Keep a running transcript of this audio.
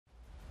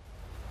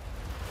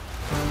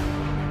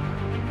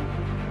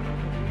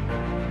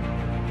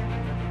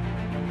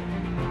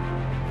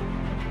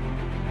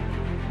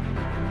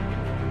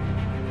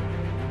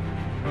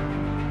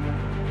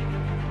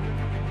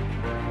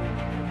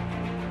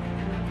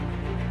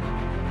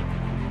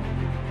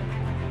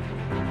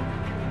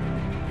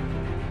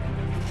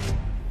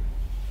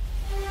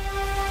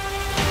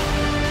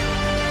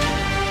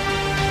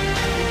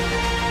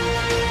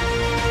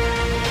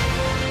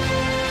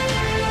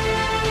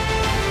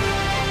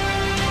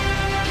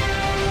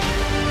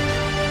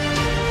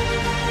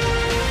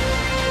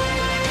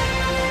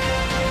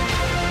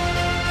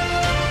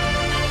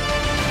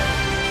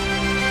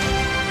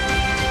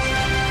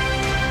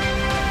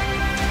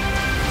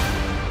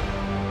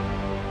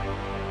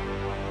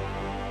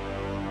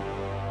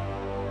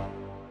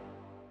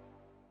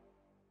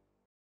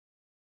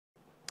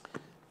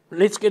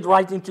Let's get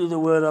right into the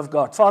Word of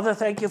God. Father,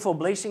 thank you for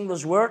blessing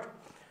this Word.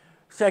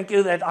 Thank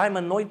you that I'm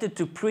anointed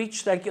to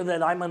preach. Thank you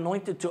that I'm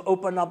anointed to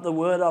open up the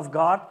Word of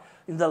God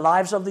in the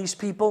lives of these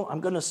people. I'm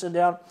going to sit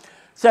down.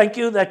 Thank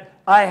you that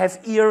I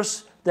have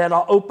ears that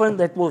are open,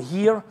 that will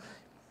hear.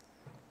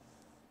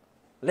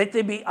 Let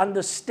there be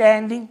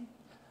understanding.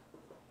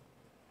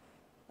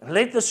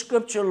 Let the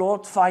Scripture,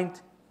 Lord, find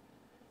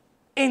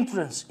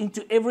entrance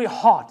into every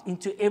heart,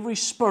 into every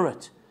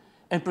spirit,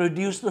 and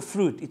produce the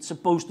fruit it's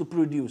supposed to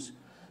produce.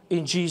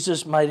 In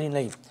Jesus' mighty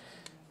name.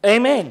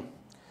 Amen.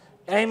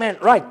 Amen.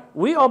 Right.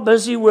 We are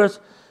busy with,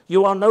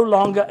 you are no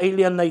longer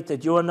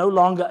alienated. You are no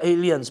longer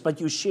aliens, but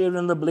you share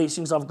in the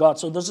blessings of God.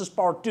 So this is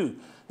part 2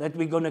 that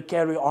we're going to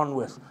carry on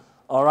with.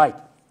 All right.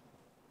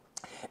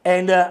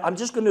 And I'm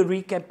just going to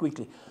recap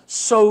quickly.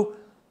 So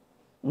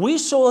we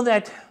saw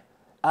that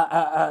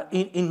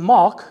in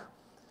Mark,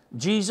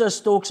 Jesus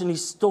talks, and he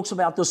talks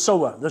about the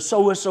sower. The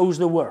sower sows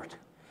the word.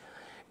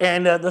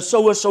 And the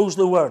sower sows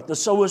the word. The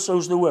sower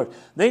sows the word.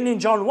 Then in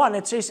John 1,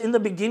 it says, in the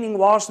beginning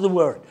was the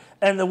Word.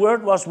 And the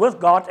Word was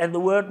with God, and the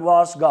Word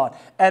was God.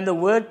 And the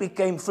Word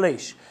became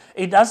flesh.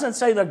 It doesn't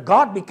say that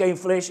God became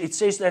flesh. It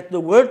says that the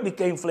Word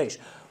became flesh.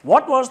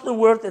 What was the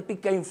Word that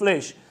became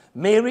flesh?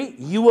 Mary,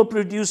 you will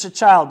produce a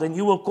child, and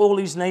you will call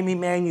his name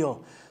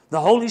Emmanuel. The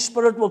Holy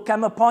Spirit will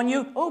come upon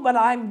you. Oh, but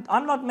I'm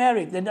not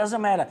married. That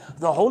doesn't matter.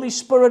 The Holy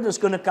Spirit is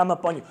going to come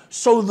upon you.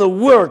 So the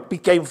Word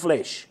became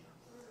flesh.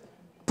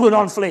 Put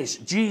on flesh,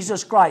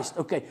 Jesus Christ.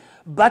 Okay,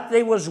 but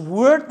there was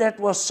word that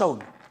was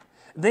sown.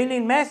 Then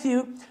in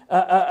Matthew,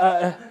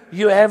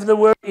 you have the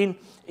word in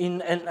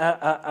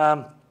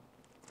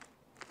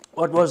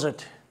what was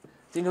it?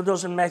 I think it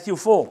was in Matthew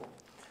 4,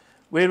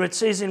 where it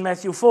says in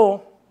Matthew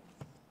 4,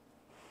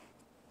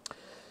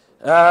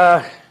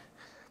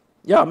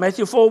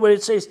 Matthew 4, where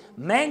it says,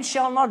 man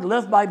shall not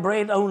live by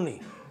bread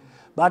only,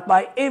 but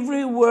by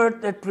every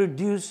word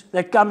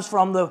that comes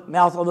from the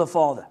mouth of the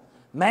Father.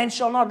 Man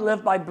shall not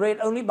live by bread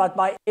only, but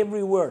by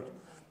every word.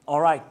 All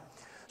right.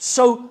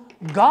 So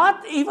God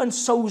even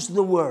sows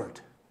the word.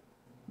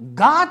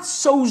 God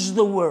sows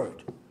the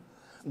word.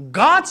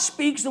 God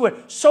speaks the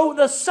word. So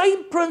the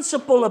same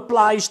principle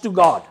applies to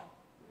God.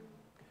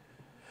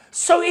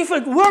 So if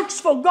it works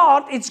for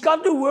God, it's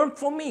got to work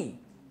for me.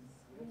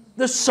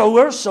 The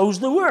sower sows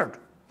the word.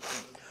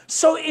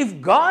 So if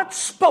God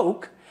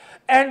spoke,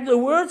 and the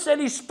words that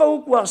he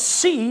spoke were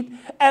seed,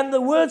 and the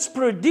words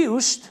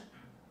produced.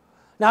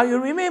 Now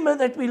you remember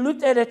that we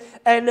looked at it,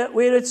 and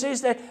where it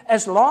says that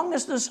as long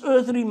as this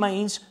earth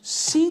remains,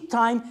 seed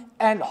time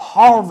and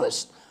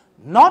harvest.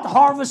 Not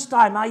harvest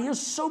time. I hear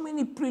so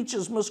many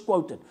preachers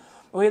misquoted,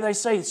 where they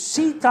say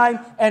seed time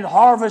and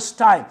harvest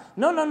time.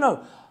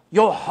 No.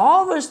 Your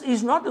harvest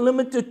is not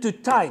limited to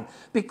time,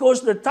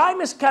 because the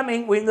time is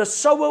coming when the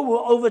sower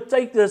will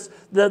overtake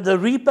the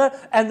reaper,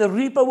 and the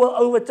reaper will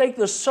overtake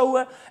the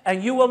sower,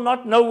 and you will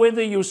not know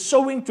whether you're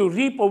sowing to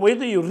reap or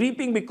whether you're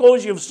reaping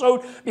because you've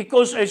sowed,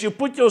 because as you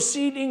put your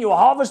seed in, your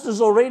harvest is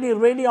already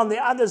ready on the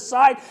other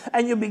side,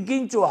 and you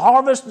begin to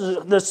harvest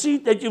the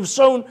seed that you've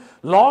sown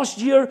last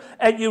year,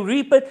 and you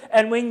reap it,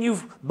 and when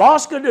your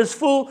basket is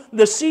full,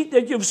 the seed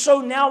that you've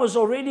sown now is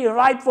already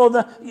ripe for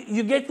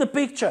you get the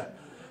picture.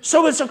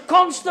 So it's a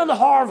constant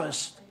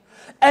harvest.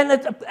 And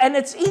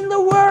it's in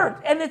the Word.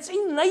 And it's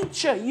in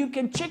nature. You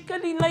can check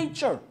it in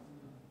nature.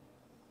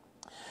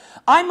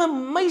 I'm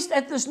amazed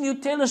at this new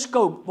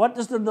telescope. What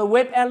is the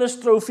Webb Ellis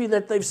trophy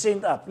that they've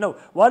sent up? No.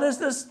 What is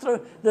this?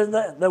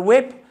 The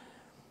Webb?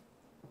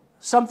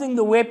 Something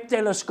the Webb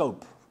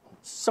telescope.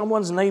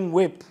 Someone's name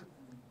Webb.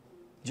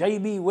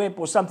 J.B. Webb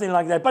or something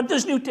like that. But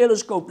this new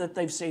telescope that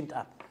they've sent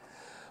up.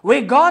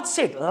 Where God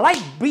said,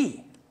 light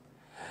be.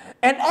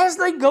 And as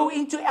they go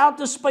into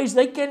outer space,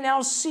 they can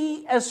now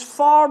see as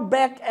far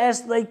back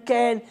as they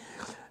can.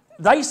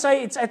 They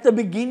say it's at the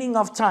beginning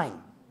of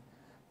time.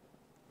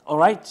 All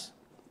right?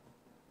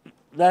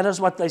 That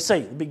is what they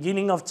say, the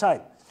beginning of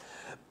time.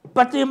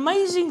 But the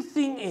amazing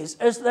thing is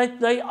that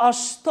they are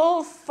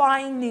still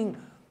finding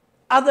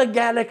other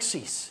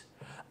galaxies,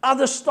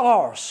 other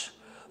stars.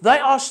 They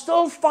are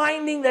still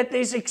finding that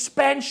there's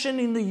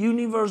expansion in the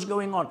universe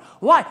going on.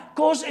 Why?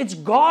 Because it's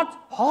God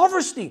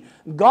harvesting.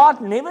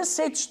 God never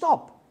said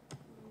stop.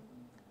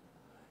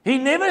 He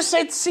never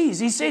said cease.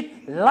 He said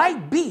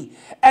light be.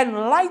 And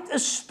light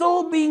is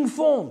still being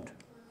formed.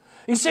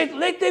 He said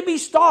let there be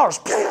stars.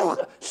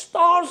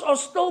 Stars are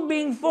still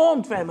being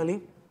formed,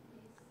 family.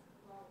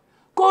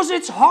 Because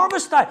it's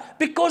harvest time.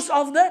 Because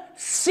of the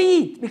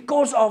seed.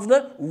 Because of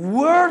the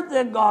word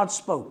that God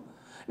spoke.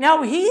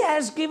 Now He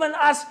has given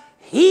us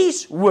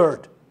His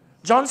word.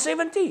 John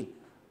 17.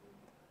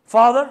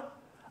 Father,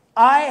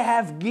 I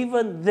have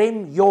given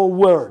them your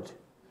word.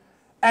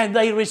 And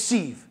they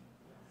receive.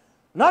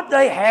 Not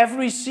they have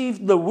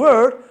received the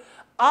word.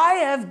 I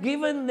have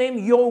given them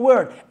your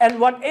word. And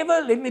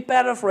whatever, let me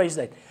paraphrase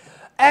that.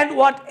 And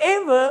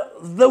whatever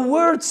the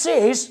word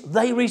says,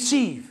 they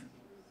receive.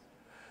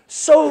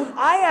 So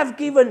I have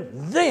given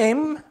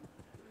them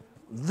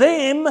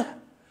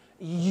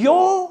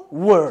your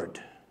word.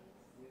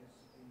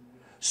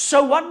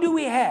 So what do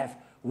we have?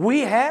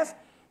 We have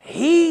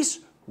His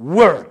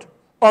word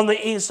on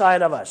the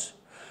inside of us.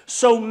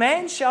 So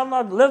man shall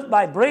not live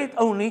by bread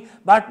only,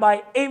 but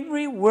by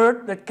every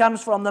word that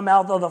comes from the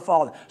mouth of the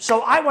Father.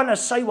 So I want to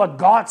say what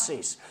God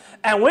says.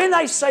 And when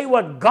I say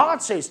what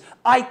God says,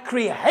 I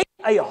create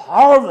a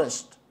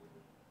harvest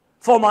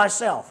for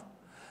myself.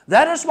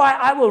 That is why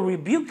I will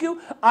rebuke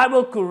you. I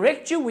will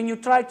correct you when you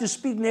try to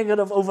speak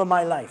negative over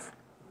my life.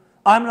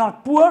 I'm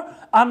not poor.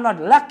 I'm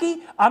not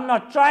lucky. I'm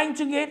not trying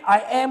to get. I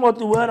am what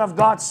the Word of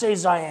God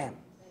says I am.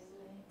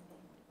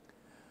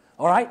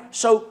 All right?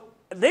 So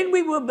then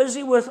we were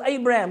busy with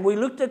Abraham. We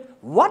looked at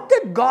what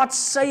did God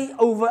say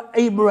over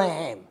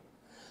Abraham?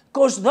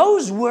 Because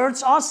those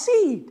words are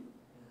seed.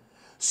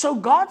 So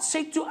God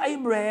said to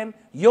Abraham,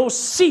 your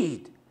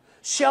seed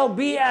shall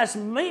be as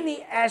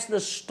many as the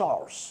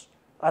stars.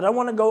 I don't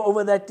want to go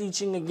over that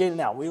teaching again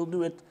now. We'll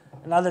do it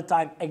another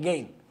time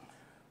again.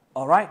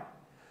 All right?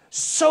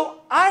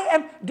 So I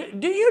am,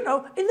 do you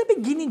know, in the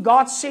beginning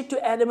God said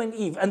to Adam and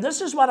Eve, and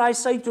this is what I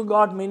say to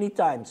God many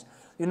times,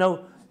 you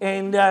know,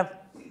 and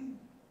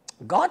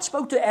God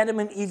spoke to Adam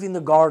and Eve in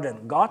the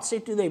garden. God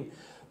said to them,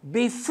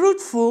 be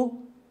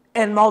fruitful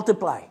and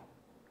multiply.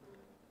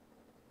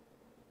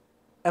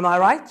 Am I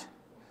right?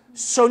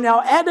 So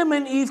now Adam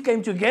and Eve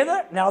came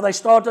together. Now they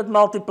started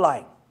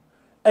multiplying.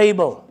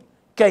 Abel,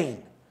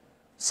 Cain,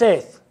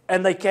 Seth,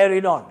 and they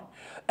carried on.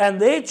 And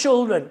their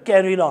children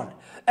carried on.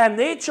 And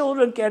their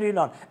children carried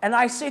on. And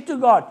I said to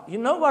God, you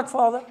know what,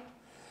 Father?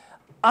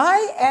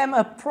 I am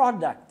a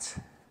product.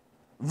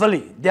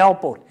 Willie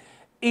Delport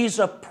is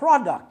a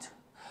product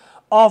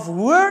of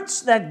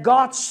words that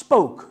God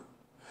spoke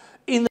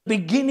in the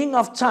beginning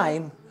of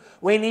time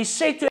when He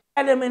said to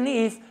Adam and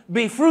Eve,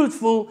 be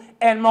fruitful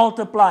and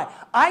multiply.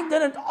 I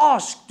didn't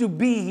ask to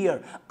be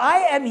here.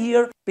 I am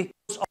here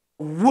because of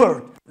the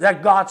word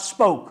that God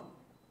spoke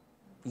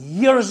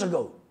years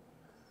ago.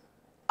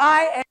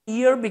 I am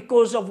here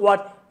because of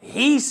what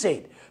He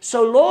said.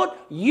 So Lord,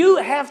 you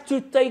have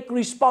to take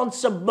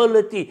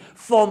responsibility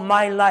for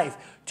my life.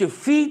 To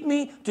feed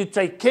me, to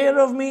take care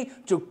of me,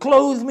 to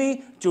clothe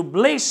me, to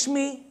bless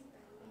me.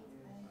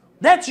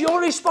 That's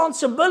your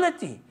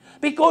responsibility.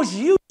 Because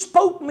you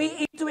spoke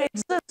me into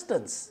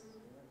existence.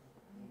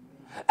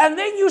 And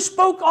then you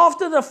spoke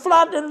after the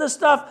flood and the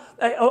stuff,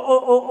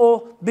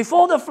 or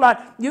before the flood,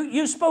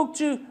 you spoke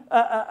to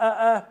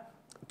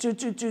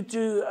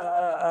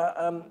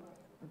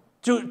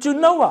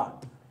Noah.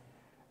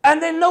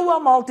 And then Noah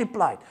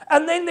multiplied.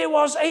 And then there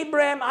was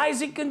Abraham,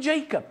 Isaac, and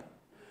Jacob.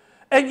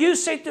 And you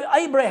said to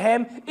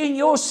Abraham, in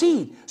your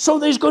seed. So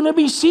there's going to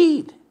be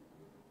seed.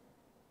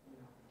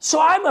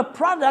 So I'm a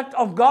product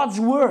of God's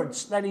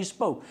words that He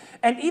spoke.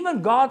 And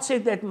even God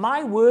said that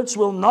my words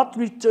will not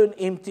return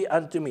empty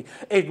unto me.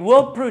 It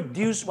will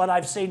produce what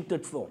I've sent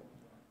it for.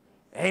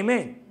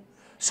 Amen.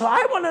 So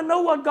I want to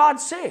know what God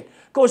said.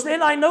 Because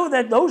then I know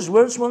that those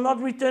words will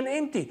not return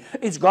empty.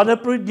 It's got to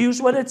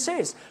produce what it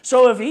says.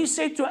 So if He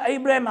said to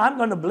Abraham, I'm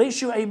going to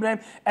bless you, Abraham,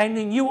 and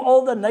in you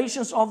all the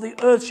nations of the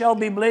earth shall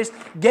be blessed.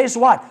 Guess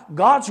what?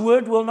 God's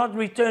word will not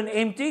return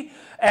empty.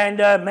 And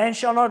man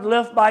shall not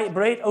live by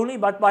bread only,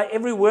 but by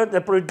every word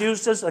that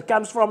produces, that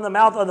comes from the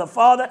mouth of the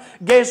Father.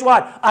 Guess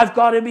what? I've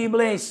got to be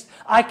blessed.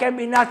 I can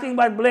be nothing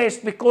but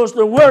blessed because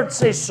the word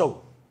says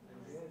so.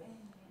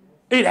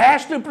 It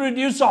has to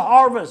produce a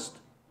harvest.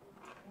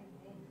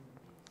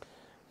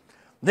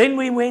 Then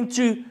we went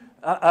to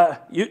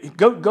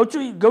go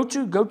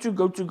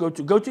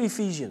to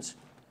Ephesians.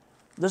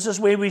 This is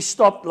where we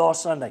stopped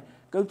last Sunday.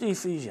 Go to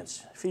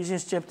Ephesians.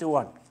 Ephesians chapter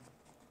 1.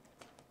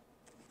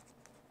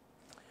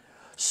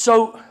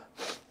 So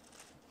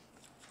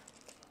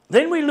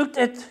then we looked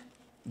at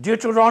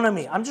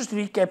Deuteronomy. I'm just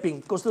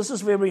recapping because this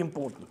is very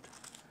important.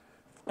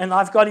 And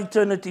I've got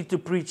eternity to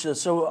preach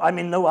this, so I'm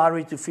in no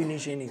hurry to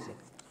finish anything.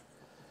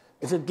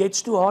 If it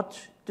gets too hot,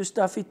 too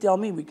stuffy, tell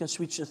me. We can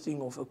switch the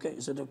thing off. Okay,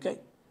 is it okay?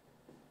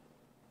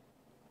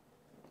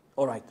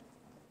 All right.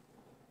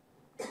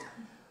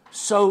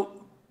 So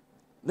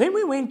then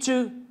we went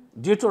to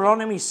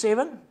Deuteronomy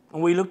 7,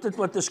 and we looked at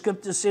what the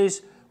scripture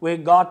says, where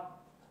God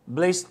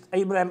blessed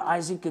Abraham,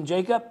 Isaac, and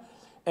Jacob,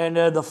 and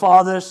the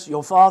fathers,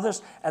 your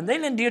fathers. And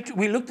then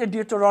we looked at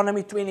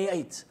Deuteronomy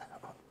 28.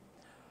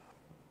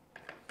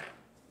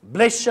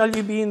 Blessed shall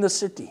you be in the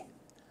city.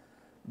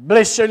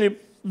 Blessed shall you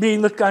be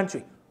in the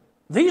country.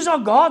 These are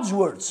God's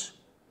words.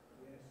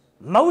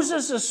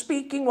 Moses is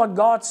speaking what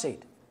God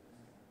said.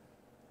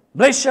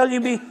 Blessed shall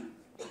you be.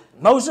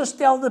 Moses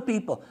tell the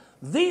people.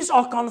 These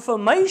are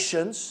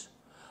confirmations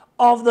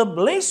of the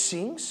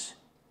blessings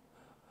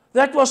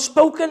that was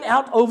spoken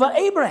out over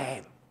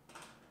Abraham.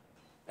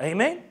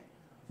 Amen.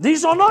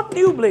 These are not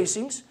new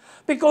blessings,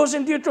 because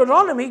in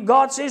Deuteronomy,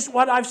 God says,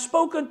 what I've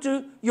spoken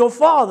to your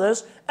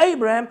fathers,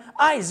 Abraham,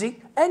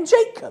 Isaac, and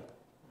Jacob.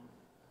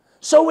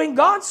 So when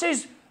God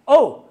says,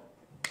 oh,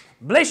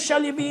 blessed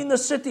shall you be in the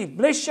city,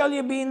 blessed shall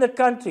you be in the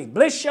country,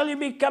 blessed shall you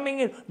be coming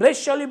in,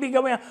 blessed shall you be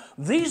going out.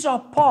 These are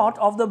part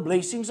of the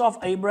blessings of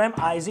Abraham,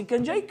 Isaac,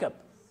 and Jacob.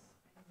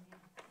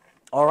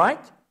 All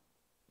right?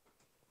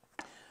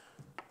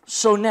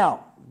 So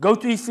now, go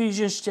to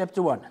Ephesians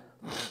chapter 1.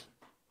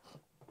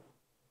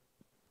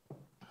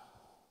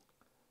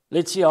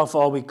 Let's see how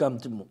far we come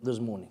to this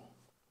morning.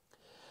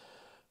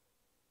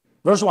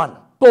 Verse 1.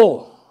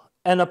 Paul,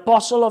 an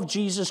apostle of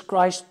Jesus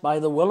Christ by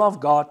the will of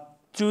God,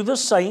 to the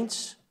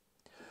saints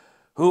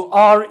who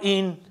are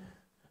in...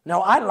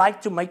 Now, I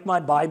like to make my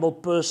Bible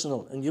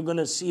personal, and you're going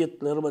to see it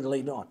a little bit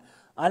later on.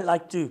 I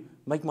like to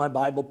make my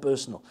Bible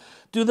personal.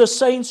 To the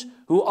saints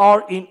who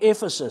are in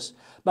Ephesus.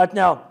 But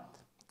now,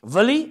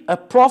 Willie, a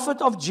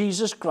prophet of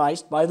Jesus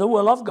Christ by the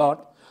will of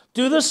God,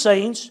 to the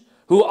saints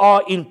who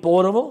are in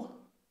Portable,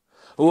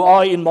 who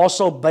are in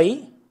Mossel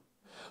Bay,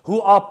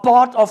 who are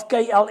part of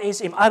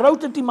KLSM. I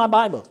wrote it in my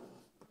Bible.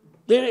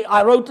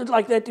 I wrote it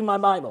like that in my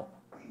Bible.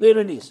 There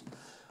it is.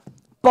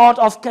 Part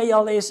of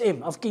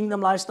KLSM, of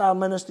Kingdom Lifestyle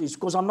Ministries,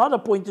 because I'm not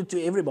appointed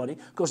to everybody,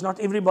 because not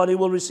everybody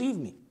will receive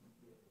me.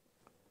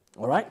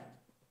 All right?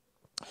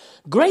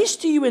 Grace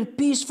to you and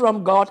peace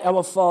from God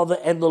our Father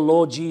and the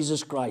Lord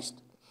Jesus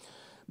Christ.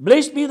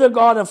 Blessed be the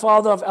God and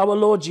Father of our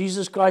Lord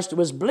Jesus Christ, who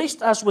has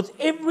blessed us with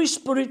every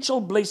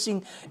spiritual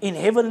blessing in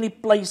heavenly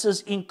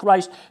places in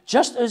Christ,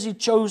 just as He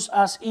chose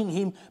us in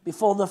Him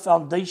before the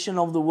foundation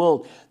of the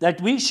world, that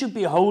we should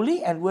be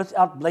holy and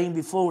without blame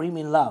before Him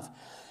in love.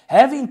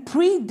 Having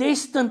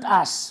predestined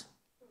us,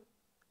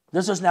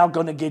 this is now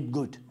going to get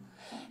good.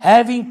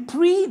 Having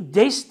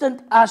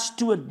predestined us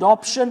to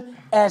adoption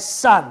as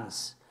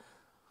sons.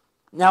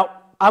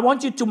 Now, I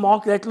want you to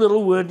mark that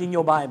little word in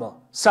your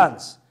Bible,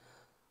 sons.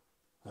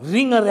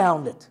 Ring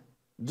around it.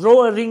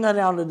 Draw a ring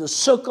around it, a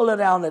circle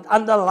around it,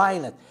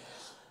 underline it.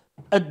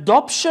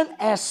 Adoption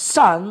as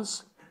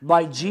sons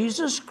by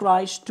Jesus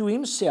Christ to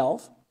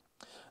Himself,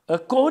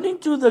 according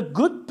to the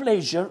good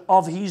pleasure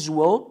of His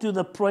will, to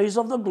the praise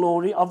of the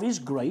glory of His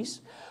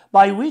grace,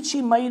 by which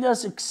He made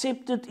us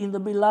accepted in the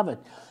Beloved.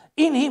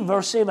 In Him,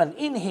 verse 7,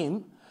 in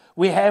Him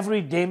we have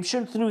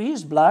redemption through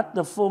His blood,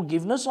 the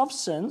forgiveness of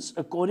sins,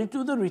 according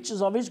to the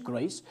riches of His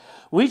grace,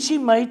 which He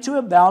made to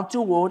abound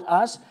toward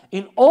us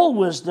in all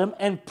wisdom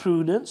and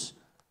prudence.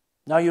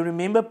 Now you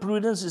remember,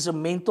 prudence is a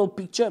mental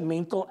picture, a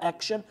mental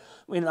action.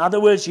 In other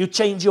words, you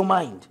change your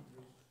mind.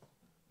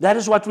 That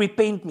is what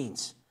repent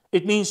means.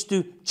 It means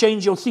to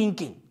change your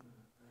thinking.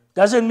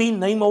 Doesn't mean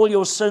name all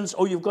your sins.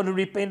 Oh, you've got to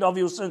repent of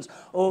your sins.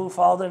 Oh,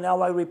 Father, now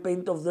I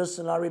repent of this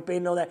and I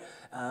repent of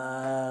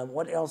that.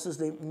 What else is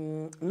there?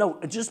 No,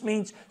 it just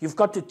means you've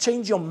got to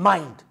change your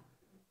mind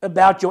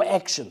about your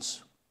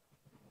actions.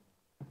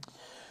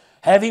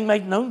 Having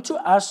made known to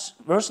us,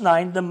 verse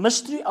 9, the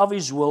mystery of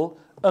His will,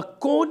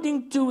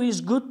 according to His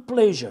good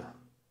pleasure.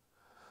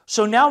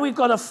 So now we've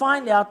got to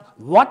find out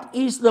what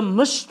is the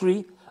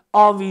mystery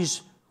of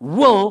His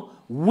will,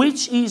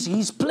 which is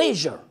His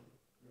pleasure.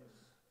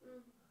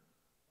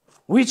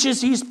 Which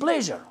is His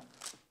pleasure.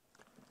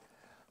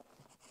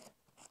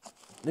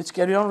 Let's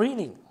carry on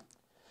reading.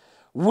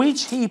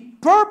 Which He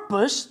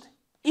purposed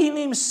in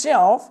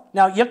Himself.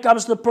 Now here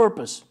comes the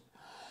purpose.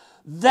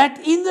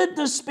 That in the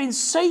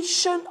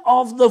dispensation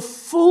of the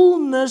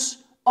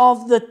fullness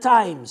of the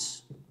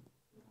times,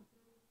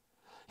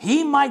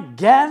 He might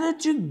gather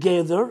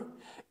together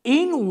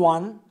in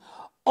one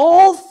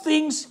all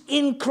things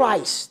in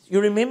Christ. You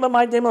remember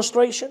my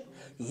demonstration?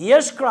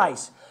 Here's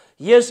Christ.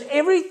 Here's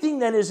everything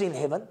that is in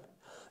heaven.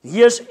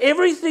 Here's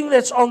everything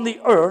that's on the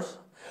earth.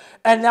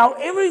 And now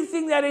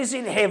everything that is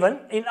in heaven,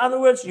 in other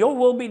words, your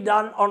will be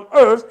done on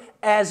earth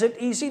as it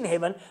is in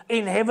heaven.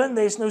 In heaven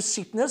there's no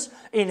sickness.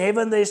 In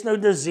heaven there's no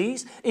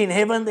disease. In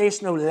heaven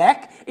there's no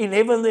lack. In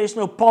heaven there's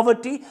no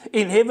poverty.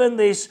 In heaven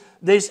there's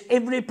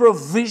every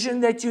provision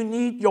that you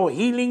need. Your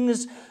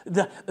healings,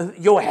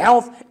 your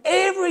health,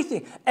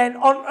 everything. And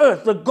on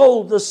earth, the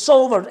gold, the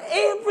silver,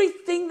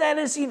 everything that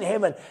is in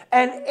heaven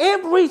and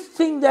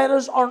everything that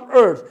is on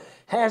earth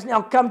has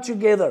now come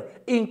together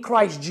in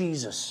Christ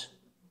Jesus.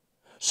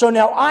 So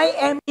now I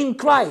am in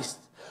Christ.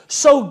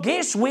 So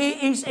guess where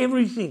is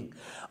everything?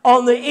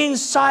 On the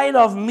inside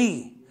of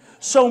me.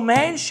 So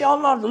man shall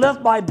not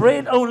live by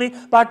bread only,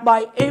 but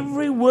by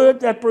every word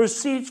that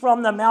proceeds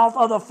from the mouth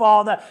of the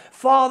Father.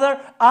 Father,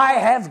 I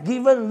have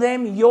given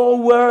them your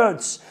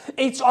words.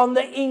 It's on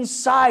the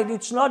inside.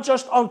 It's not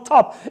just on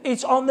top.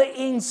 It's on the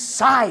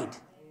inside.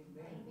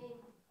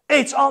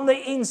 It's on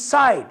the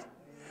inside.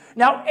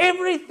 Now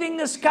everything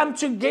has come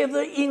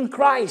together in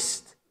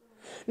Christ.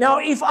 Now,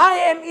 if I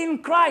am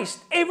in Christ,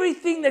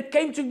 everything that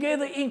came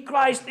together in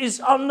Christ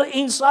is on the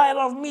inside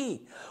of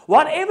me.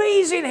 Whatever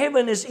is in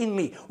heaven is in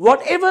me.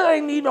 Whatever I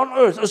need on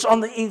earth is on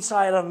the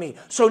inside of me.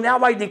 So now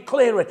I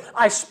declare it.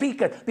 I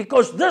speak it.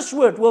 Because this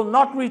word will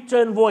not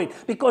return void.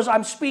 Because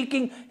I'm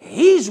speaking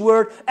His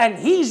word, and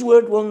His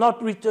word will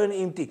not return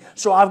empty.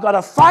 So I've got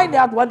to find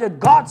out what did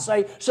God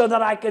say so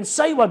that I can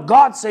say what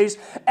God says.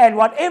 And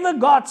whatever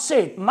God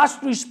said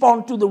must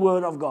respond to the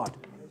word of God.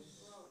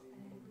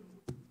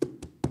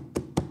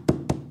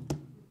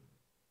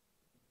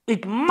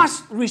 It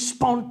must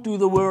respond to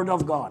the word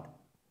of God.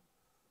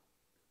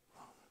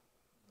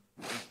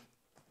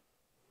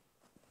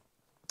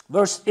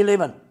 Verse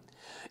 11.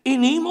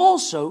 In Him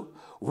also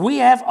we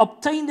have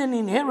obtained an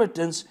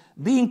inheritance,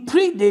 being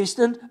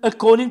predestined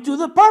according to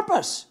the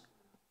purpose.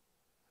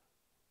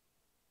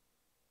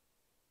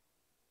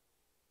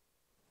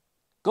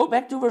 Go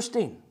back to verse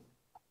 10.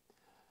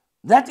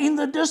 That in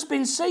the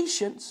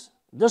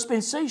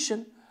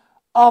dispensation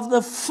of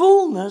the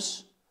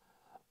fullness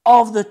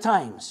of the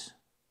times.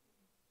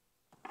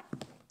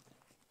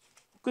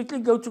 Quickly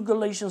go to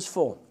Galatians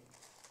 4.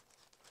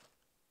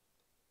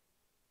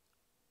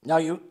 Now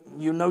you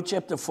know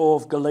chapter 4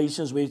 of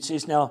Galatians where it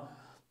says now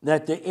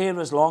that the heir,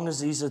 as long as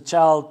he's a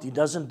child, he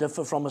doesn't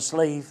differ from a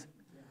slave.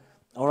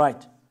 All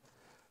right.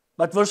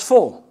 But verse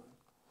 4.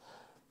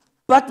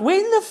 But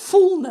when the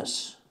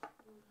fullness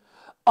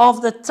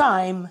of the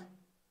time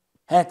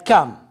had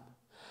come,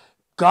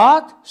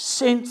 God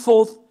sent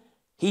forth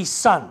his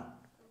Son.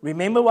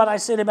 Remember what I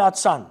said about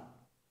Son.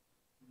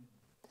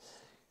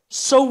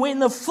 So when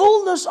the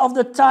fullness of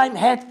the time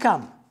had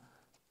come,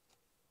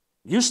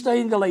 you stay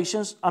in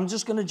Galatians, I'm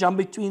just going to jump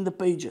between the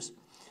pages.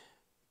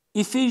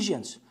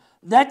 Ephesians,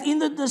 that in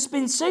the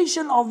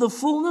dispensation of the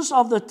fullness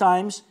of the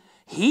times,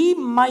 he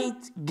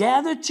might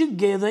gather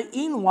together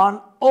in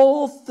one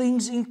all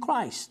things in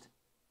Christ.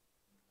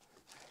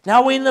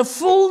 Now when the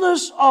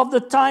fullness of the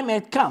time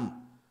had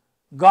come,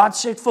 God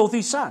sent forth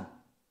his Son.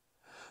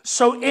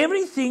 So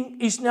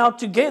everything is now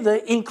together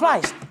in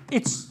Christ.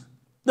 It's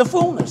the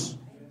fullness.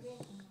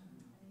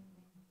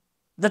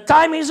 The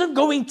time isn't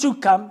going to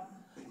come.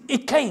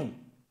 It came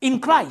in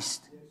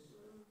Christ.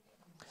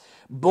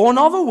 Born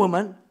of a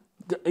woman,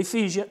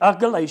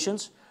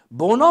 Galatians,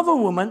 born of a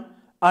woman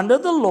under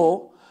the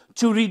law,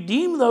 to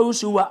redeem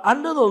those who were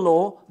under the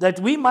law, that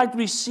we might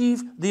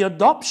receive the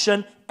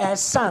adoption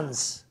as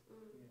sons.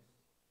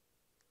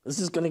 This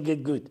is going to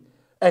get good.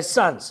 As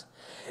sons.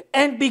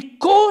 And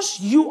because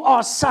you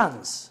are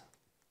sons,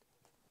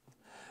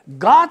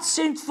 God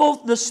sent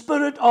forth the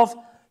Spirit of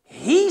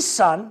his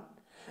Son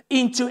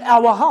into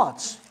our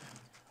hearts.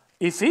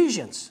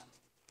 Ephesians.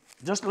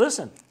 Just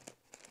listen.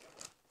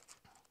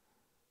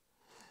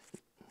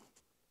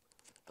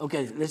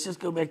 Okay, let's just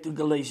go back to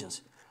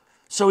Galatians.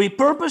 So he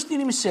purposed in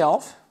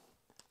himself,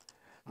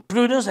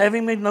 prudence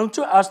having made known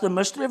to us the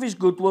mystery of his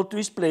good will to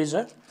his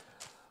pleasure,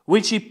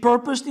 which he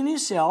purposed in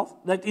himself,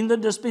 that in the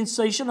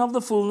dispensation of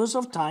the fullness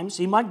of times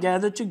he might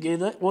gather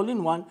together all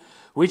in one,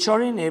 which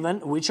are in heaven,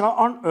 which are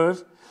on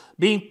earth,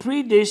 being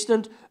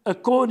predestined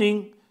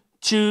according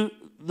to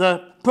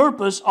the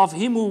purpose of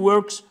him who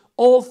works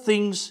all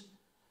things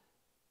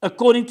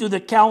according to the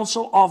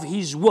counsel of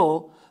his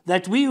will,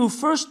 that we who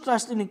first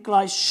trusted in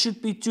Christ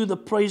should be to the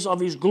praise of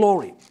his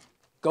glory.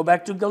 Go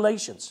back to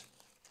Galatians.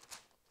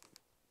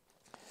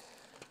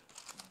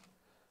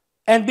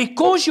 And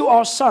because you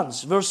are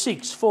sons, verse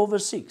 6, 4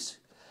 verse 6,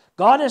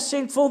 God has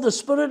sent forth the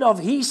Spirit of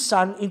his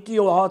Son into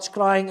your hearts,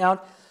 crying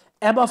out,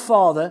 Abba,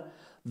 Father.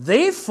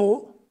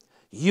 Therefore,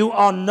 you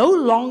are no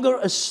longer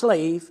a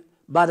slave,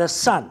 but a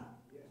son.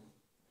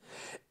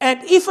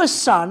 And if a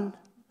son,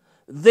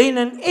 then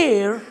an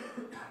heir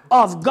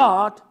of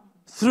God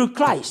through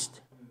Christ.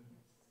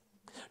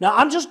 Now,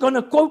 I'm just going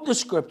to quote the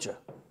scripture.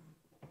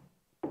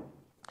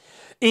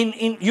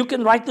 You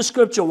can write the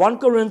scripture, 1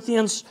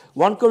 Corinthians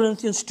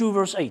 2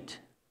 verse 8.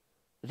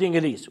 I think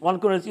it is. 1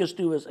 Corinthians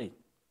 2 verse 8.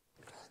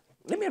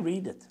 Let me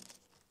read it.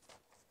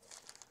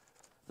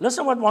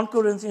 Listen what 1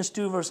 Corinthians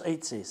 2 verse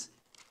 8 says.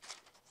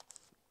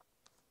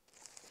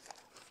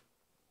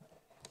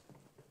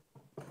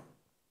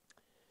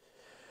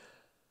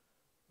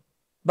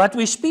 But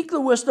we speak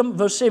the wisdom,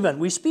 verse 7,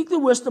 we speak the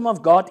wisdom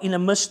of God in a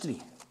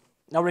mystery.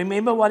 Now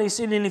remember what he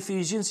said in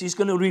Ephesians, he's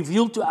going to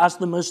reveal to us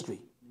the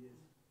mystery.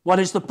 What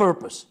is the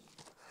purpose?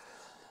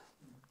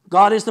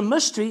 God is the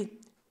mystery,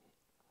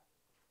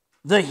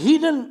 the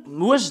hidden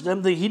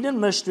wisdom, the hidden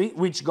mystery,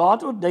 which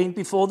God ordained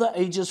before the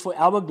ages for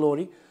our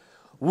glory,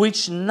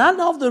 which none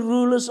of the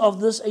rulers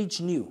of this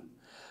age knew.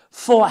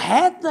 For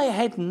had they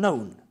had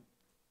known,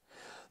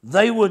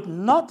 they would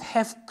not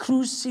have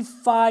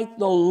crucified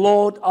the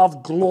Lord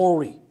of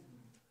glory.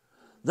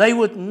 They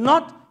would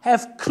not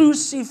have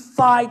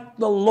crucified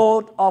the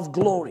Lord of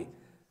glory.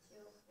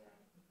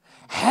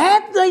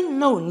 Had they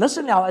known,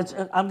 listen now,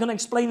 I'm going to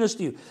explain this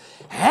to you.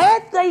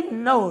 Had they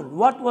known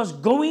what was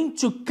going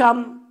to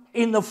come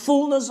in the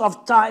fullness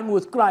of time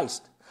with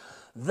Christ,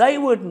 they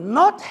would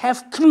not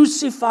have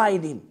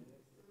crucified him.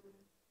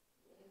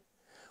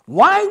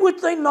 Why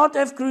would they not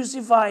have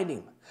crucified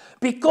him?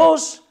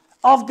 Because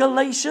of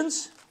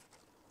Galatians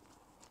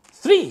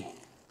 3.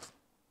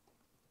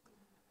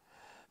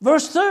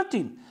 Verse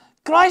 13.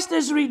 Christ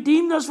has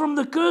redeemed us from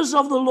the curse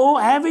of the law,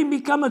 having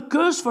become a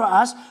curse for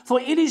us, for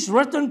it is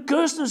written,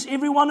 cursed is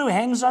everyone who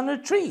hangs on a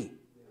tree.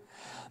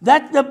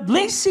 That the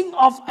blessing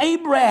of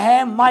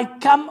Abraham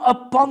might come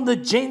upon the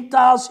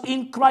Gentiles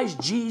in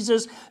Christ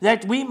Jesus,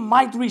 that we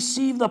might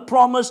receive the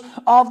promise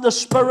of the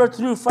Spirit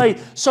through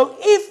faith. So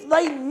if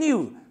they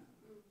knew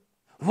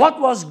what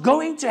was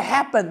going to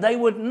happen, they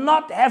would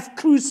not have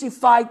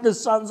crucified the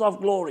sons of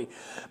glory.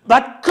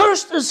 But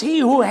cursed is he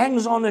who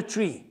hangs on a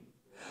tree,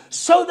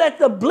 so that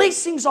the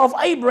blessings of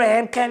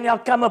Abraham can now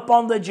come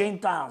upon the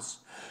Gentiles.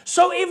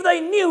 So if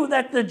they knew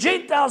that the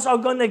Gentiles are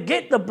going to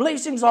get the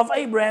blessings of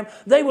Abraham,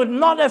 they would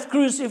not have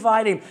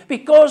crucified him,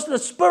 because the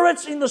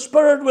Spirit's in the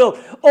Spirit will.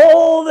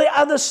 All the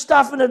other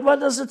stuff in it, what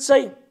does it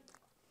say?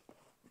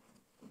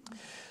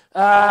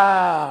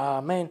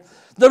 Ah, man.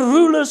 The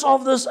rulers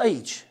of this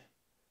age,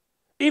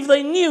 if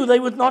they knew, they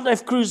would not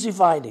have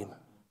crucified him.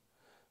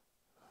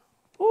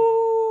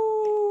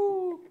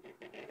 Ooh.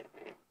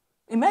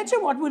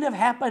 Imagine what would have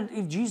happened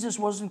if Jesus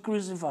wasn't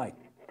crucified.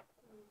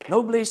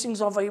 No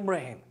blessings of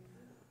Abraham.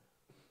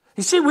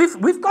 You see,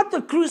 we've got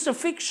the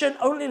crucifixion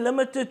only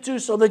limited to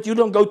so that you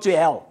don't go to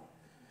hell,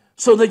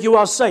 so that you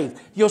are saved.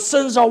 Your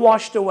sins are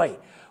washed away.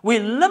 We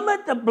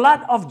limit the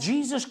blood of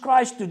Jesus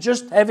Christ to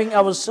just having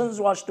our sins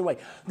washed away.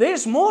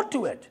 There's more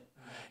to it.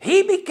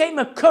 He became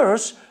a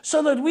curse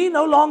so that we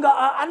no longer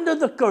are under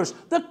the curse.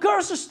 The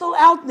curse is still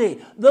out there.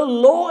 The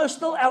law is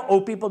still out.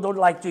 Oh, people don't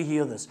like to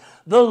hear this.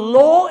 The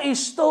law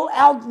is still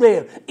out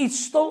there. It's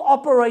still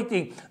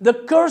operating. The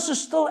curse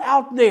is still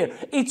out there.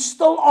 It's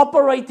still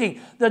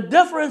operating. The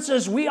difference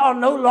is we are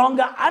no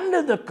longer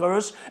under the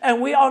curse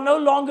and we are no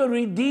longer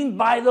redeemed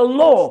by the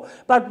law,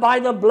 but by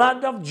the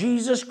blood of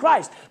Jesus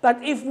Christ.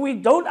 But if we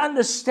don't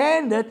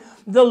understand it,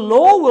 the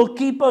law will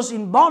keep us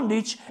in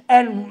bondage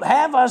and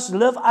have us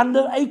live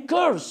under a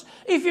curse.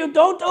 If you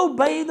don't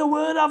obey the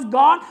word of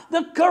God,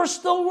 the curse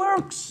still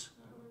works.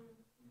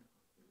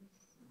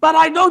 But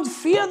I don't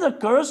fear the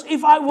curse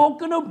if I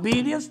walk in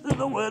obedience to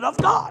the word of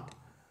God.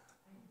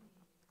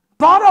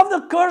 Part of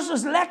the curse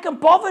is lack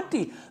and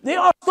poverty. There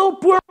are still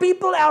poor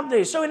people out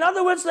there. So in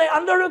other words, they're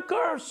under a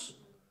curse.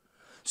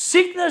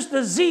 Sickness,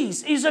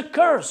 disease is a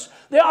curse.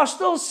 There are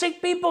still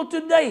sick people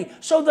today,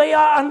 so they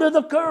are under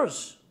the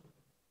curse.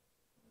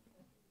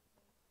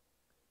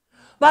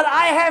 But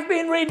I have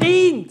been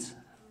redeemed.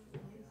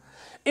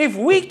 If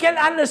we can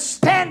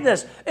understand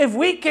this, if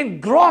we can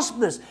grasp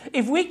this,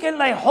 if we can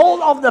lay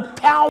hold of the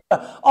power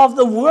of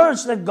the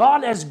words that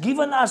God has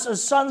given us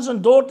as sons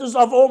and daughters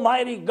of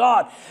Almighty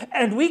God,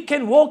 and we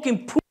can walk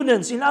in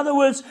prudence, in other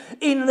words,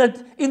 in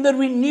the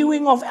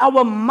renewing of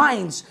our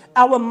minds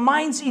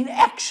in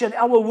action,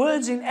 our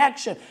words in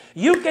action,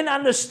 you can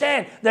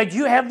understand that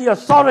you have the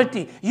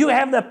authority, you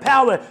have the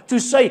power to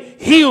say,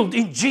 healed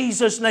in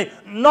Jesus' name,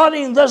 not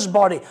in this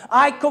body.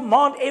 I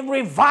command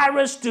every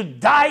virus to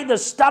die, the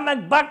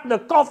stomach bug, the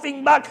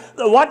coughing bug,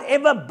 the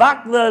whatever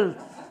bug, the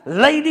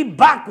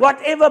ladybug,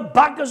 whatever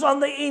bug is on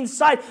the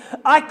inside,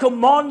 I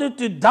command it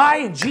to die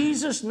in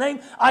Jesus' name.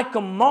 I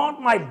command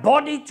my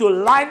body to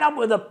line up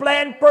with the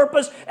plan,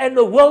 purpose, and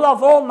the will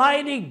of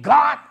Almighty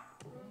God.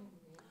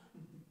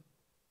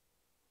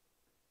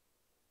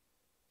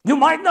 You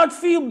might not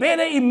feel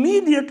better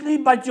immediately,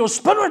 but your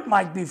spirit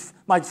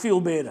might feel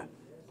better.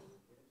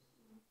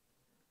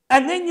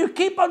 And then you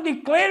keep on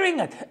declaring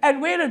it.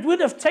 And where it would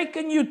have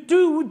taken you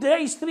 2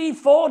 days, 3,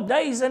 4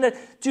 days, and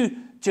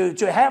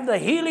to have the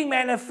healing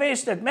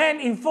manifested, man,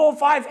 in 4 or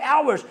 5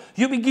 hours,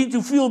 you begin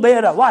to feel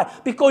better. Why?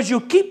 Because you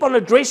keep on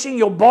addressing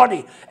your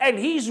body, and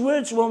His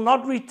words will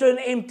not return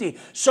empty.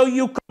 So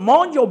you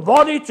command your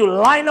body to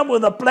line up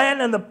with the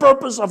plan and the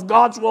purpose of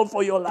God's will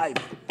for your life.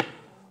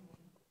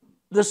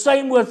 The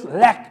same with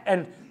lack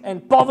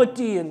and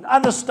poverty and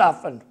other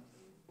stuff. And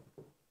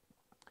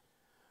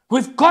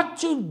we've got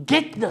to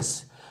get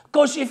this.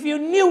 Because if you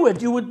knew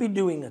it, you would be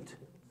doing it.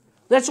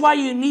 That's why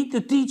you need the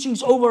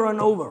teachings over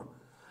and over.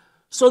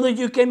 So that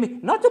you can be,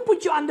 not to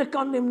put you under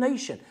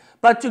condemnation,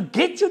 but to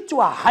get you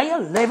to a higher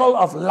level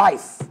of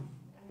life.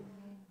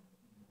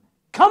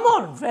 Come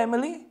on,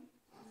 family.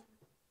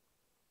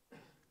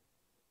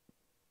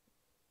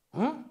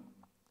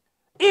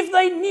 If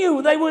they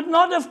knew, they would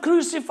not have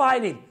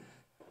crucified Him.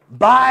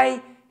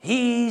 By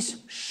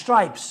His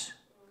stripes,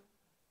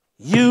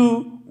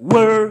 you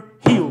were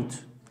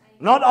healed.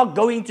 Not are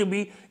going to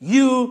be,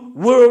 you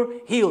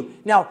were healed.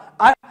 Now,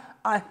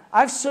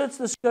 I've searched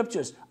the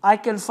scriptures. I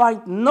can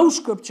find no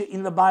scripture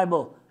in the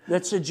Bible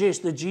that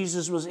suggests that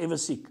Jesus was ever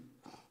sick.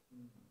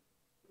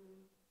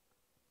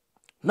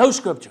 No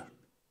scripture.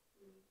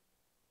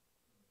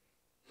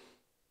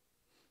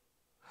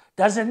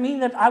 Does it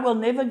mean that I will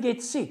never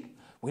get sick?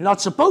 We're not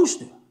supposed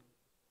to.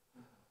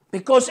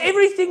 Because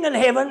everything in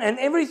heaven and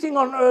everything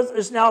on earth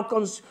is now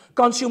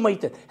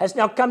consummated, has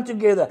now come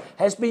together,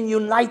 has been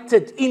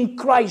united in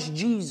Christ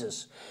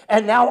Jesus.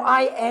 And now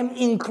I am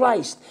in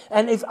Christ.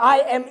 And if I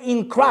am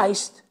in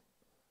Christ,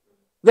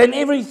 then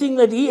everything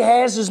that He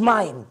has is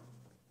mine.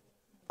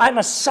 I'm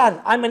a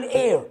son. I'm an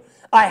heir.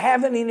 I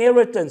have an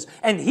inheritance.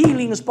 And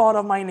healing is part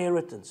of my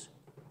inheritance.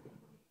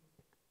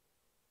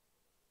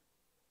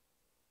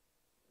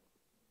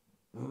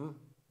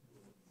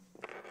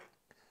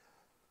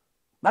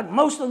 But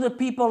most of the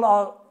people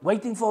are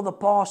waiting for the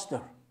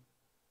pastor.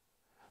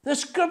 The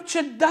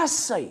scripture does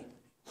say,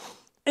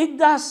 it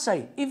does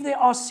say, if there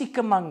are sick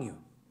among you,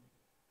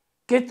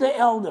 get the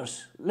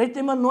elders, let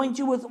them anoint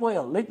you with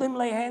oil, let them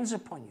lay hands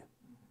upon you.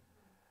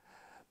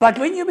 But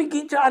when you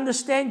begin to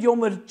understand your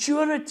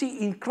maturity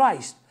in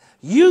Christ,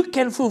 you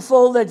can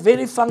fulfill that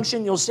very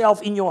function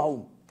yourself in your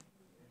home.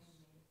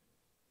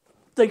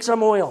 Take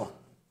some oil.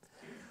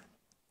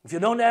 If you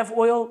don't have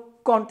oil,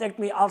 contact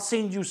me, I'll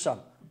send you some.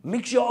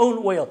 Mix your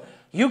own oil.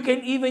 You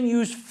can even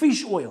use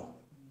fish oil.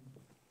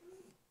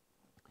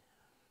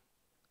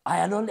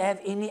 I don't have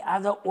any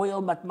other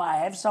oil, but I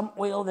have some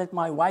oil that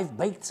my wife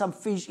baked some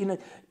fish in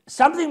it.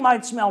 Something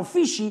might smell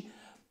fishy,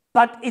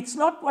 but it's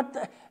not what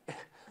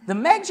the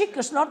magic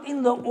is not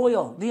in the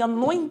oil. The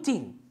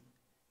anointing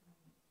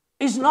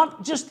is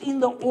not just in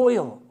the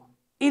oil.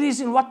 It is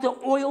in what the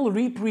oil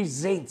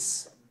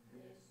represents.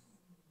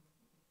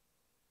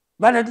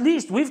 But at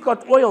least we've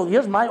got oil.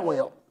 Here's my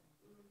oil.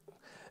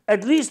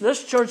 At least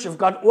this church have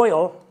got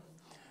oil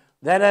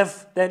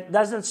that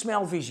doesn't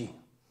smell fishy.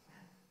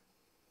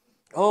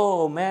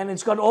 Oh man,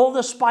 it's got all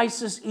the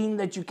spices in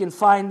that you can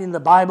find in the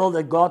Bible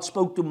that God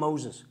spoke to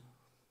Moses.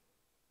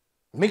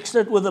 Mixed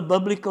it with the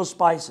biblical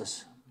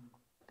spices.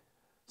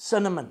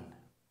 Cinnamon.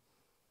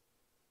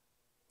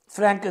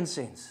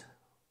 Frankincense.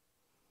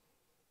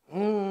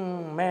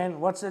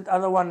 Man, what's that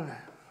other one?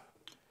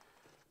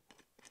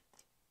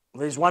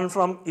 There's one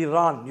from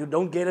Iran. You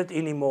don't get it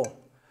anymore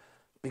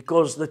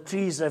because the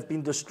trees have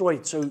been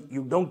destroyed, so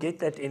you don't get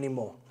that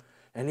anymore.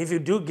 And if you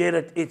do get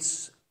it,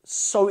 it's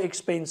so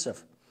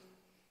expensive.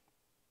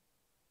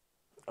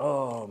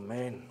 Oh,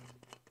 man.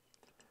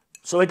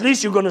 So at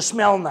least you're going to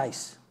smell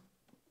nice.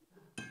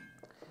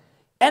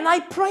 And I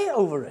pray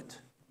over it.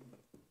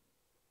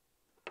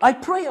 I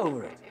pray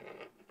over it.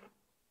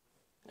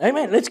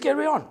 Amen. Let's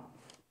carry on.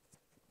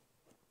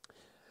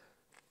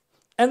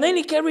 And then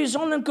he carries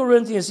on in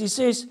Corinthians. He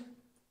says,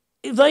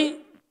 if they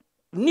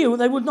knew,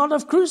 they would not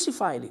have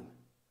crucified him.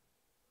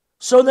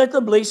 So that the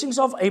blessings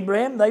of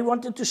Abraham, they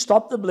wanted to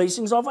stop the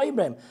blessings of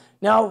Abraham.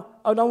 Now,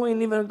 I don't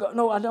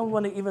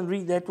want to even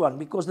read that one,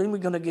 because then we're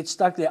going to get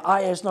stuck there.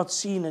 Eye has not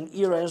seen and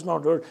ear has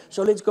not heard.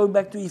 So let's go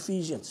back to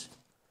Ephesians.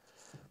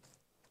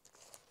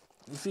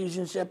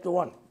 Ephesians chapter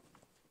 1.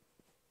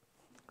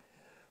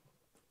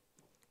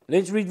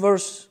 Let's read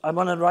verse, I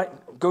want to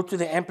go to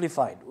the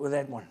Amplified with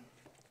that one.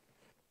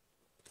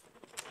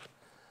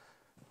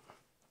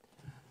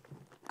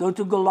 Go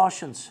to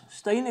Galatians.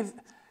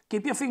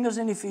 Keep your fingers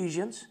in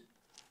Ephesians.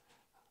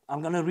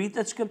 I'm going to read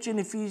that scripture in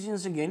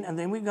Ephesians again, and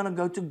then we're going to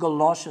go to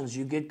Galatians.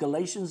 You get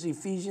Galatians,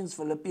 Ephesians,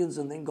 Philippians,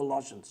 and then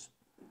Galatians.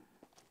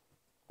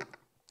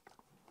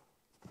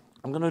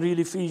 I'm going to read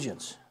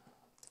Ephesians.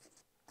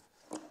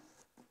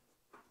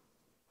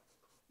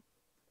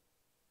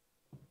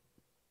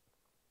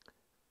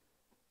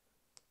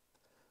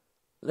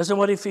 Listen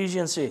what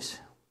Ephesians says.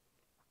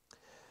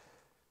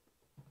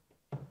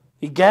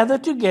 He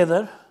gathered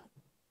together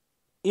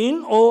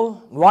in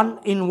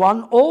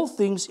one all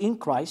things in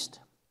Christ,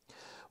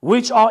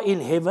 which are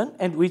in heaven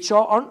and which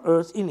are on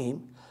earth in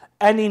him.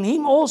 And in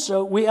him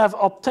also we have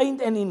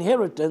obtained an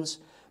inheritance,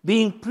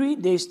 being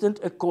predestined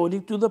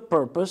according to the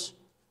purpose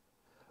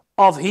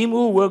of him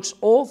who works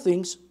all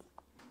things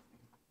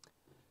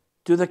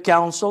to the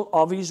counsel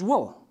of his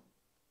will.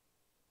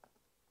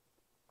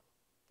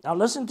 Now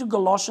listen to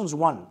Galatians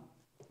 1.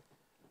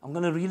 I'm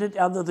going to read it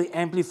out of the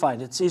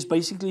Amplified. It says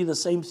basically the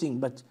same thing,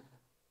 but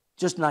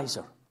just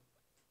nicer.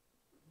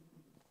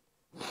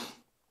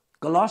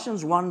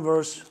 Galatians 1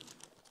 verse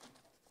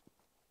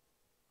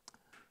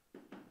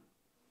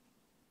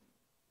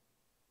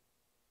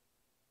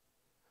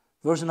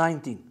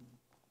 19.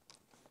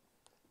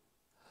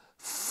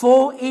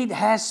 For it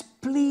has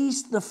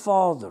pleased the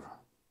Father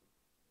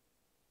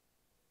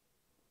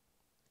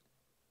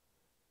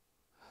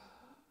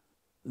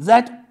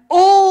that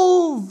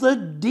all the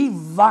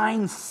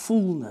divine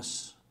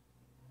fullness,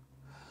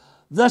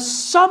 the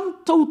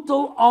sum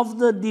total of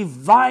the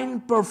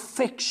divine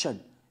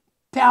perfection,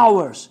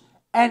 powers,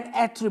 and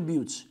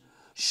attributes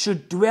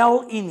should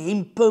dwell in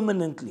him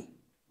permanently.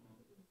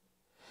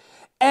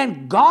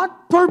 And God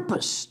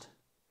purposed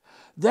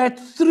that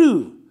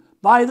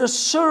by the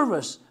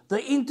service,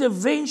 the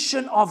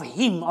intervention of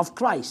him, of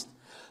Christ,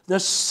 the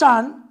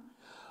Son,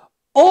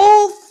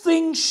 all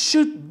things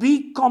should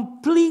be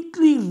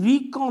completely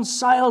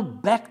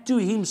reconciled back to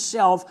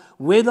himself,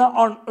 whether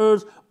on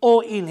earth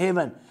or in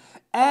heaven,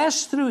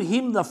 as through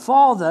him the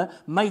Father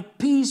made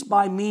peace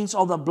by means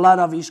of the blood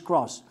of his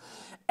cross.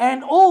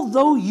 And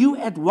although you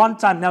at one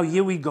time, now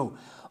here we go,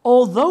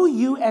 although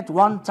you at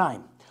one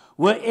time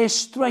were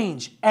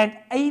estranged and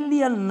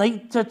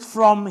alienated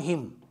from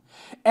him,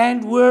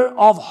 and were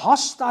of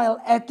hostile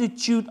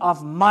attitude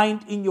of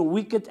mind in your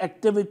wicked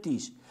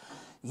activities,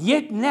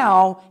 yet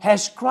now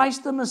has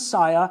Christ the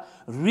Messiah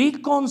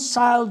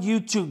reconciled you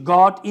to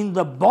God in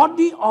the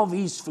body of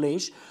his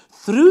flesh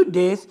through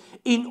death,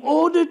 in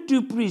order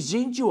to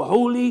present you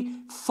holy,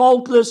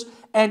 faultless,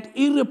 and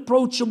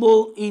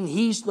irreproachable in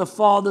his, the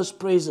Father's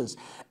presence.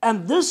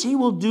 And this he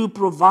will do,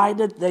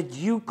 provided that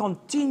you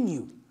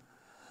continue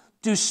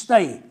to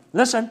stay.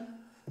 Listen,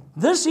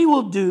 this he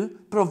will do,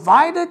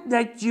 provided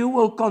that you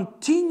will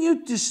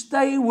continue to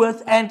stay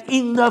with and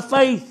in the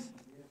faith.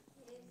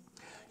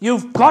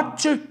 You've got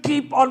to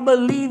keep on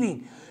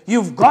believing.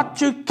 You've got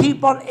to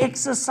keep on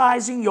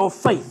exercising your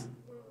faith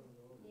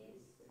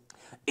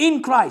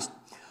in Christ.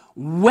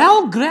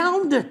 Well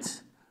grounded.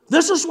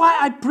 This is why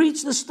I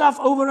preach this stuff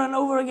over and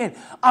over again.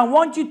 I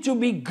want you to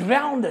be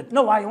grounded.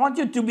 No, I want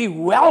you to be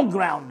well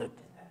grounded.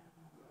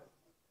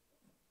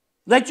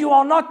 That you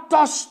are not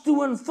tossed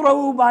to and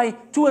fro,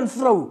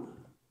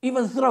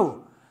 even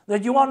throw.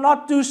 That you are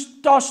not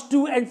tossed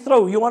to and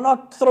fro. You are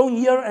not thrown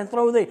here and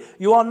thrown there.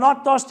 You are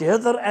not tossed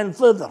hither and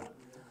thither.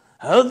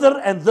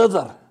 Hither and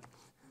thither.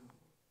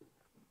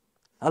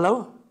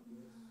 Hello?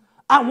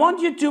 I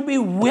want you to be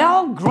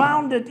well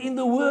grounded in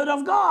the Word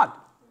of God.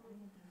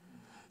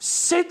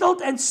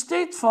 Settled and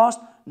steadfast,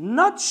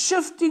 not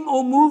shifting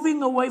or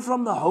moving away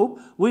from the hope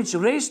which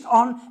rests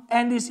on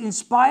and is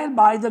inspired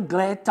by the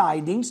glad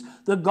tidings,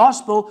 the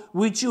gospel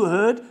which you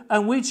heard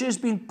and which has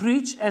been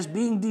preached as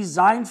being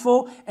designed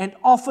for and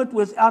offered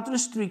without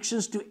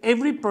restrictions to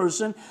every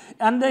person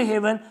under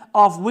heaven,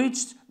 of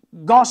which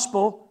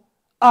gospel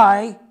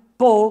I,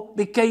 Paul,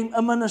 became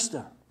a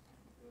minister.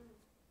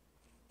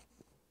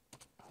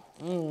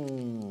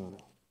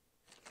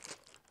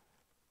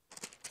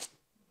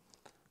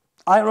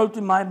 I wrote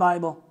in my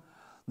Bible,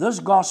 this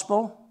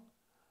gospel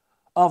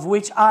of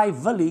which I,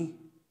 Willie,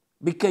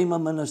 became a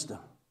minister.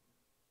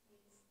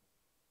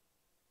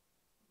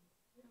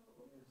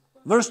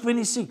 Verse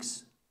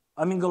 26,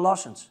 I'm in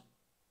Galatians.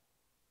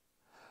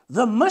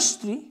 The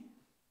mystery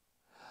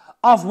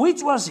of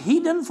which was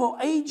hidden for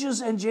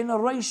ages and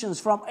generations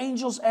from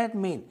angels and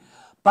men,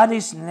 but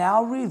is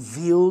now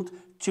revealed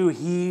to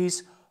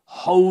His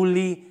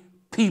holy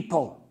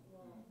people,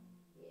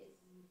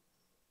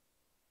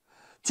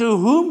 to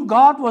whom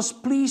God was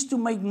pleased to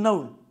make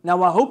known.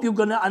 Now, I hope you're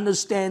going to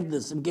understand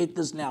this and get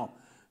this now.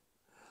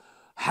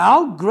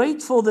 How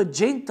great for the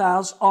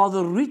Gentiles are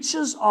the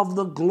riches of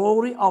the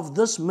glory of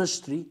this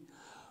mystery,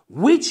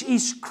 which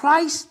is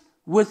Christ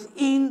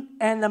within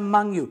and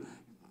among you.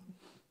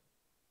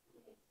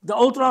 The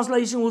old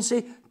translation will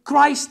say,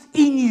 Christ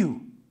in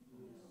you,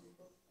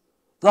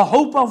 the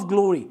hope of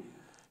glory.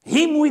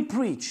 Him we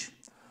preach.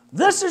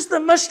 This is the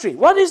mystery.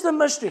 What is the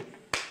mystery?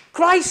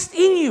 Christ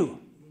in you.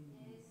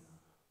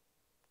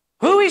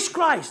 Who is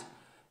Christ?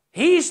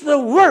 He's the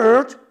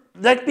Word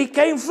that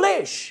became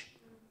flesh.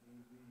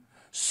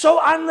 So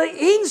on the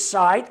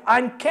inside,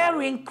 I'm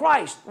carrying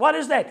Christ. What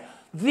is that?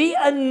 The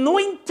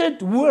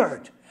anointed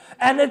Word.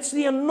 And it's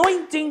the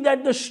anointing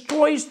that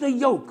destroys the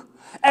yoke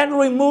and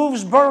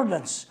removes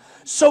burdens.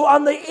 So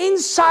on the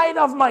inside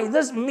of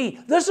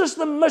this is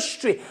the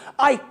mystery.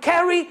 I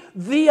carry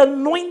the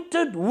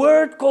anointed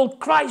Word called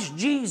Christ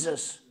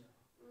Jesus.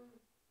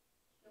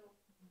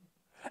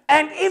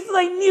 And if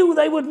they knew,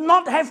 they would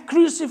not have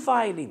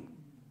crucified Him.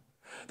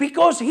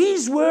 Because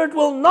His word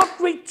will not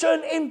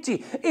return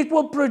empty. It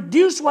will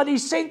produce what He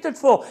sent it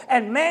for.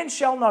 And man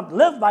shall not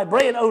live by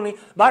bread only,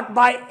 but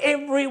by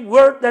every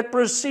word that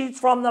proceeds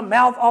from the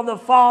mouth of the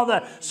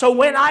Father. So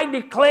when I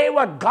declare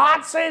what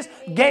God says,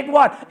 get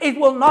what? It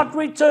will not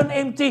return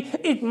empty.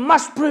 It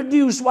must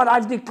produce what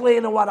I've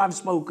declared and what I've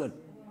spoken.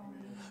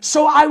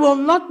 So I will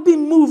not be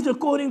moved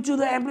according to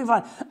the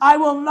Amplified. I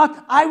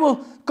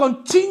will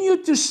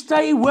continue to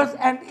stay with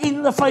and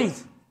in the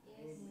faith.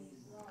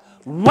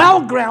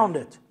 Well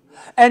grounded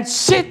and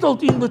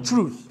settled in the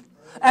truth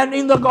and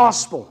in the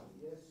gospel.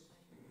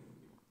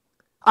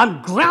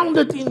 I'm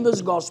grounded in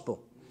this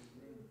gospel.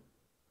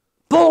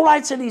 Paul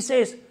writes and he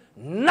says,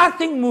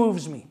 nothing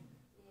moves me.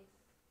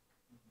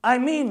 I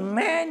mean,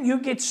 man, you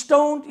get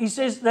stoned. He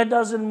says, that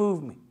doesn't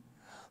move me.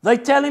 They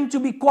tell him to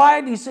be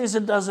quiet. He says,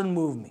 it doesn't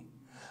move me.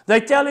 They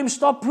tell him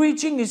stop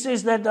preaching. He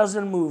says, that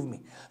doesn't move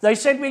me. They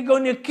said, we're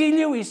going to kill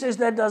you. He says,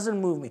 that doesn't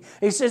move me.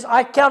 He says,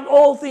 I count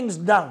all things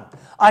dung.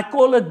 I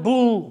call it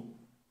bull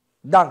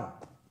dung.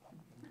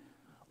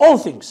 All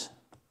things.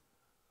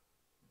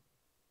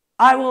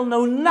 I will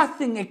know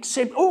nothing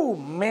except, oh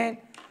man.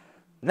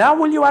 Now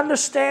will you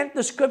understand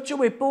the scripture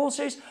where Paul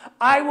says,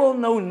 I will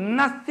know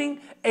nothing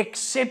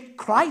except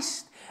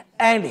Christ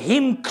and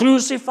Him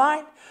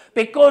crucified?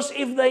 Because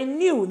if they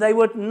knew, they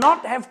would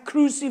not have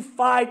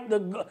crucified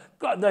the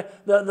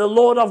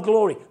Lord of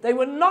glory. They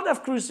would not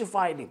have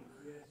crucified Him.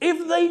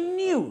 If they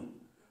knew.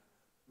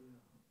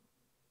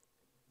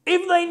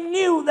 If they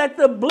knew that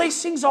the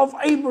blessings of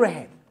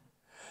Abraham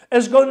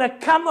is going to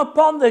come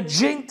upon the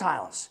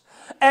Gentiles,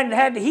 and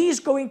that He's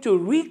going to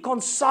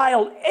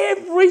reconcile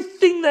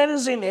everything that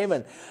is in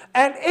heaven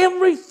and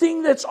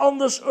everything that's on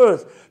this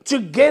earth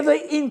together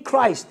in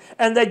Christ,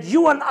 and that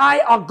you and I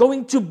are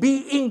going to be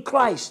in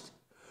Christ.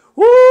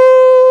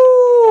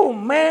 Woo,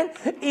 man,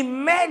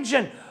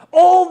 imagine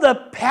all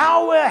the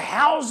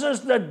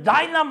powerhouses, the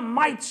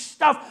dynamite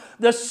stuff,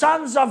 the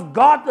sons of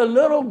God, the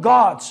little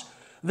gods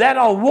that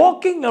are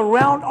walking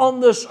around on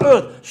this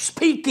earth,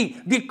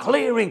 speaking,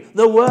 declaring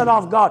the word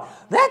of God.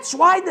 That's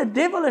why the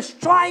devil is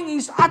trying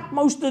his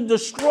utmost to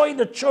destroy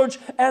the church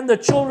and the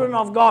children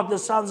of God, the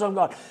sons of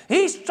God.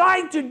 He's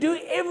trying to do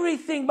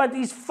everything, but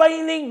he's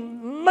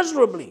failing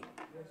miserably.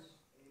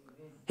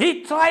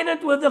 He tried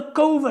it with the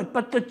COVID,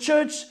 but the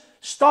church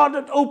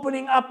started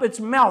opening up its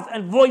mouth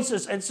and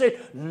voices and said,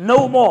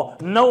 no more,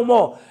 no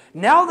more.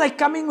 Now they're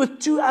coming with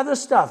two other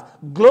stuff,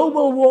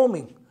 global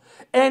warming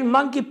and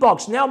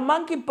monkeypox. Now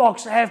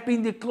monkeypox have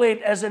been declared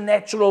as a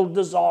natural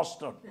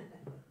disaster.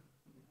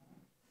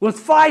 With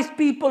 5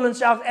 people in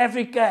South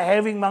Africa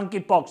having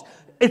monkeypox.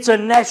 It's a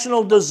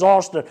national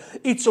disaster.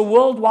 It's a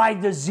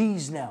worldwide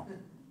disease now.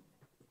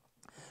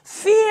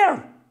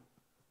 Fear.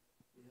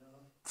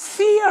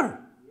 Fear.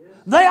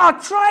 They are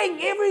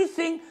trying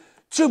everything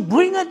to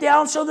bring it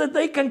down so that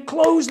they can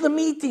close the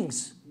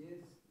meetings.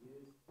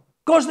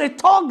 Because their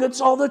targets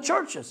are the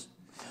churches.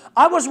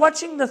 I was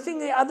watching the thing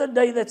the other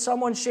day that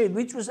someone shared,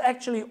 which was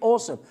actually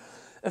awesome.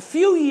 A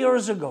few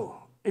years ago,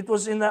 it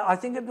was I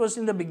think it was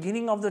in the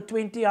beginning of the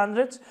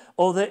 2000s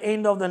or the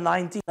end of the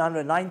 1900s,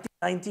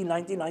 1990,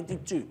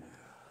 1992.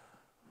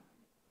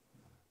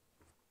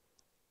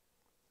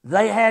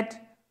 They had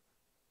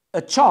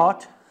a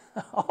chart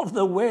of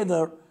the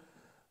weather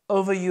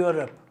over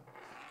Europe,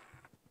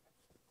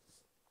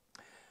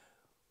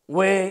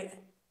 where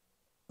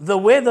the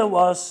weather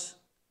was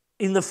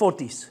in the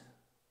 40s.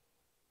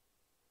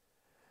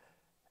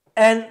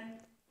 And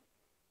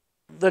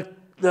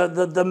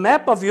the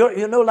map of Europe,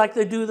 you know, like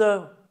they do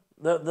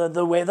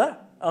the weather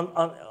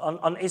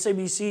on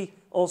SABC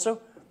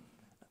also.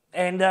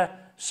 And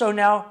so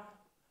now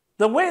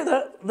the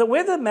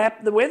weather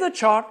map, the weather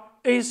chart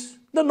is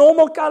the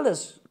normal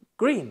colors,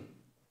 green,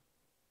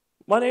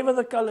 whatever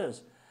the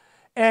colors.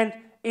 And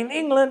in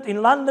England,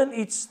 in London,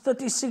 it's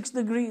 36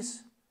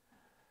 degrees.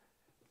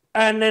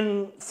 And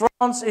in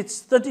France, it's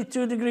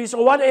 32 degrees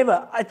or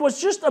whatever. It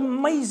was just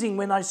amazing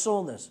when I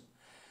saw this.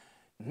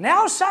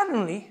 Now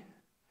suddenly,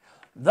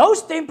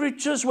 those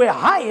temperatures were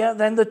higher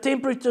than the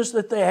temperatures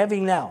that they're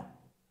having now.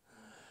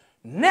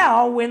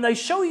 Now, when they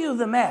show you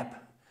the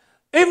map,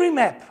 every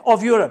map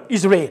of Europe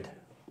is red.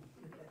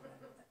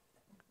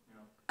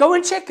 Go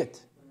and check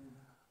it.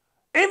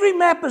 Every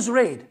map is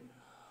red.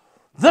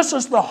 This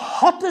is the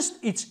hottest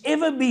it's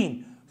ever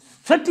been.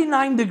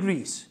 39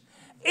 degrees.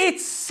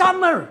 It's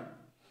summer.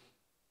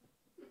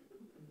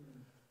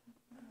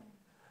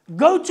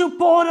 Go to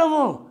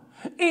Portugal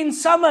in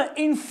summer,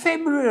 in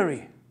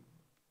February.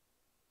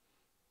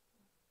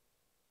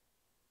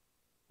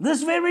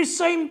 This very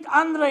same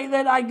Andre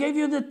that I gave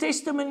you the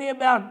testimony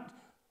about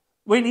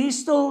when he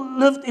still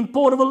lived in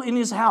Portugal in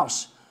his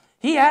house.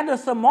 He had a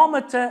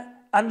thermometer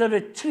under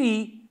a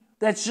tree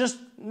that's just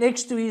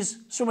next to his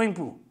swimming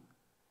pool.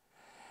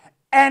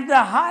 And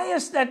the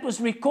highest that was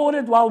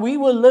recorded while we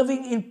were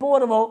living in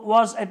Portugal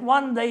was at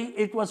one day,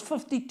 it was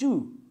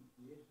 52.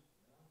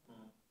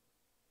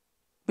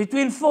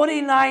 Between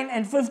 49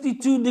 and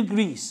 52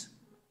 degrees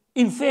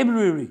in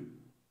February.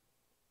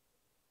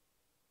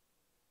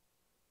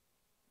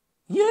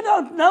 You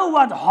don't know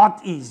what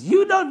hot is.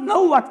 You don't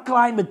know what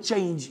climate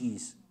change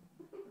is.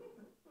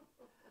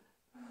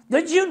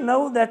 Did you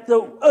know that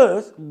the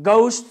earth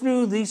goes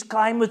through these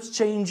climate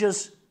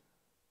changes?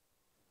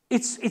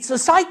 It's a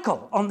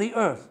cycle on the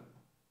earth.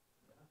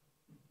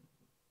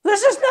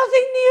 This is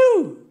nothing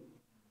new.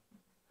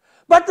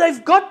 But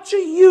they've got to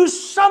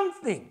use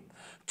something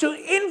to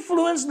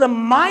influence the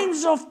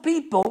minds of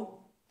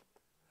people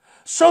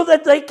so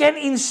that they can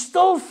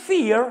instill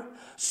fear,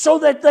 so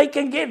that they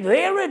can get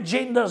their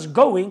agendas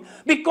going,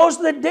 because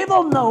the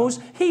devil knows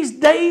his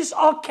days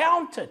are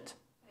counted.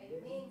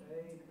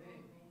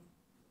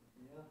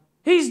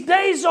 His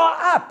days are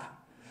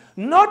up.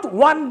 Not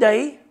one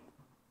day.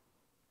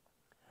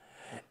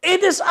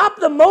 It is up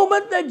the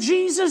moment that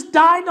Jesus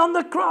died on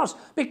the cross.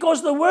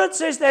 Because the word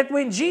says that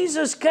when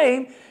Jesus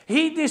came,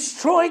 he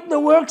destroyed the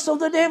works of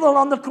the devil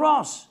on the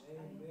cross.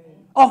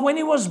 Or when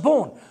he was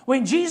born.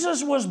 When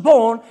Jesus was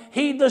born,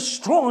 he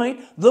destroyed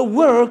the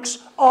works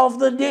of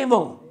the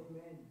devil.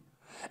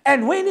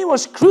 And when he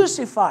was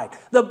crucified,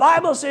 the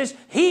Bible says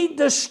he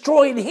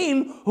destroyed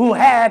him who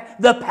had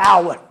the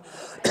power.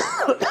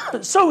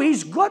 So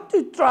he's got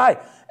to try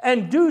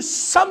and do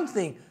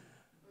something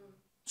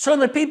so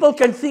that people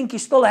can think he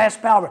still has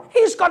power.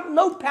 He's got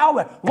no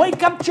power.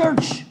 Wake up,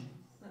 church.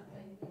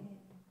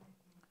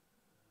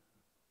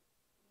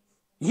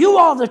 You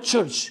are the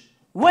church.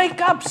 Wake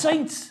up,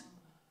 saints.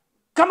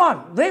 Come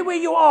on, there where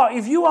you are.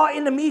 If you are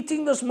in a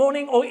meeting this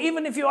morning, or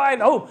even if you are at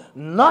home,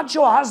 not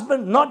your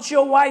husband, not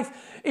your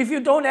wife, if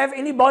you don't have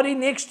anybody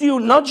next to you,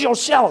 not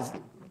yourself.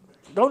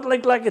 Don't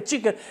look like a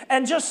chicken.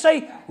 And just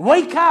say,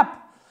 wake up.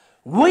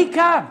 Wake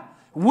up.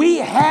 We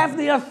have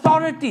the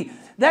authority.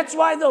 That's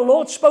why the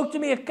Lord spoke to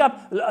me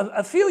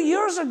a few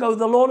years ago.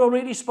 The Lord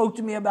already spoke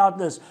to me about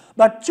this.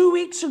 But 2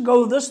 weeks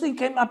ago, this thing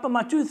came up in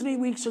my 2-3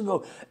 weeks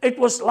ago. It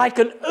was like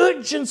an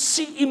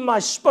urgency in my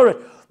spirit.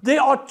 There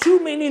are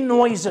too many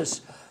noises.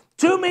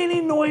 Too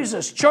many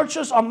noises.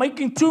 Churches are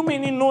making too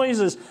many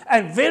noises.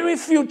 And very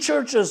few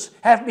churches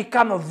have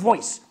become a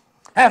voice.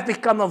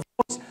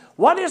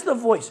 What is the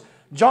voice?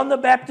 John the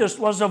Baptist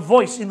was a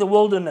voice in the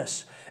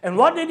wilderness. And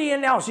what did he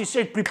announce? He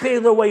said, prepare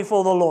the way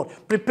for the Lord.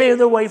 Prepare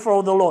the way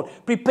for the Lord.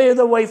 Prepare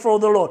the way for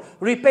the Lord.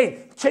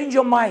 Repent. Change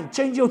your mind.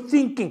 Change your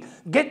thinking.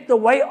 Get the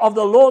way of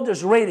the Lord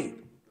is ready.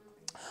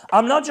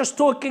 I'm not just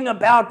talking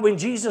about when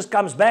Jesus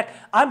comes back.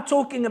 I'm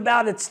talking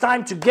about it's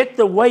time to get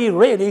the way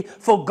ready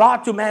for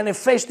God to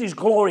manifest His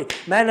glory,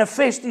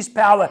 manifest His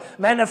power,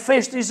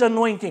 manifest His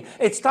anointing.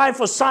 It's time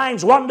for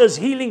signs, wonders,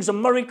 healings,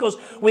 and miracles.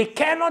 We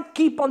cannot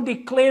keep on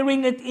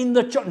declaring it in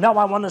the church. Now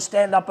I want to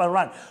stand up and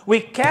run. We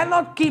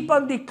cannot keep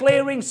on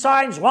declaring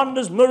signs,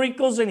 wonders,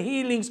 miracles, and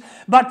healings,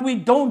 but we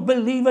don't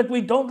believe it.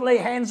 We don't lay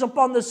hands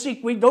upon the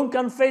sick. We don't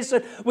confess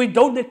it. We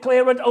don't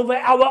declare it over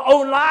our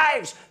own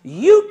lives.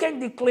 You can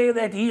declare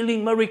that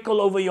healing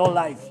miracle over your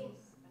life.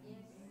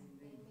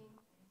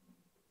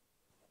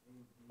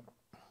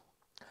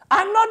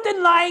 I'm not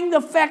denying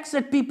the facts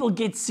that people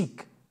get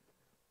sick.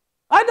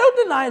 I don't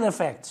deny the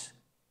facts.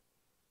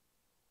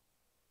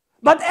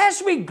 But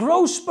as we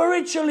grow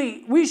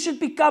spiritually, we should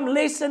become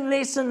less and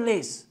less and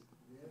less.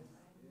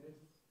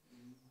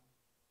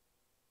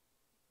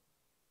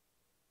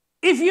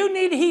 If you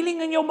need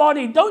healing in your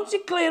body, don't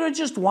declare it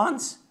just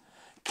once.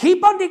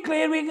 Keep on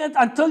declaring it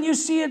until you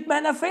see it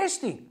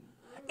manifesting.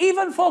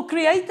 Even for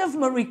creative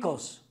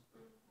miracles.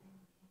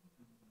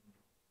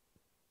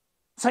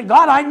 Say,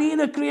 God, I need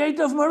a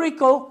creative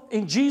miracle.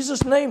 In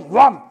Jesus' name,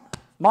 run.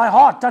 My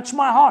heart, touch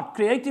my heart.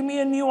 Create in me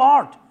a new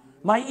heart.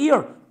 My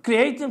ear,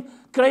 create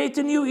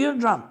a new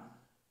eardrum.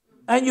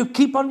 And you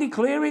keep on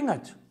declaring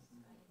it.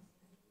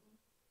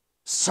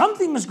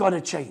 Something has got to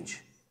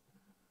change.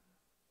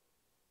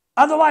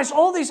 Otherwise,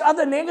 all this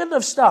other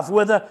negative stuff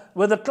with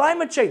the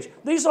climate change,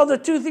 these are the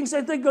two things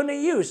that they're going to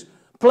use.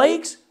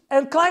 Plagues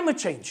and climate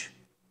change.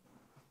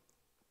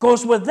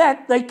 Because with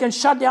that, they can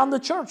shut down the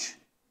church.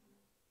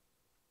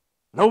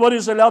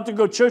 Nobody's allowed to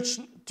go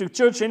to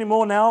church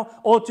anymore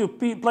now, or to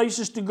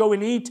places to go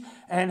and eat.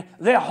 And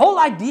their whole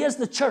idea is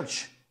the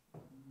church.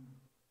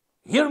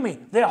 Hear me.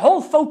 Their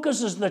whole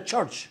focus is the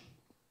church.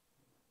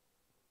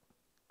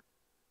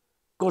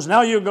 Because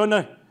now you're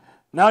gonna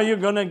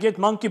get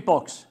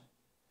monkeypox.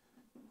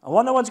 I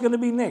wonder what's going to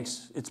be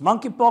next. It's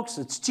monkeypox,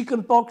 it's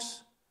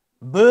chickenpox,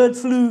 bird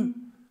flu.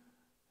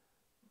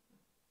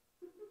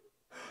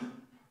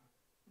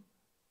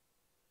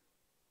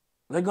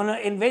 They're going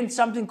to invent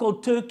something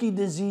called turkey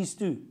disease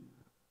too.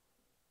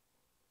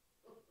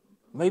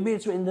 Maybe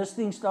it's when this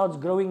thing starts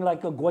growing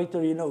like a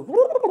goiter, you know.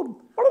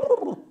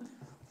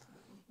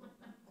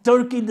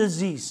 Turkey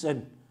disease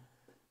and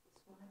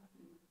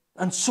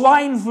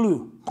swine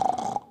flu.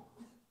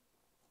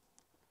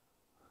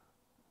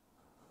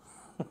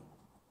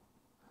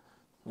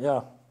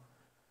 Yeah.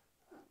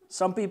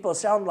 Some people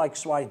sound like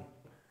swine.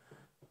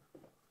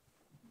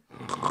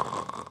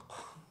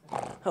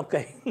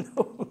 Okay.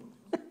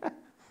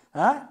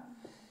 Huh?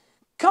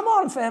 Come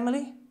on,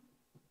 family.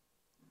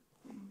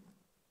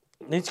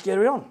 Let's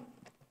carry on.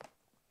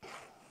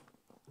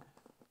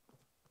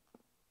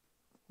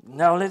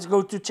 Now let's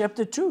go to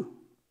chapter 2.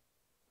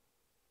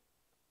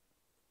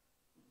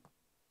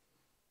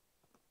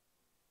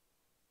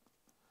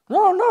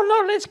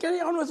 No, let's carry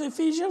on with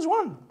Ephesians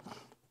 1.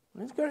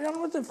 Let's carry on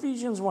with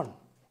Ephesians 1.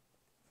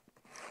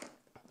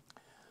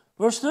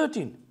 Verse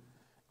 13.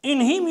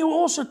 In Him you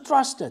also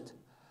trusted,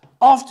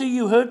 after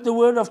you heard the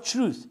word of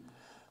truth,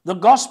 the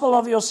gospel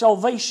of your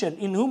salvation,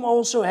 in whom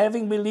also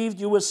having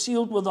believed you were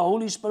sealed with the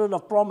Holy Spirit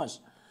of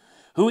promise,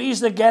 who is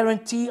the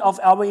guarantee of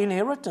our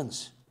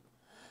inheritance,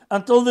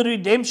 until the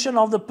redemption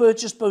of the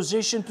purchased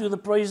possession to the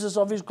praises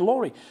of His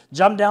glory.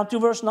 Jump down to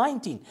verse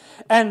 19.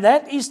 And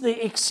that is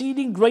the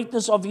exceeding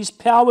greatness of His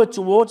power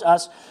towards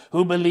us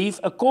who believe,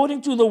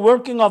 according to the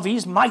working of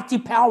His mighty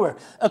power.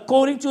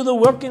 According to the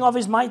working of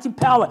His mighty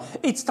power.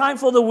 It's time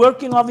for the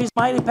working of His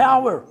mighty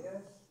power. Yes.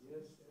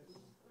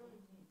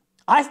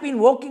 I've been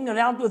walking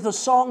around with a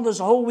song this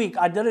whole week.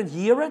 I didn't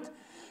hear it.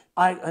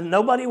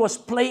 Nobody was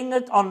playing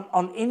it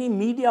on any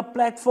media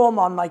platform,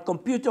 on my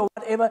computer,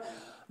 whatever.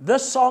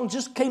 This song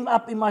just came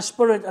up in my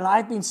spirit, and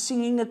I've been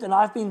singing it, and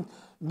I've been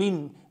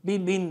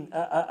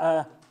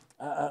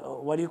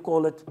what do you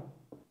call it?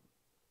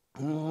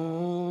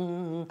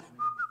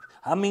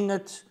 Humming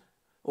it,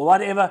 or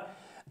whatever.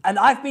 And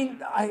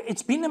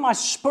it's been in my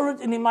spirit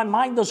and in my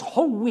mind this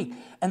whole week.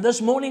 And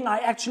this morning I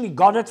actually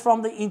got it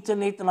from the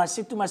internet, and I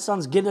said to my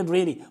sons, get it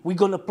ready. We're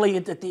going to play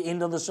it at the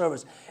end of the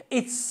service.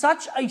 It's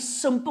such a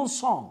simple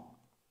song,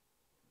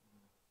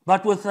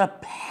 but with a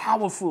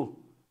powerful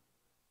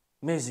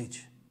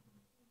message.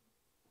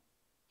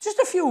 Just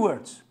a few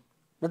words.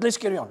 But let's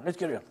carry on.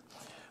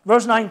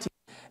 Verse 19.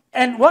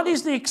 And what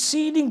is the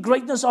exceeding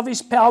greatness of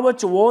His power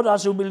toward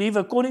us who believe,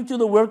 according to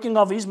the working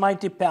of His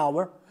mighty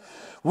power,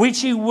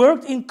 which He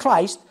worked in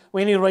Christ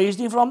when He raised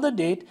Him from the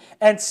dead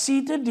and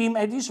seated Him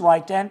at His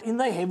right hand in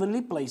the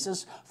heavenly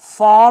places,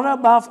 far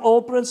above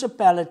all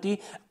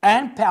principality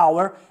and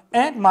power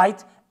and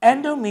might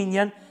and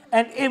dominion,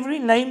 and every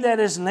name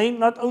that is named,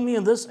 not only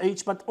in this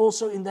age, but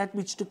also in that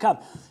which to come.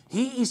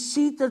 He is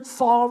seated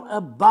far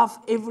above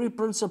every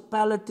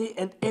principality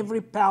and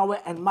every power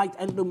and might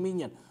and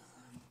dominion.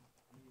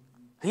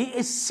 He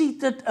is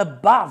seated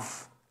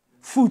above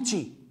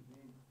Fuji.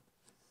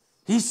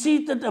 He's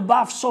seated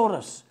above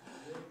Soros.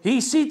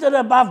 He's seated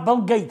above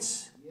Bill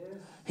Gates.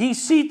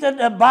 He's seated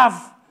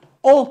above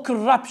all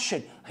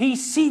corruption.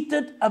 He's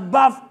seated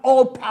above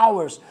all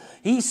powers.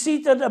 He's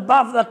seated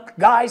above the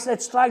guys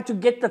that's trying to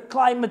get the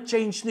climate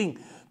change thing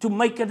to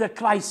make it a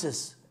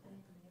crisis.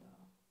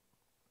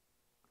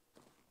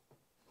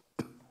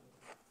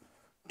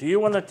 Do you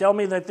want to tell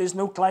me that there's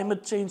no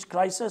climate change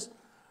crisis?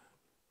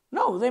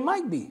 No, there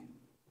might be.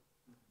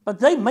 But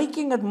they're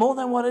making it more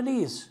than what it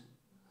is.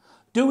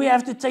 Do we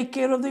have to take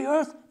care of the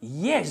earth?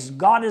 Yes,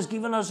 God has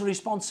given us a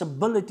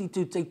responsibility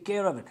to take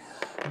care of it.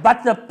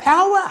 But the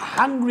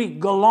power-hungry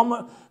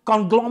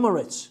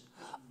conglomerates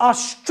are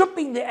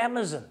stripping the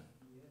Amazon.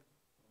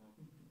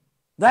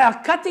 They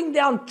are cutting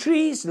down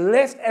trees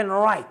left and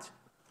right,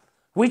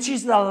 which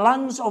is the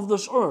lungs of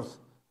this earth,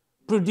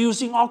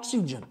 producing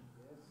oxygen.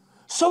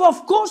 So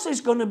of course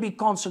there's going to be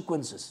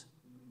consequences.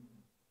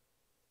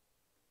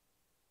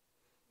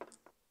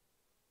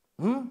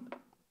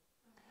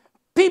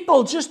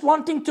 People just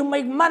wanting to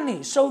make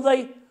money, so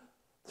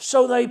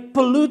they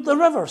pollute the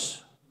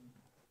rivers.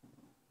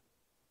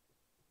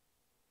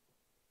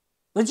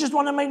 They just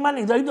want to make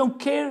money. They don't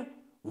care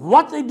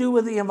what they do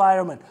with the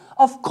environment.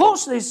 Of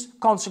course there's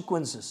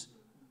consequences.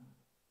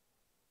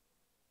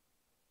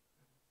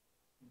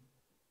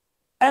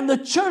 And the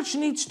church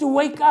needs to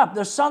wake up.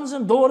 The sons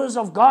and daughters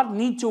of God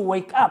need to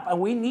wake up.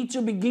 And we need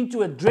to begin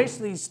to address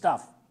these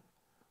stuff.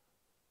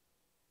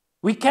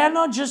 We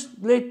cannot just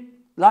let,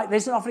 like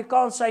there's an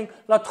Afrikaans saying,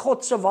 laat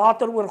God se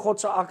water oor God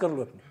se akker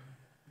loop.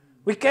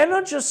 We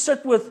cannot just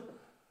sit with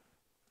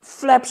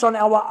flaps on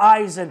our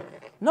eyes and,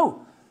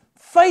 no,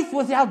 faith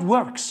without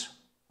works.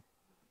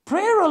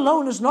 Prayer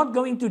alone is not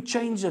going to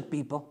change it,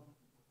 people.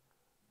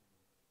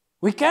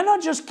 We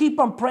cannot just keep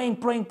on praying,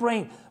 praying,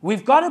 praying.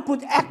 We've got to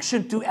put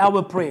action to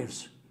our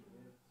prayers.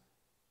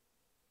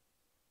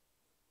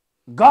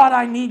 God,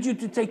 I need you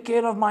to take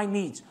care of my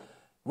needs.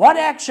 What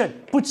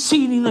action? Put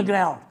seed in the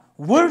ground.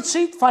 Word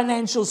seed,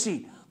 financial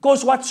seed.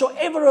 Because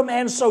whatsoever a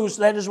man sows,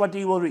 that is what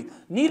he will reap.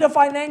 Need a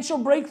financial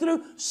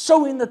breakthrough?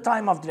 Sow in the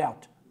time of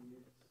drought.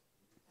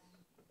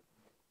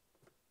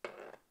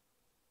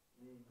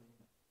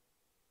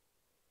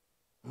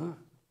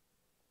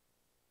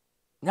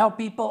 Now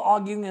people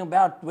arguing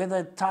about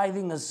whether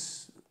tithing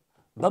is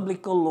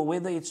biblical or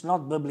whether it's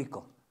not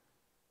biblical.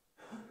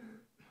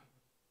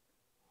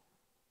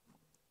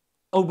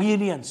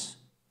 Obedience.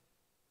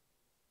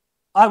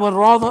 I would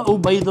rather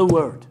obey the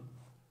word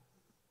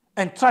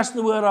and trust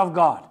the word of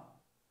God.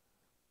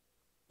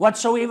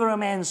 Whatsoever a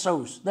man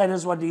sows, that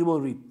is what he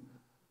will reap.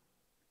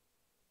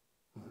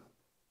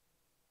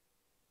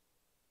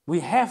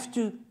 We have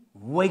to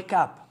wake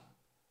up.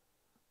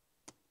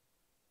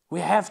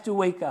 We have to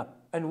wake up.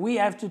 And we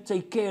have to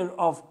take care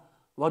of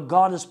what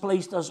God has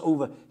placed us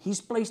over.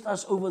 He's placed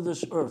us over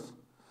this earth.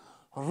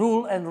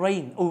 Rule and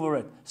reign over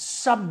it.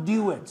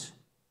 Subdue it.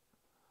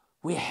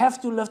 We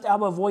have to lift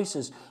our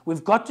voices.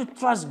 We've got to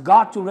trust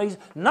God to raise.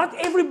 Not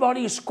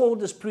everybody is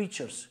called as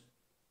preachers.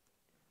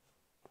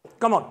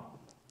 Come on.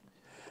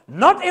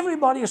 Not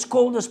everybody is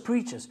called as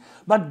preachers.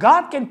 But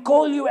God can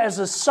call you as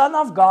a son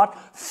of God,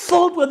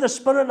 filled with the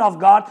Spirit of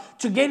God,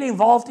 to get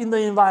involved in the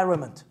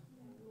environment.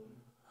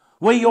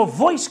 Where your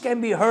voice can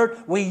be heard,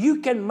 where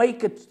you can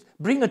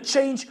bring a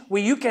change,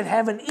 where you can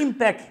have an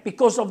impact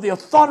because of the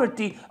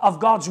authority of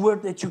God's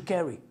word that you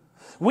carry.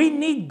 We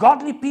need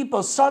godly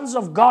people, sons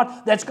of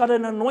God, that's got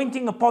an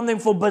anointing upon them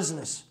for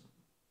business.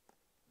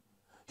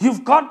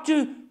 You've got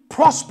to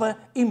prosper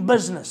in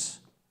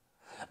business.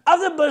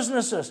 Other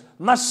businesses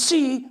must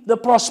see the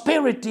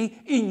prosperity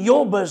in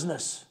your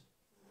business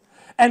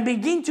and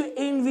begin to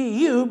envy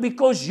you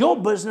because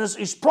your business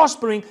is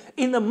prospering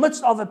in the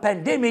midst of a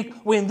pandemic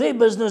when their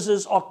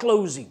businesses are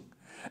closing.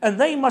 And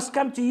they must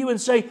come to you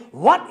and say,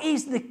 what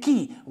is the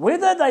key?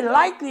 Whether they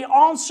like the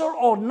answer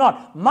or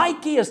not. My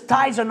key is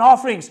tithes and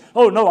offerings.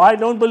 Oh no, I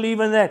don't believe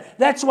in that.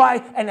 That's why,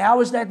 and how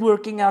is that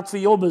working out for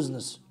your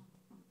business?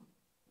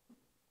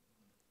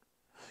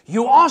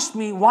 You asked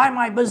me why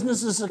my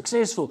business is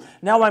successful.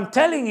 Now I'm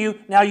telling you,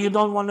 now you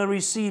don't want to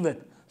receive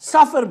it.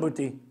 Suffer,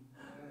 Buti.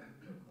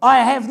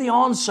 I have the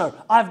answer.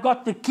 I've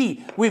got the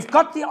key. We've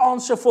got the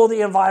answer for the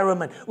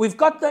environment. We've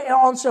got the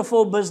answer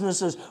for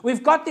businesses.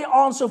 We've got the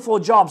answer for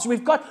jobs.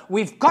 We've got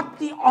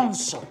the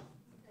answer.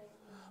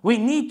 We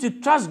need to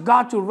trust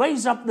God to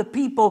raise up the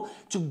people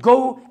to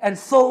go and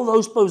fill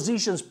those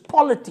positions.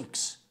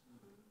 Politics.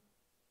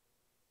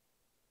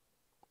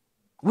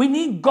 We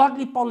need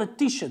godly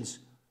politicians.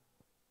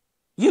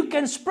 You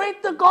can spread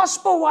the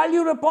gospel while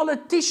you're a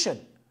politician.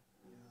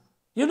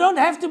 You don't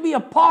have to be a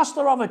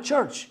pastor of a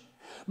church.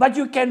 But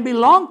you can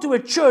belong to a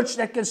church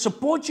that can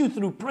support you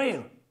through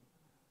prayer.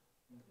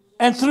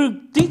 And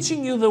through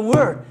teaching you the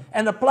word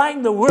and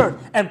applying the word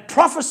and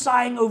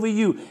prophesying over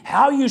you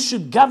how you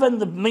should govern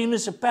the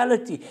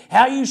municipality,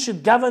 how you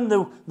should govern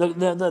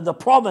the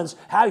province.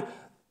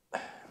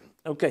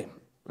 Okay,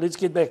 let's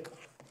get back.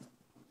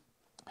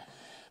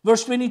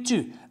 Verse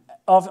 22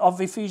 of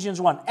Ephesians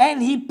 1.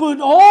 And he put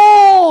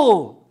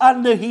all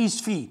under his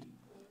feet.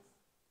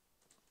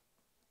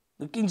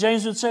 The King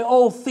James would say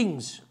all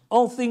things.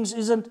 All things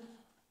isn't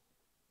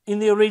in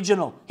the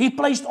original. He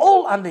placed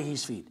all under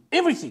his feet.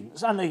 Everything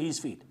is under his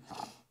feet.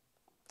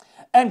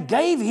 and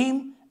gave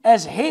him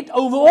as head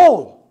over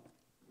all.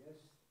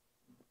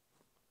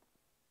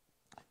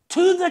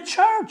 To the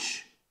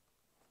church.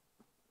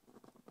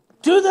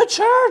 To the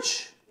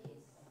church.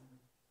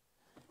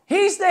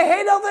 He's the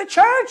head of the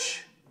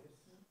church.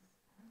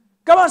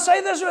 Come on,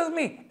 say this with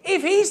me.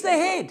 If he's the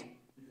head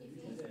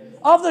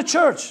of the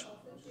church,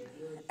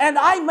 and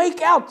I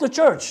make out the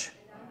church,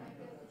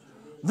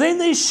 then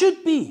there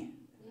should be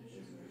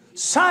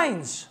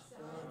signs,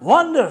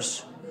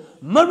 wonders,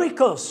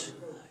 miracles,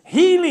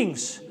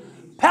 healings,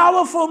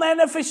 powerful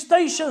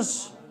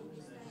manifestations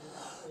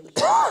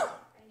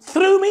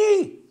through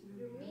me.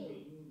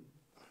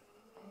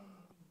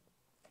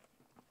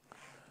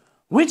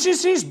 Which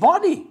is his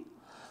body,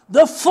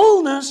 the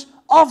fullness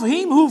of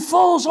him who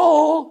fills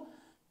all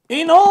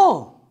in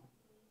all,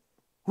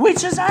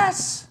 which is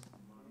us.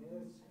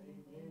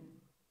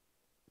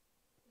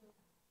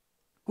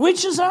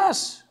 Which is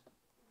us.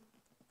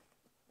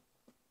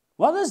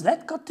 What has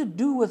that got to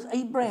do with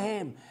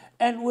Abraham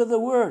and with the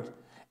word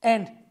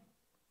and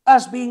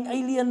us being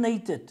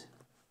alienated?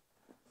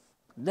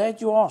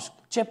 That you ask.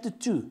 Chapter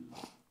 2.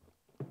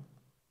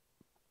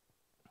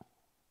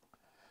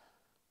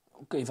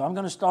 Okay, if I'm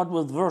going to start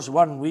with verse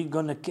 1, we're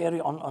going to carry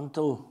on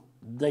until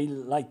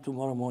daylight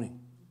tomorrow morning.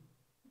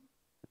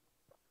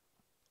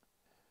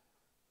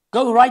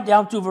 Go right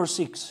down to verse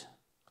 6.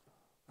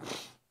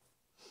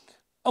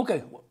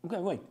 Okay,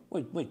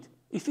 wait.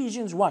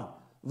 Ephesians 1,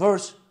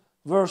 verse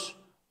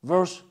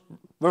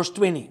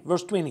 20.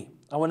 Verse 20.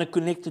 I want to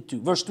connect it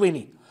to verse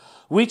 20.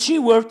 Which he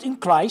worked in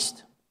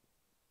Christ,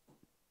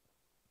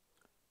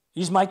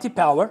 his mighty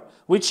power,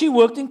 which he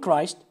worked in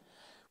Christ,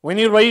 when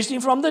he raised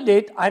him from the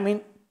dead. I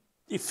mean,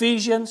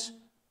 Ephesians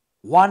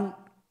 1,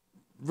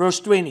 verse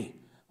 20.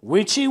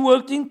 Which he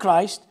worked in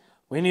Christ,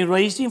 when he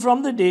raised him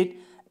from the dead,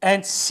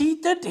 and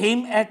seated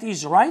him at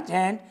his right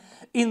hand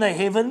in the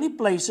heavenly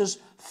places,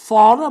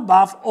 far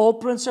above all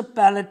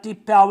principality,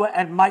 power,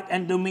 and might,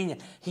 and dominion.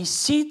 He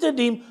seated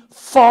him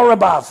far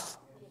above.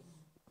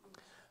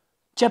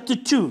 Chapter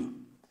 2,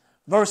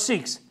 verse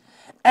 6.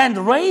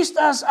 And raised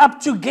us up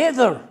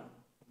together.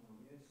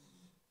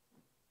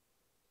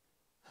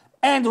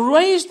 And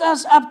raised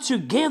us up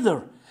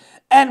together.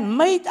 And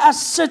made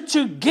us sit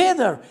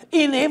together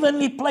in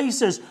heavenly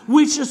places,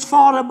 which is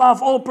far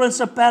above all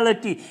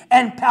principality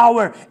and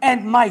power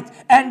and might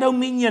and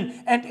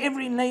dominion and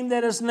every name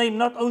that is named,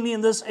 not only in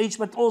this age,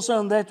 but also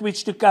in that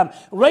which to come.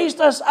 Raised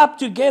us up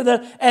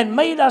together and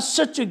made us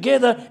sit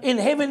together in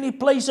heavenly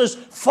places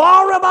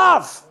far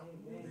above.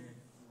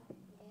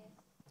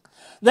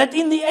 That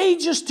in the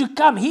ages to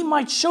come, he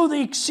might show the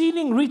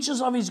exceeding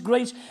riches of his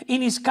grace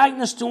in his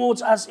kindness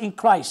towards us in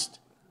Christ.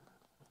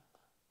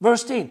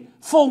 Verse 10,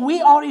 for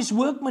we are his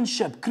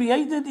workmanship,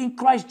 created in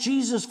Christ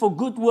Jesus for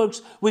good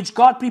works, which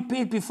God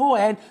prepared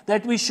beforehand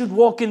that we should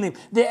walk in them.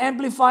 The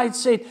Amplified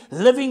said,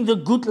 living the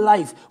good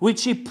life,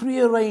 which he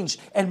prearranged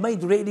and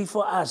made ready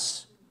for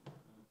us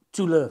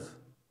to live.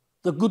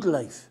 The good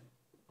life.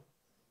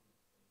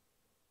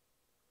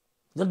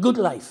 The good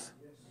life.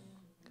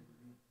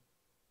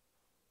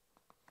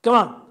 Come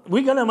on,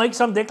 we're going to make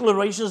some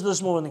declarations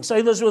this morning.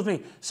 Say this with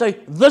me.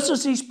 Say, this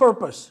is his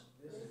purpose.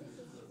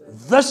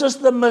 This is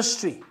the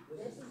mystery,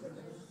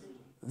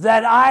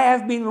 that I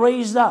have been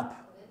raised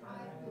up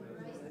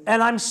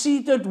and I'm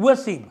seated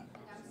with him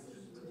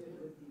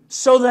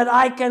so that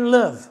I can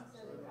live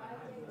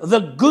the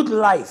good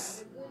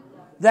life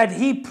that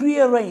he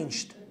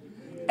prearranged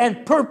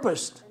and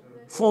purposed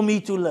for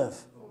me to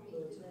live.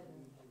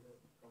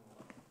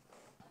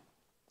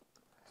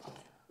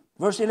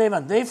 Verse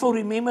 11, therefore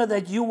remember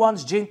that you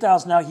once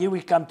Gentiles, now here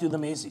we come to the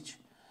message,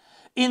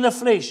 in the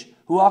flesh,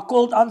 who are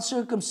called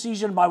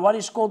uncircumcision by what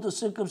is called the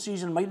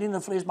circumcision made in the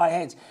flesh by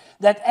hands,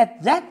 that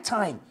at that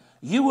time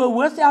you were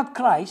without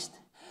Christ,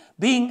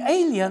 being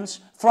aliens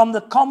from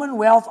the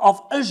commonwealth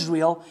of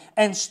Israel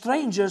and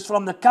strangers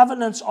from the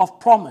covenants of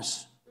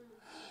promise.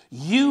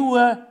 You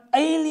were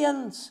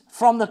aliens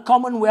from the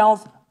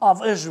commonwealth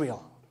of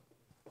Israel.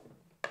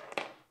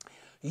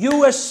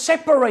 You were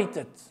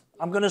separated.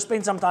 I'm going to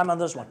spend some time on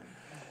this one.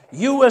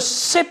 You were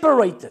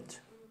separated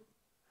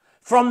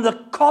from the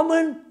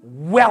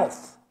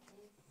commonwealth.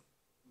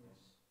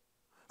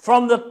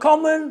 From the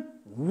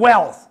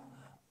commonwealth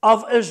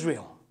of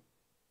Israel.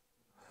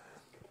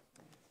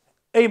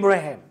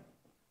 Abraham,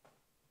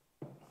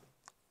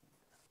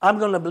 I'm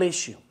going to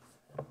bless you.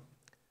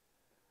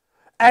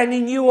 And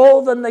in you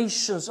all the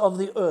nations of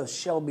the earth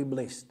shall be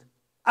blessed.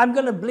 I'm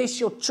going to bless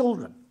your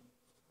children.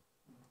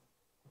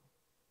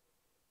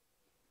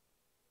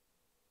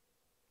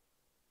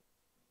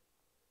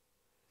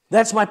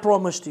 That's my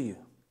promise to you.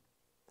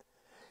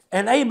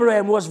 And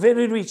Abraham was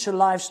very rich in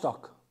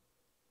livestock,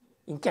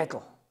 in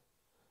cattle,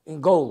 in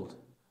gold,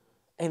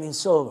 and in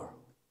silver.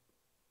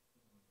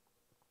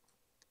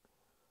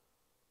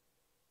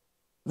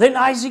 Then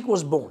Isaac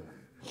was born.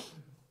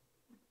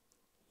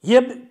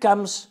 Here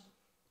comes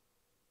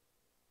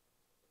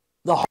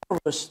the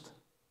harvest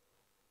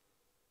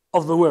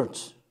of the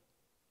words.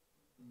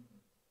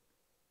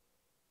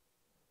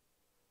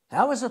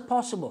 How is it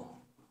possible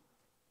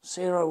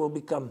Sarah will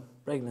become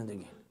pregnant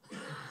again?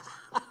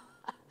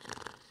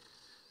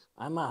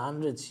 I'm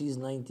 100, she's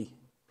 90.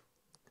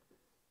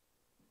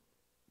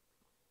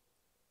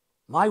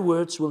 My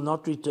words will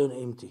not return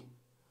empty.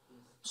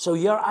 So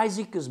here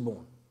Isaac is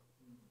born.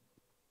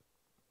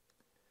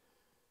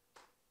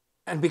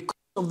 And because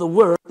of the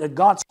word that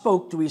God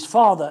spoke to his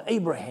father,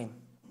 Abraham,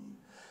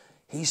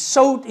 he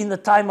sowed in the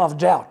time of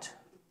drought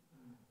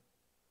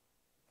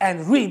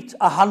and reaped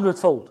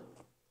 100-fold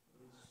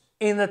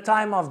in the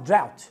time of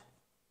drought.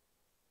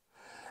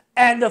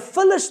 And the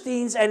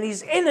Philistines and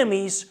his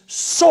enemies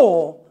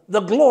saw the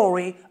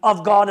glory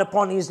of God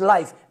upon his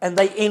life, and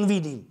they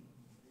envied him.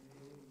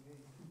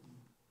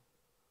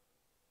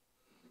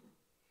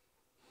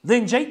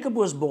 Then Jacob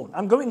was born.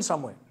 I'm going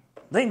somewhere.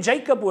 Then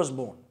Jacob was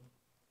born.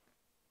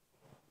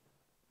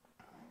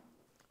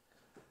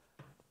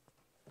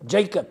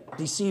 Jacob,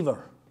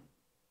 deceiver.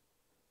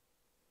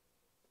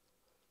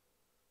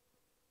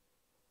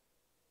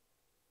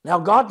 Now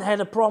God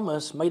had a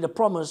promise, made a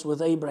promise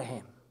with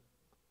Abraham.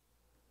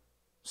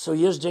 So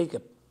here's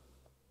Jacob,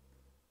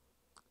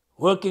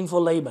 working for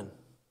Laban.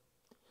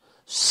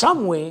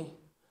 Somewhere,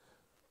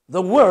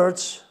 the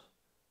words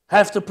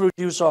have to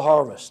produce a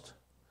harvest.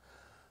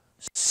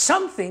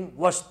 Something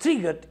was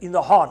triggered in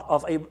the heart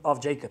of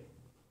Jacob.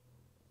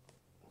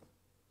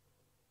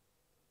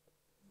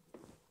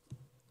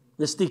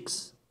 The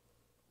sticks.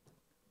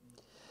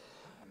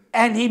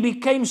 And he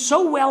became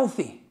so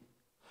wealthy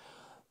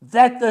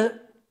that the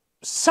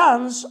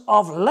sons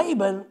of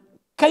Laban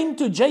came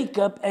to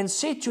Jacob and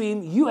said to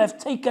him, you have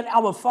taken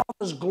our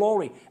father's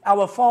glory,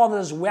 our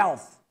father's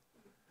wealth.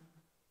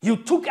 You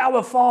took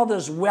our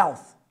father's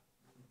wealth.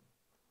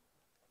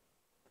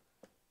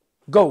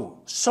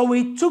 Go. So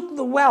he took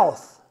the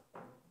wealth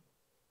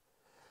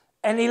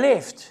and he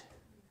left.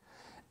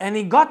 And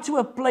he got to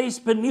a place,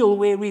 Peniel,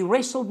 where he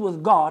wrestled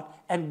with God,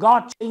 and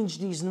God changed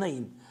his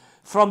name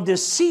from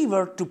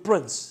deceiver to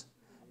prince,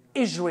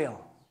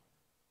 Israel.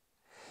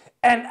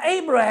 And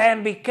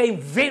Abraham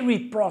became very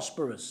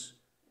prosperous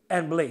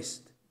and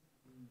blessed.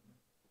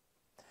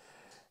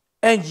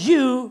 And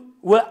you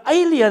were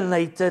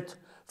alienated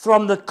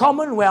from the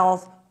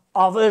commonwealth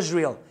of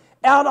Israel.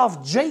 Out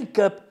of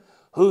Jacob,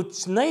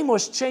 whose name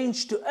was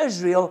changed to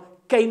Israel,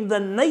 came the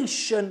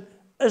nation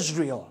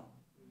Israel.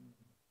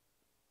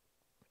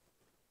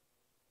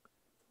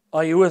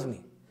 Are you with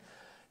me?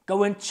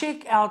 Go and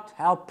check out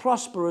how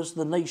prosperous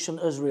the nation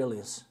Israel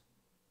is.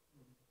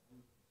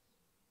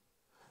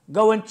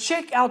 Go and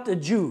check out a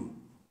Jew.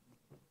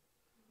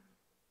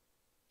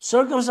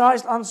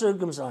 Circumcised,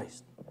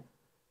 uncircumcised.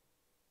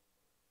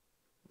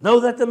 Know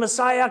that the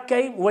Messiah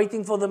came,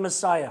 waiting for the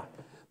Messiah.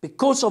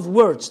 Because of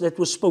words that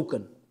were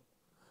spoken.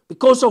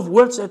 Because of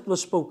words that were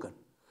spoken.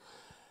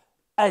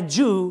 A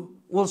Jew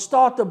will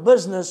start a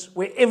business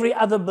where every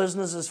other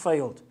business has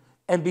failed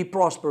and be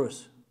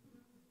prosperous.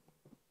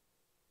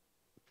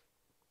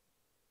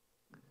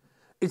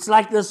 It's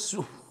like this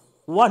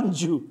one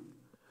Jew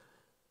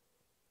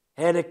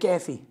had a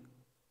cafe.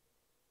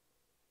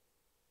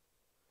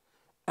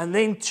 And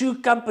then two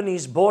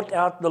companies bought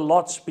out the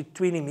lots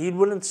between him. He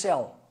wouldn't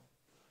sell.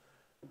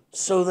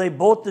 So they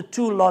bought the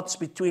two lots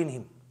between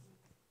him,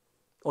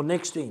 or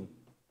next to him.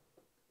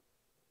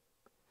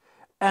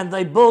 And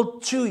they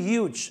built two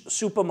huge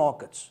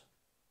supermarkets.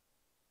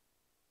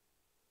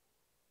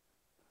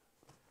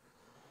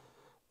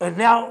 And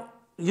now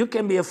you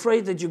can be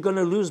afraid that you're going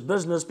to lose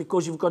business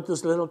because you've got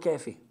this little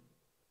cafe.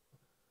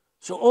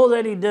 So all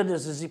that he did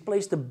is he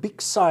placed a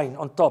big sign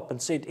on top and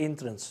said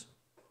entrance.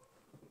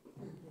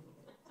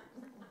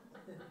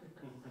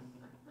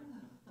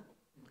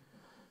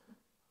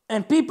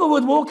 And people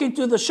would walk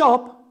into the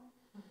shop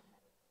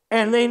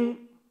and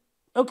then,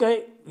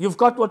 okay, you've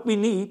got what we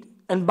need,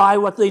 and buy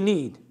what they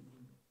need.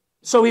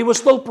 So he was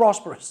still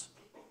prosperous.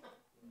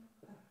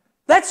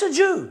 That's a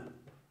Jew.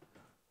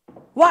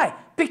 Why?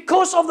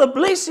 Because of the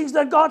blessings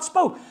that God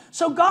spoke.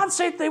 So God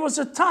said there was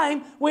a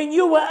time when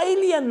you were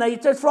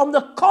alienated from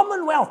the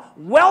commonwealth.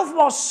 Wealth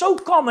was so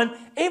common,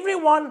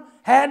 everyone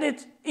had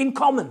it in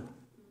common.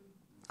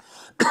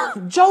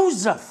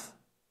 Joseph.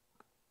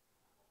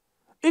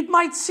 It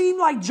might seem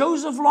like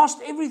Joseph lost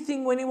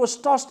everything when he was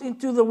tossed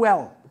into the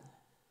well.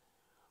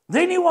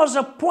 Then he was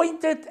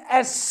appointed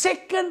as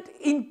second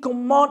in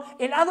command.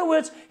 In other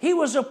words, he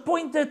was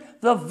appointed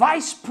the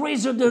vice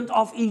president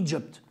of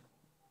Egypt.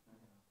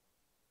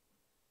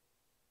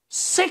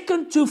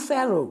 Second to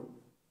Pharaoh.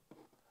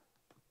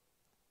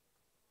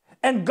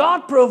 And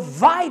God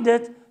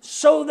provided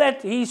so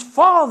that his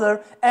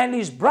father and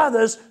his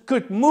brothers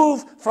could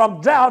move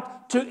from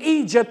drought to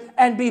Egypt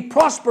and be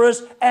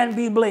prosperous and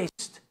be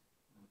blessed.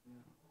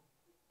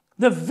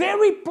 The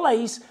very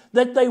place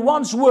that they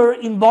once were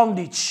in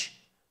bondage.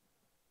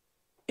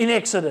 In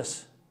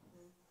Exodus.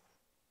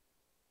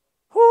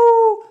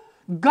 Whoo!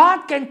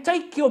 God can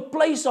take your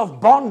place of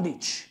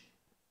bondage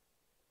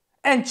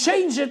and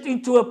change it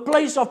into a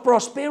place of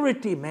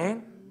prosperity,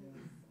 man.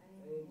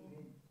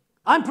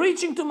 I'm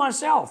preaching to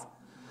myself.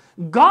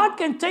 God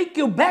can take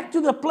you back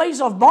to the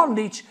place of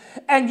bondage,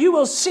 and you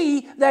will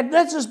see that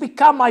this has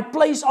become my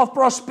place of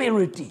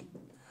prosperity,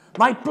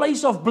 my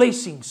place of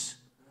blessings,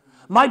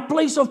 my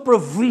place of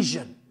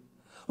provision.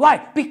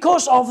 Why?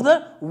 Because of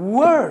the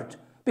Word.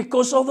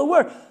 Because of the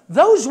Word.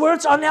 Those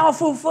words are now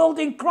fulfilled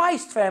in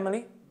Christ,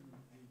 family.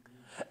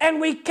 And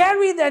we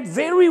carry that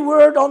very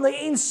Word on the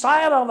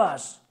inside of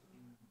us.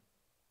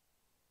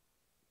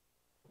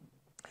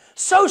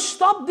 So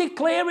stop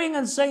declaring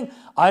and saying,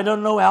 I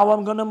don't know how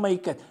I'm going to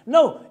make it.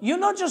 No, you're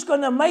not just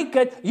going to make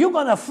it, you're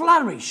going to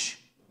flourish.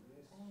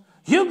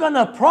 You're going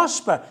to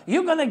prosper.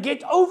 You're going to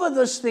get over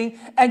this thing,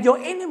 and your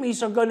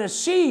enemies are going to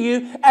see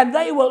you, and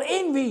they will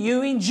envy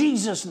you in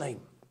Jesus' name.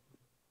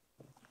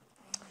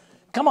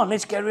 Come on,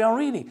 let's carry on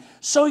reading.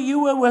 So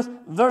you were with,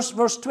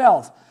 verse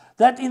 12,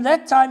 that in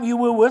that time you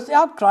were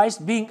without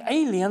Christ, being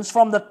aliens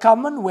from the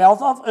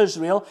commonwealth of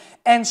Israel,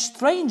 and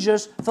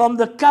strangers from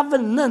the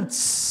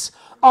covenants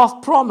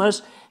of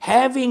promise,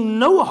 having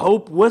no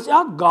hope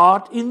without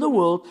God in the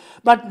world,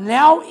 but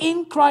now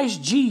in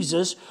Christ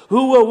Jesus,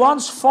 who were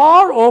once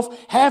far off,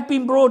 have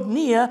been brought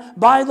near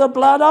by the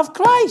blood of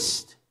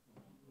Christ.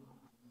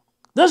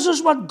 This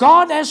is what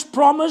God has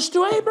promised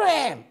to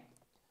Abraham.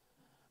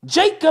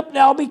 Jacob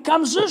now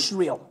becomes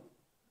Israel.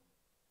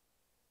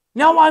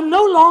 Now I'm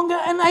no longer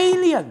an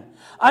alien.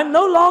 I'm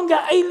no longer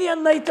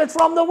alienated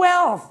from the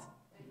wealth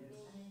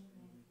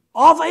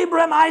of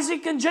Abraham,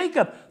 Isaac, and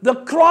Jacob. The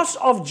cross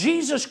of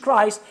Jesus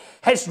Christ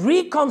has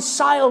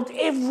reconciled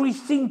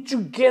everything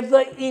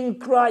together in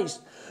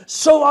Christ.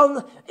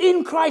 So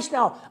in Christ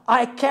now,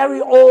 I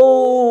carry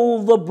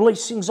all the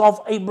blessings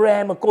of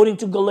Abraham according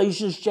to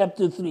Galatians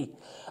chapter 3.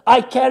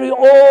 I carry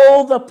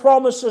all the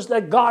promises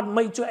that God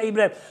made to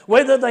Abraham.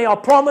 Whether they are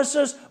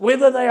promises,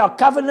 whether they are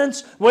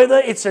covenants, whether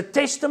it's a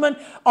testament.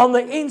 On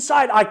the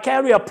inside, I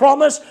carry a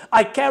promise,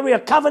 I carry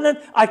a covenant,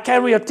 I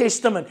carry a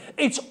testament.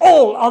 It's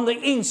all on the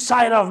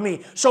inside of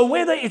me. So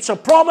whether it's a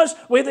promise,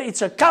 whether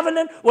it's a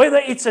covenant, whether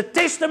it's a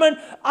testament,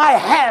 I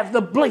have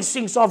the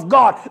blessings of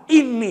God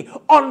in me,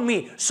 on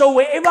me. So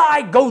wherever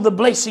I go, the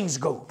blessings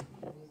go.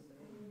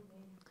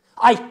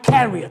 I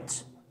carry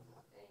it.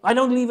 I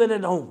don't leave it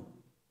at home.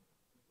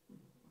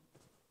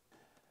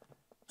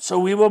 So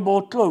we were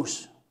brought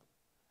close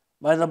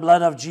by the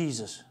blood of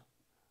Jesus.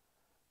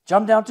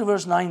 Jump down to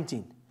verse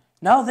 19.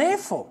 Now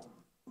therefore,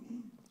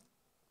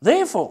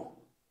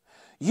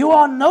 you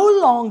are no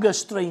longer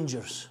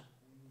strangers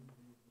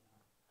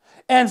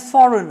and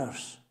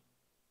foreigners,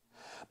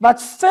 but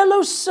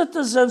fellow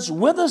citizens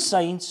with the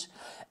saints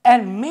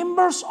and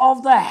members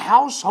of the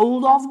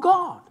household of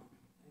God.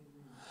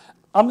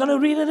 I'm going to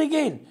read it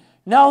again.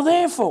 Now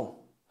therefore,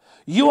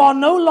 you are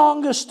no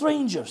longer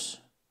strangers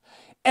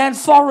and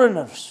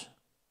foreigners,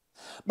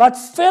 but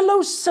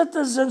fellow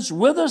citizens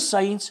with the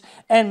saints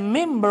and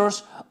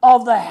members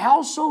of the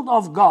household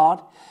of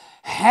God,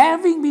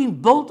 having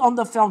been built on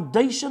the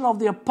foundation of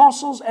the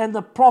apostles and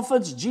the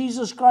prophets,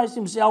 Jesus Christ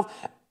himself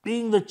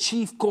being the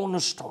chief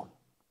cornerstone.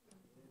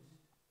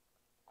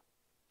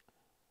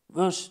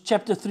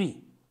 Chapter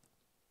 3.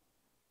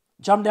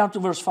 Jump down to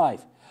verse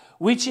 5.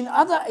 Which in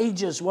other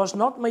ages was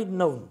not made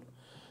known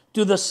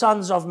to the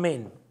sons of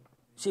men.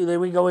 See, there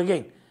we go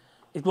again.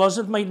 It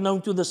wasn't made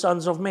known to the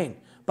sons of men.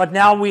 But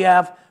now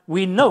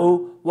we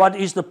know what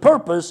is the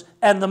purpose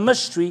and the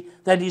mystery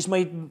that is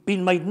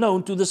been made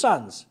known to the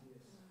sons.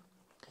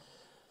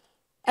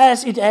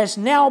 As it has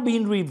now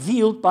been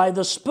revealed by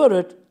the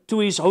Spirit to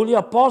his holy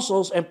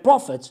apostles and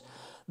prophets,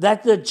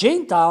 that the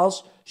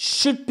Gentiles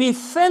should be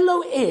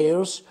fellow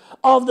heirs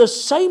of the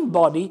same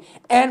body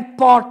and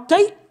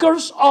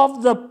partakers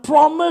of the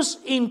promise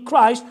in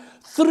Christ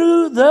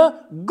through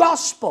the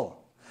gospel.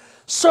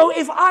 So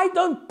if I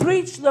don't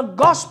preach the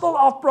gospel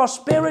of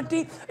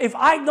prosperity, if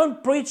I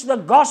don't preach the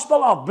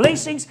gospel of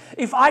blessings,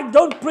 if I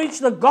don't preach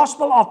the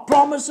gospel of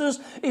promises,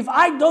 if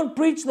I don't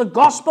preach the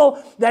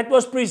gospel that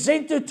was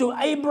presented to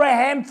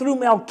Abraham through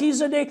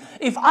Melchizedek,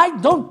 if I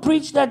don't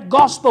preach that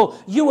gospel,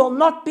 you will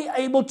not be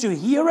able to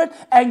hear it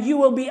and you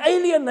will be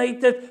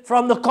alienated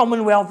from the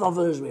commonwealth of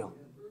Israel.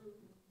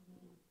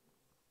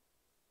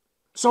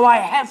 So I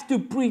have to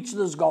preach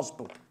this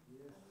gospel.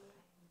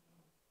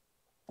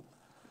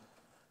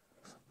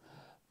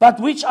 But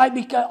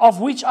of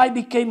which I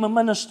became a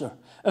minister,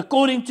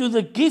 according to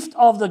the gift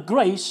of the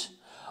grace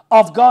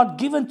of God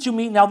given to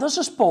me. Now this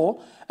is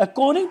Paul.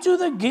 According to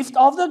the gift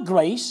of the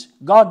grace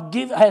God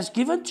has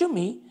given to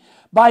me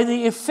by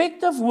the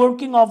effective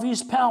working of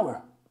his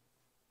power.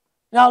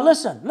 Now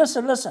listen.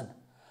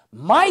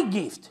 My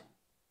gift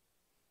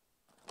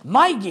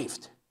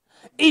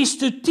is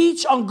to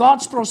teach on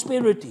God's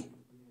prosperity.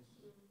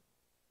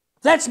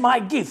 That's my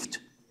gift.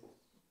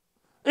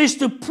 Is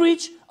to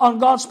preach on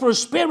God's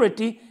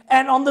prosperity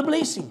and on the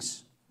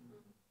blessings.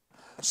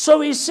 So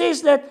he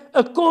says that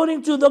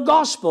according to the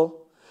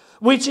gospel,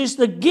 which is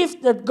the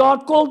gift that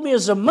God called me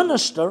as a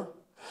minister,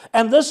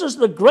 and this is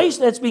the grace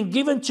that's been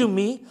given to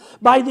me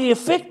by the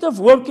effective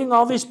working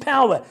of his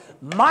power.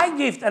 My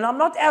gift, and I'm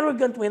not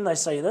arrogant when I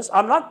say this,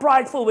 I'm not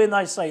prideful when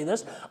I say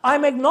this,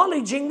 I'm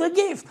acknowledging the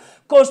gift.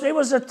 Because there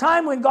was a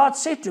time when God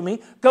said to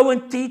me, go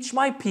and teach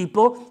my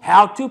people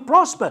how to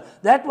prosper.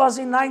 That was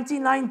in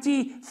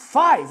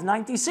 1995,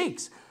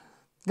 96.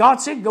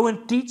 God said, go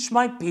and teach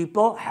my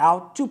people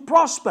how to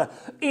prosper.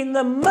 In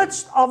the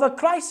midst of a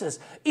crisis,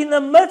 in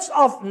the midst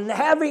of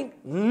having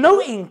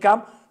no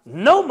income,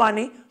 no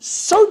money,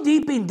 so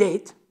deep in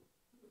debt,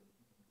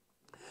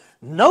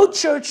 no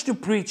church to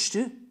preach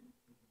to,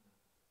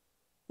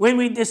 when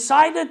we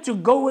decided to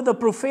go with the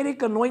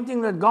prophetic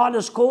anointing that God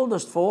has called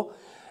us for,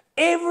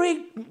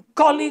 every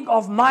colleague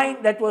of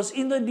mine that was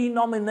in the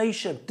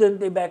denomination turned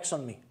their backs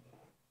on me.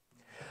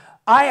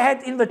 I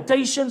had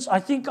invitations. I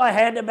think I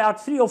had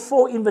about 3 or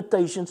 4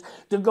 invitations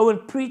to go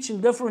and preach in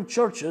different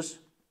churches.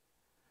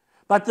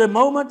 But the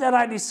moment that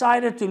I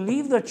decided to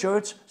leave the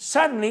church,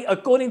 suddenly,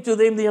 according to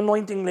them, the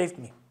anointing left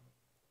me.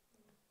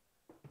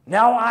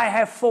 Now I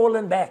have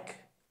fallen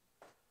back.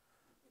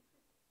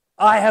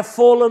 I have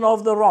fallen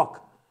off the rock.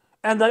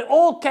 And they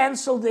all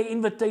canceled their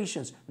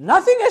invitations.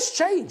 Nothing has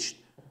changed.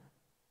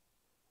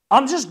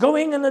 I'm just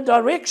going in a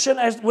direction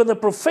with the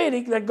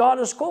prophetic that God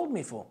has called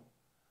me for.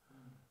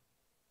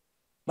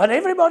 But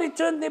everybody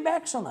turned their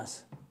backs on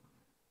us.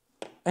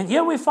 And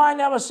here we find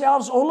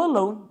ourselves all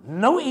alone,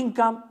 no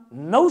income,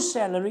 no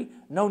salary,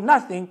 no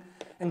nothing.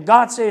 And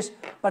God says,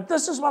 but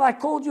this is what I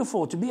called you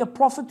for, to be a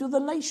prophet to the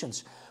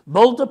nations,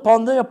 built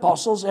upon the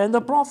apostles and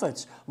the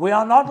prophets. We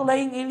are not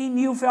laying any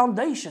new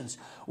foundations.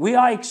 We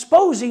are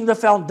exposing the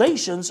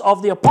foundations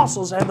of the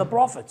apostles and the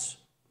prophets.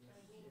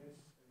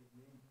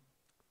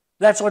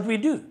 That's what we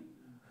do.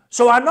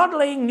 So I'm not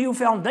laying new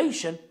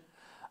foundation.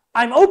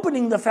 I'm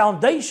opening the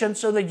foundation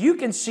so that you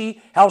can see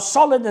how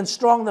solid and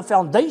strong the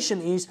foundation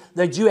is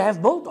that you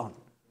have built on.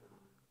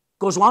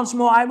 Because once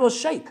more I will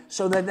shake,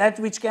 so that that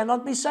which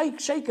cannot be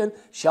shaken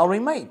shall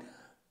remain.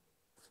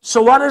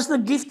 So what is the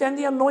gift and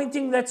the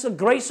anointing? That's the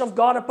grace of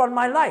God upon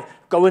my life.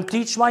 Go and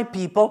teach my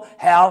people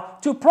how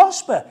to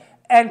prosper.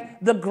 And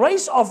the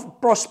grace of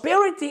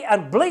prosperity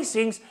and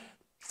blessings,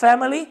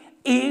 family,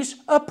 is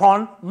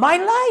upon my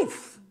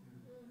life.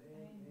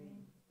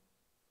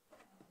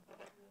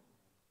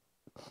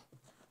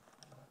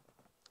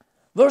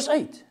 Verse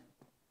 8.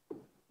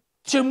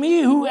 To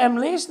me, who am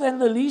less than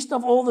the least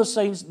of all the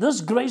saints, this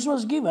grace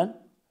was given,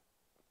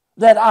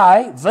 that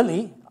I,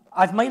 Willie,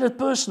 I've made it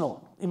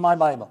personal in my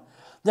Bible,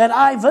 that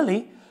I,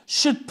 Willie,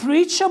 should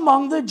preach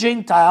among the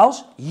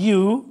Gentiles,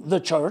 you, the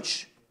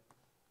church,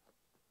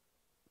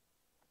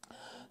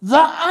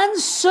 the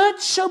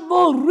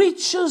unsearchable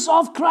riches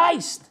of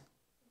Christ.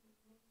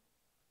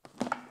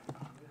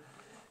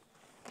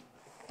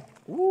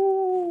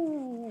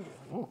 Ooh.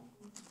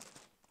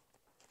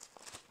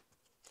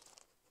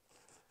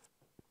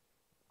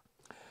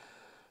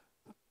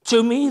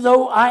 To me,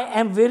 though I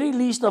am very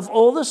least of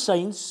all the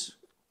saints,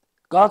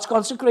 God's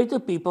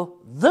consecrated people,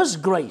 this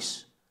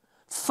grace,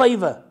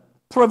 favor,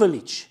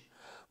 privilege,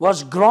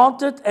 was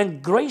granted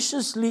and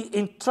graciously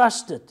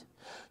entrusted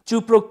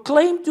to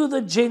proclaim to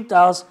the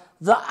Gentiles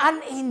the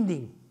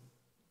unending.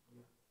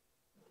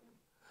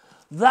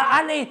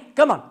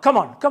 Come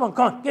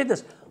on, get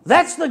this.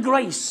 That's the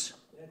grace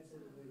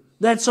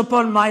that's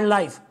upon my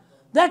life.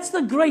 That's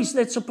the grace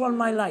that's upon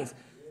my life.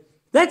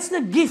 That's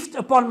the gift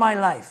upon my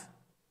life.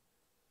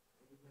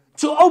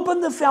 To open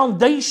the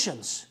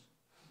foundations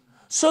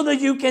so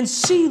that you can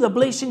see the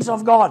blessings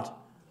of God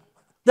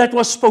that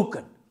was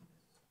spoken.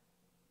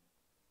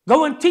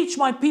 Go and teach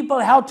my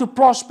people how to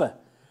prosper.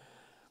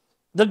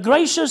 The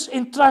gracious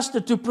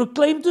entrusted to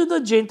proclaim to the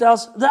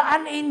Gentiles the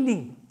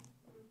unending,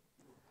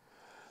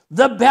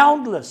 the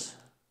boundless,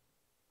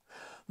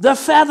 the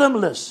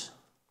fathomless,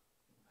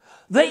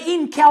 the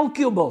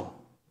incalculable,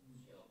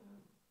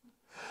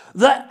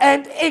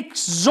 and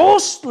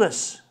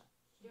exhaustless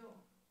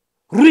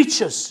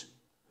riches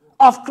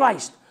of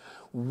Christ,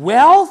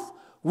 wealth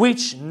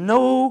which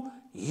no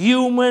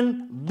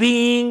human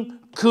being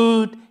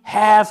could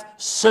have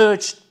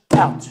searched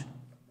out.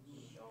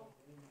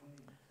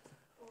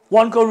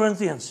 1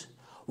 Corinthians,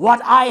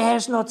 what eye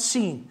has not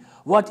seen,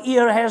 what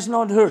ear has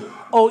not heard,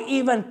 or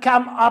even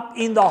come up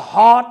in the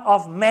heart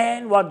of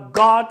man, what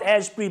God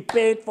has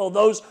prepared for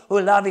those who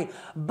love Him.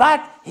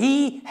 But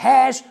He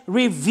has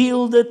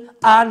revealed it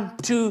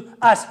unto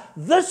us.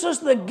 This is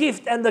the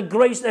gift and the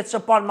grace that's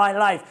upon my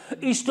life,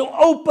 is to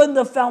open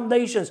the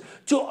foundations,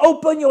 to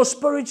open your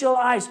spiritual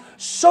eyes,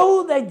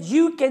 so that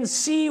you can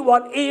see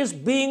what is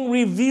being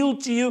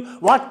revealed to you,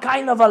 what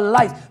kind of a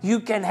life you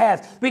can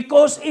have.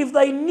 Because if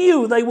they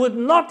knew, they would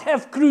not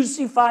have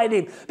crucified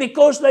Him,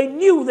 because they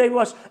knew they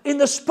was in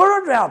the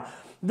spirit realm.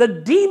 The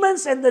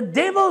demons and the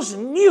devils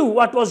knew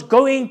what was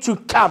going to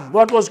come,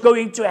 what was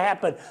going to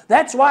happen.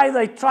 That's why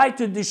they tried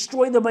to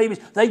destroy the babies.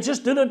 They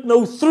just didn't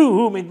know through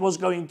whom it was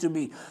going to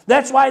be.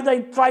 That's why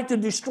they tried to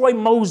destroy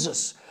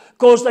Moses,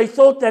 because they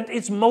thought that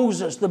it's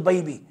Moses, the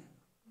baby.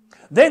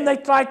 Then they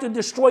tried to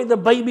destroy the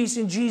babies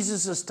in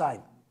Jesus'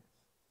 time.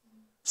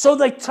 So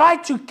they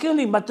tried to kill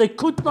him, but they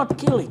could not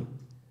kill him.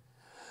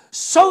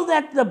 So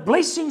that the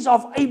blessings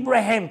of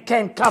Abraham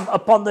can come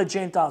upon the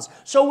Gentiles.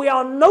 So we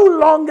are no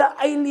longer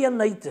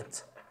alienated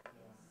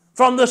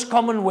from this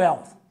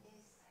commonwealth.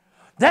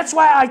 That's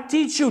why I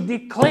teach you,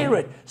 declare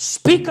it,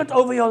 speak it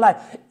over your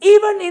life.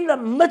 Even in the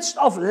midst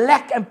of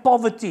lack and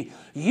poverty,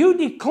 you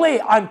declare,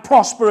 I'm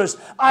prosperous,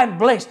 I'm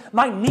blessed,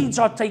 my needs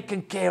are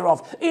taken care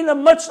of. In the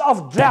midst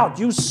of drought,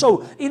 you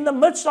sow. In the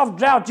midst of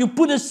drought, you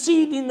put a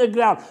seed in the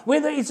ground,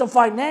 whether it's a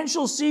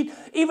financial seed,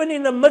 even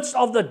in the midst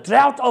of the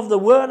drought of the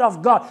Word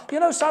of God.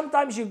 You know,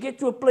 sometimes you get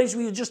to a place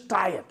where you're just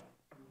tired.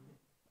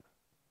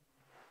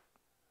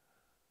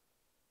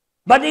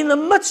 But in the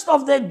midst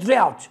of that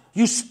drought,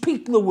 you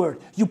speak the word.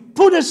 You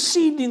put a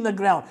seed in the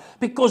ground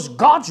because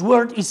God's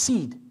word is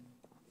seed.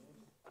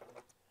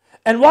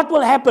 And what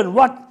will happen?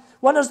 What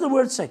does the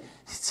word say? It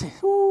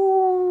says,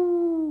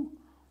 ooh.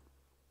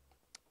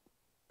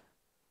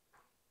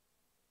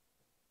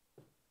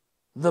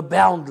 The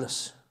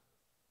boundless,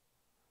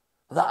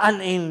 the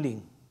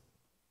unending,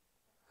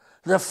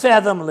 the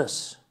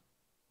fathomless,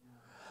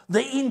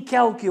 the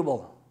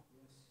incalculable.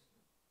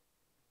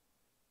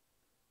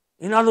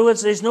 In other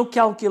words, there's no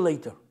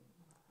calculator.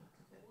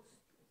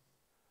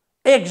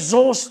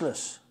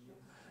 Exhaustless.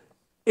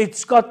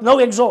 It's got no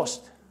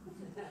exhaust.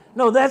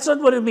 No, that's not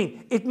what it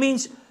means. It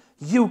means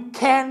you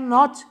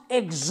cannot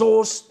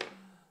exhaust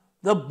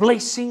the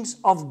blessings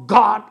of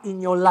God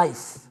in your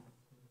life.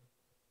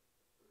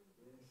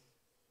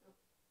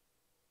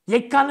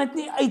 Jy kan dit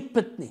nie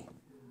uitput nie.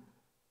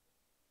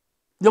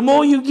 The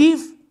more you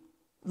give,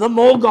 the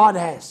more God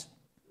has.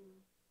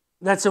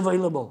 That's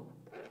available.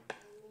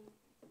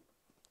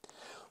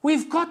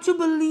 We've got to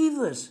believe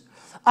this.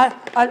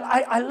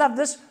 I love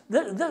this.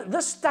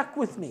 This stuck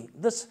with me.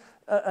 This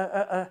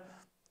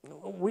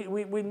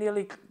we're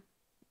nearly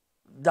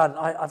done.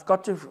 I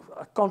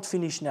can't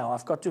finish now.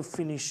 I've got to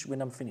finish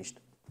when I'm finished.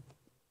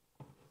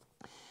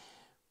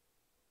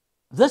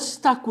 This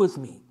stuck with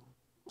me.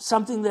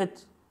 Something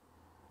that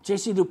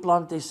Jesse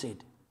Duplantis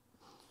said.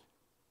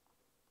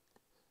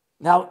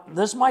 Now,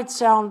 this might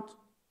sound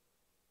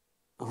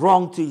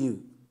wrong to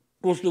you,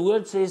 because the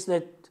word says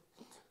that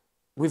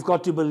we've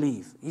got to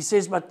believe. He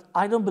says, but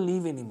I don't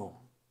believe anymore.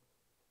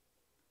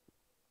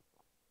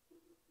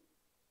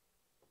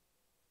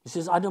 He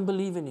says, I don't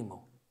believe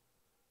anymore.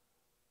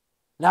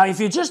 Now, if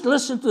you just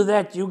listen to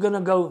that, you're going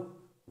to go,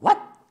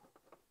 what?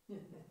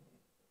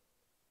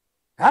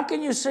 How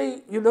can you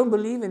say you don't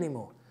believe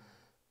anymore?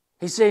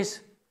 He says,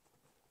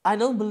 I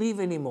don't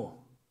believe anymore.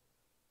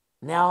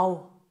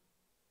 Now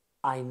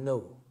I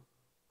know.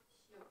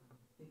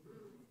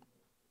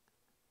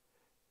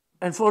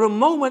 And for a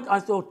moment I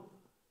thought,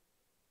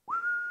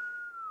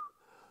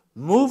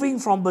 moving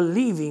from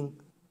believing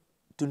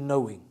to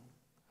knowing.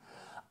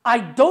 I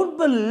don't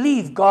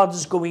believe God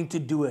is going to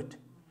do it.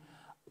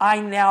 I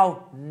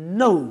now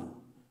know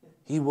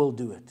He will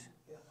do it.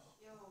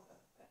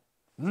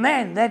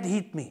 Man, that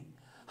hit me.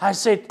 I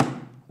said,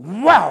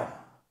 wow.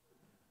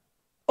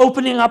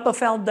 Opening up a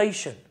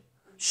foundation,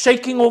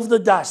 shaking off the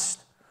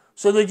dust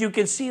so that you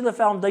can see the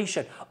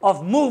foundation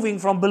of moving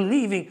from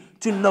believing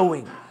to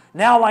knowing.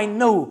 Now I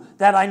know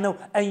that I know.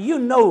 And you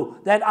know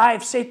that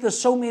I've said this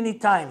so many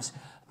times,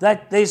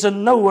 that there's a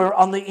knower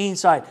on the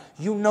inside.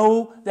 You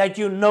know that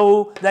you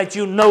know that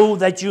you know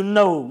that you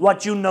know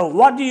what you know.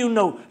 What do you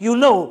know? You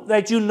know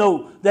that you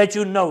know that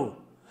you know.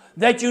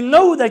 That you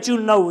know that you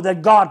know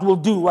that God will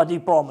do what He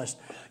promised.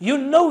 You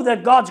know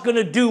that God's going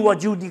to do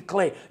what you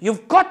declare.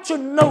 You've got to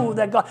know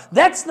that God,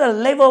 that's the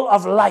level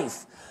of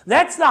life.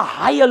 That's the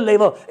higher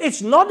level.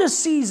 It's not a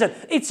season.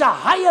 It's a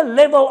higher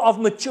level of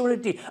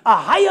maturity, a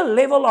higher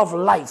level of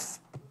life.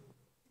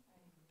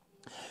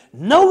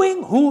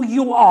 Knowing who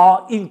you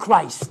are in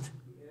Christ.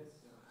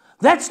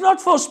 That's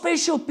not for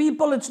special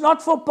people. It's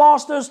not for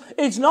pastors.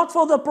 It's not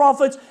for the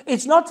prophets.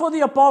 It's not for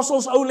the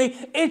apostles only.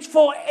 It's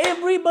for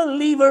every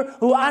believer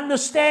who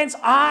understands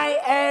I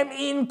am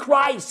in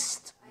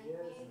Christ.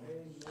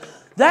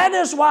 That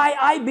is why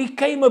I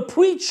became a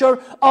preacher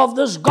of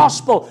this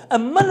gospel, a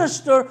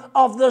minister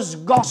of this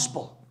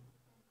gospel.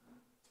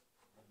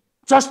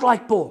 Just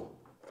like Paul.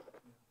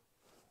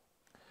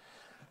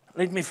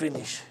 Let me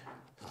finish.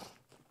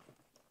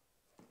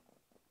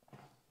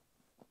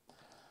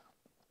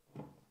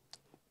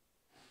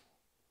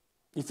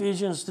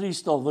 Ephesians 3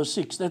 still, verse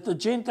 6, that the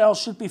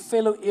Gentiles should be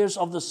fellow heirs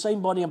of the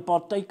same body and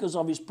partakers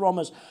of His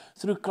promise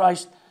through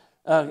Christ,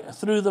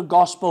 through the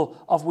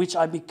gospel of which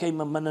I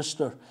became a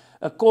minister,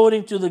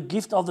 according to the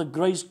gift of the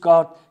grace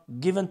God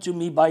given to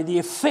me by the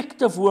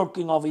effective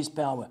working of His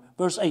power.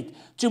 Verse 8,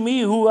 to me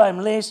who am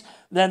less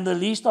than the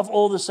least of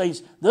all the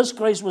saints, this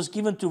grace was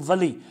given to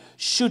Willie,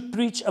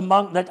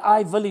 that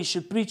I, Willie,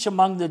 should preach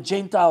among the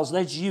Gentiles,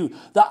 that's you,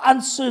 the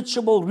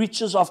unsearchable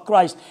riches of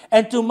Christ,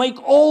 and to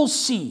make all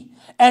see,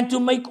 and to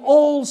make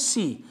all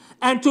see,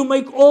 and to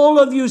make all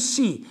of you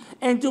see,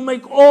 and to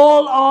make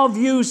all of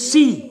you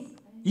see.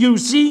 You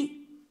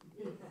see?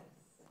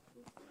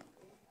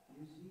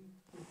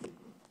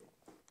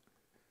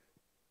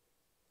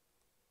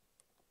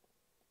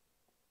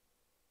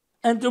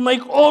 And to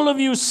make all of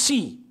you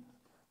see.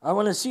 I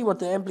want to see what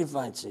the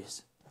Amplified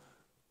says.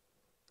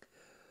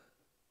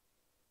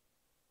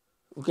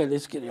 Okay,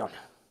 let's get on.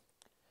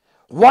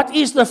 What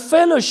is the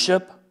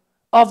fellowship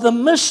of the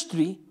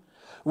mystery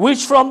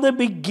which from the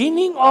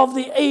beginning of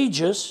the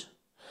ages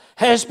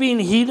has been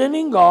hidden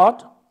in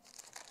God,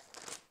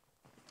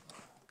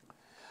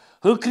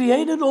 who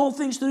created all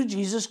things through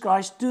Jesus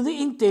Christ, to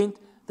the intent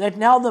that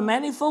now the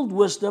manifold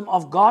wisdom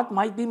of God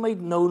might be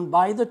made known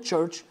by the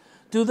church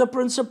to the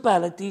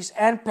principalities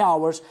and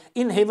powers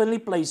in heavenly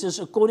places,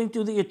 according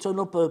to the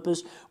eternal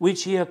purpose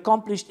which He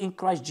accomplished in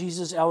Christ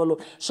Jesus our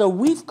Lord. So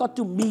we've got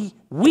to be,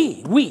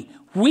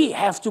 we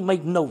have to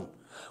make known.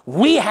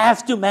 We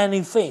have to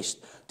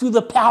manifest to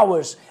the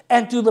powers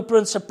and to the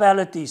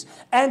principalities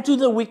and to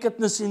the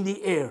wickedness in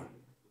the air.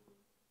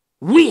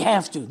 We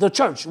have to, the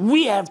church,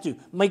 we have to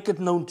make it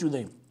known to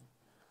them.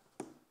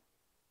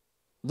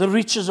 The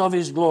riches of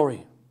His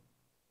glory.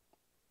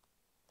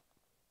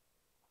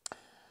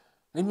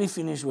 Let me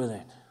finish with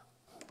that.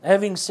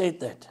 Having said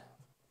that,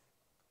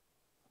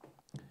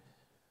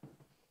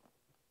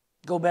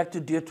 go back to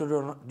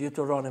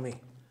Deuteronomy.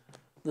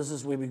 This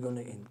is where we're going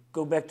to end.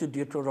 Go back to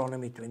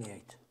Deuteronomy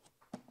 28.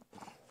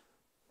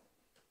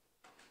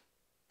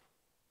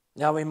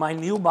 Now, in my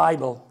new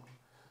Bible,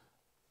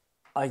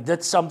 I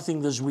did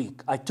something this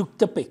week. I took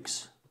the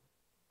pics.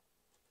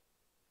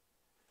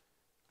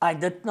 I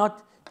did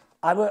not,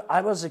 I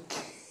was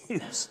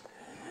accused.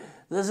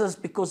 This is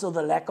because of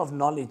the lack of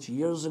knowledge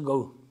years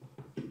ago.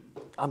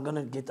 I'm going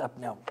to get up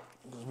now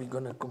because we're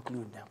going to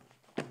conclude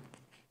now.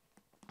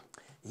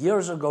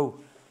 Years ago,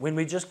 when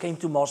we just came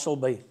to Mossel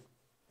Bay,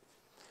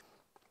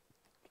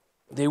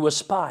 there were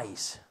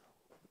spies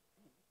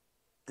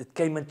that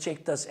came and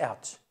checked us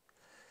out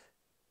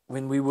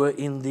when we were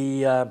in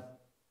the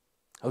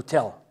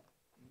hotel.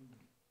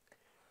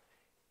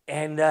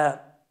 And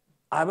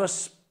I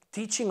was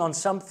teaching on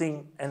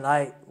something, and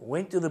I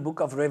went to the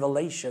book of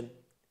Revelation,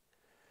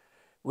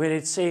 where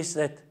it says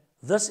that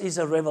this is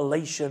a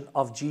revelation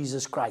of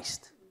Jesus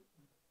Christ.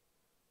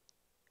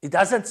 It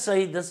doesn't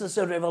say this is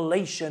a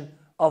revelation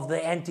of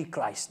the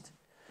Antichrist.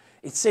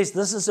 It says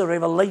this is a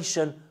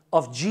revelation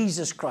of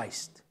Jesus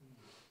Christ.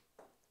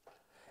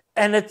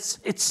 And it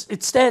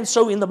stands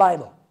so in the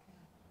Bible.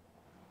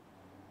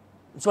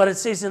 It's what it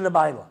says in the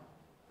Bible.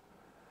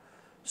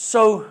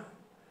 So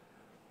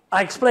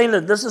I explained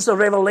that this is a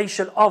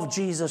revelation of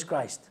Jesus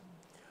Christ.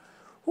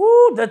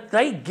 Ooh, that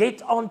they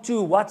get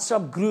onto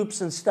WhatsApp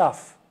groups and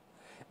stuff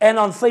and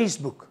on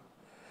Facebook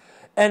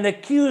and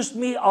accused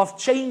me of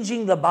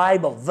changing the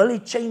Bible. Willie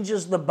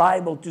changes the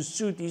Bible to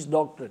suit his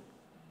doctrine.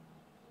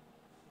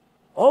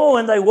 Oh,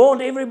 and they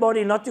warned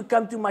everybody not to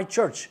come to my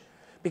church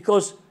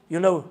because,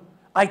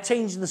 I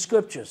changed the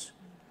scriptures.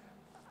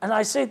 And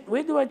I said,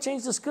 where do I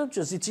change the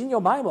scriptures? It's in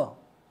your Bible.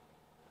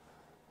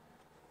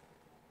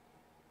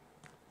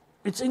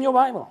 It's in your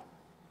Bible.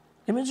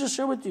 Let me just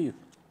show it to you.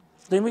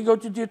 Then we go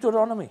to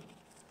Deuteronomy.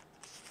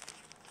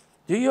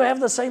 Do you have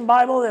the same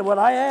Bible that what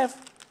I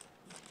have?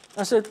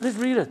 I said, let's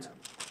read it.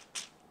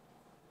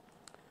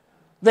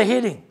 The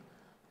heading,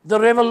 the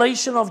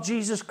revelation of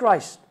Jesus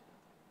Christ.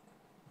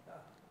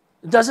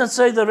 It doesn't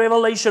say the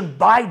revelation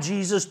by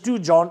Jesus to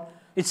John.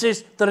 It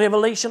says the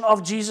revelation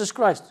of Jesus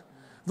Christ.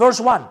 Verse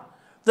 1,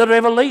 the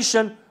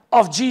revelation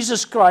of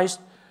Jesus Christ,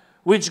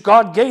 which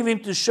God gave Him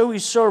to show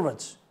His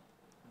servants.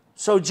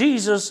 So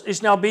Jesus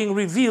is now being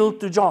revealed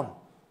to John.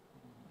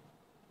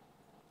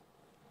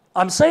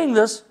 I'm saying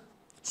this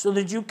so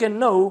that you can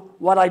know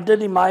what I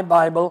did in my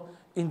Bible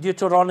in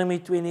Deuteronomy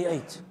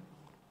 28.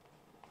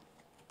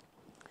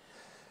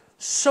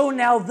 So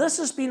now this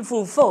has been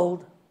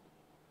fulfilled,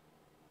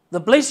 the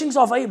blessings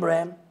of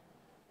Abraham,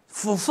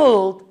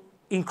 fulfilled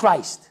in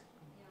Christ.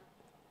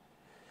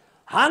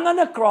 Hung on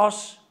a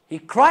cross, He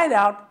cried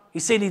out, He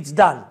said, it's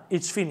done,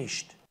 it's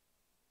finished.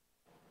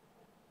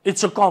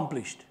 It's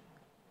accomplished.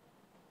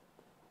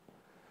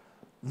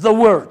 The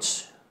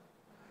words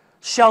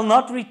shall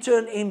not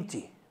return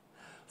empty.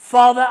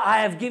 Father, I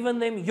have given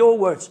them your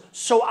words.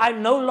 So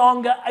I'm no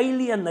longer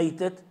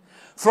alienated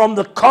from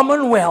the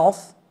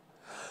commonwealth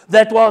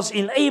that was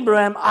in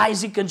Abraham,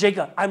 Isaac, and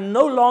Jacob. I'm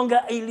no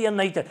longer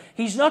alienated.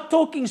 He's not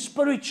talking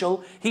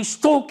spiritual. He's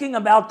talking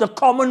about the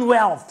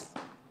commonwealth.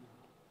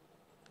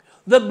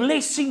 The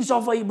blessings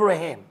of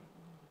Abraham.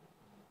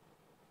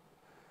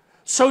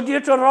 So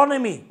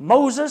Deuteronomy,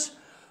 Moses,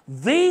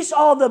 these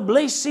are the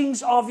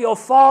blessings of your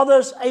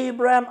fathers,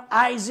 Abraham,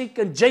 Isaac,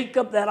 and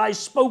Jacob, that I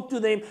spoke to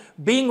them,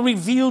 being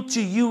revealed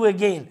to you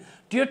again.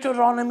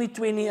 Deuteronomy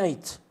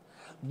 28.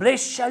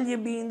 Blessed shall you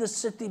be in the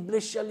city,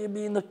 blessed shall you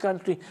be in the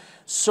country.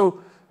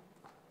 So,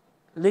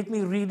 let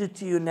me read it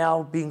to you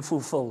now, being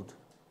fulfilled.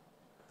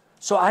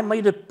 So I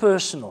made it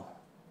personal.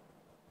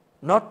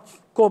 Not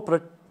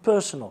corporate,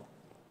 personal.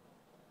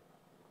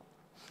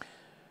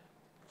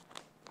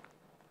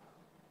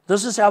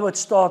 This is how it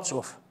starts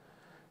off.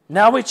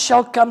 Now it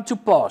shall come to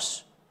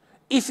pass,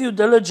 if you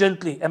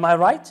diligently, am I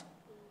right?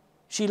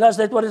 Sheila, is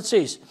that what it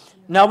says?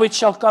 Now it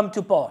shall come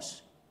to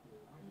pass.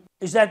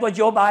 Is that what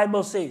your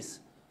Bible says?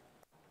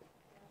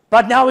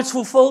 But now it's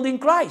fulfilled in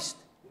Christ.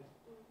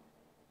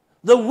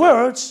 The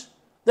words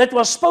that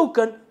were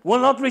spoken will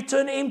not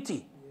return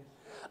empty.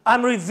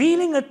 I'm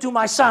revealing it to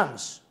my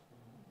sons.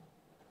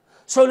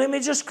 So let me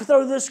just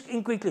throw this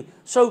in quickly.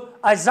 So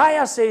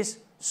Isaiah says,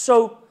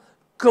 so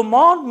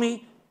command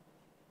me.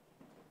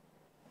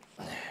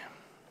 Let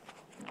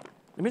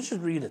me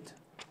just read it.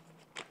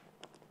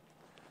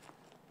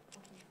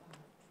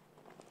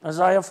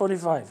 Isaiah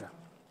 45.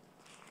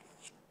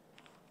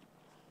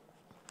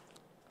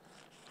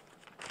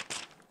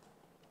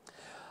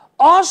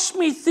 Ask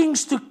me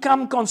things to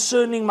come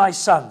concerning my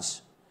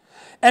sons,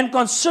 and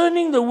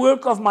concerning the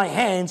work of my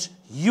hands,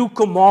 you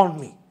command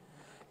me.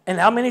 And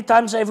how many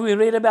times have we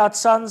read about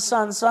sons,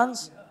 sons,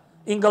 sons?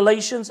 In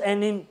Galatians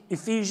and in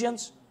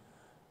Ephesians.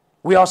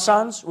 We are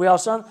sons, we are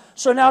sons.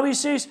 So now he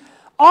says,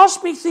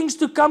 ask me things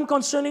to come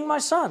concerning my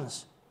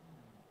sons.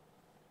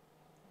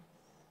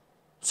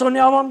 So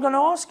now I'm going to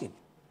ask him.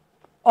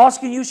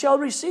 Ask and you shall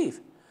receive.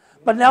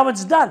 But now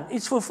it's done,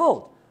 it's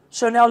fulfilled.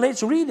 So now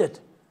let's read it.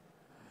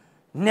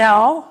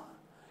 Now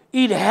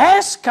it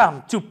has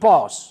come to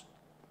pass,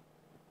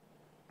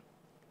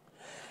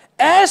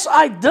 as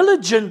I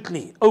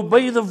diligently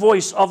obey the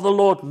voice of the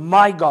Lord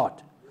my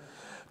God,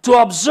 to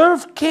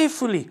observe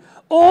carefully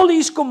all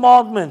his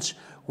commandments,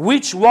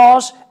 which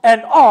was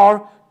and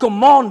are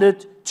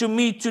commanded to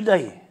me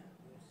today,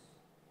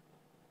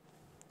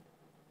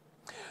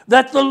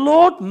 that the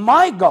Lord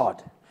my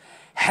God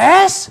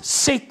has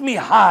set me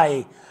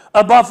high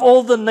above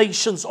all the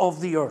nations of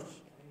the earth.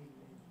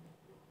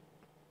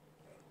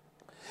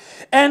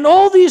 And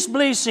all these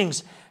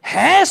blessings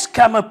has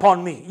come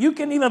upon me. You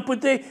can even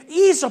put there,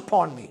 is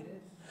upon me.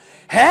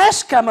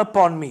 Has come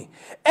upon me.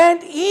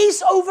 And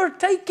is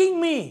overtaking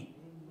me.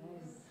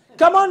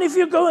 Come on, if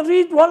you go and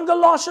read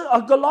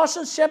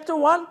Galatians chapter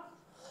 1.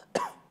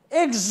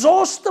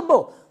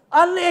 Exhaustible.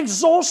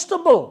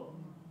 Unexhaustible.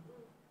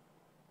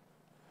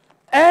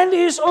 And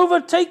is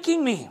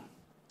overtaking me.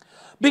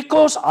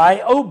 Because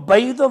I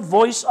obey the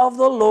voice of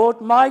the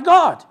Lord my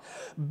God.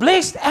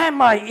 Blessed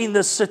am I in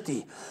the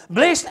city.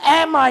 Blessed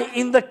am I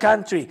in the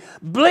country.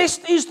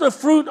 Blessed is the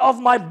fruit of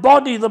my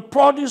body, the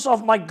produce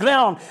of my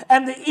ground,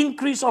 and the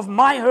increase of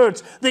my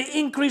herds, the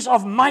increase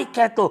of my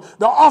cattle,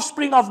 the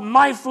offspring of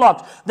my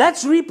flock.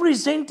 That's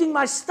representing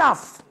my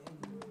stuff.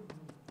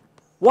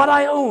 What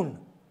I own.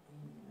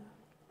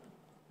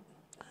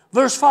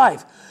 Verse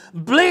 5.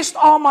 Blessed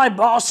are my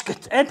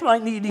basket and my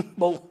kneading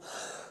bowl.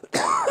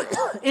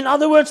 In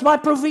other words, my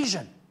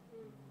provision.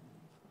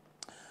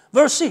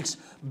 Verse 6.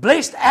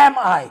 Blessed am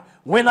I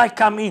when I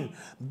come in.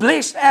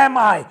 Blessed am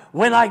I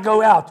when I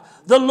go out.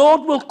 The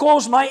Lord will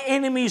cause my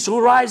enemies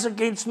who rise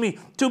against me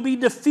to be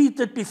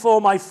defeated before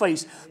my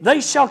face.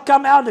 They shall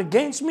come out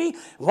against me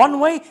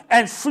one way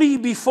and flee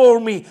before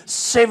me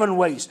 7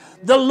 ways.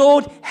 The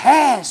Lord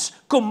has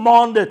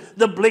commanded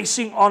the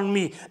blessing on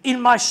me in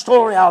my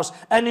storehouse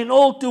and in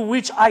all to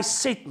which I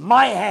set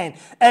my hand.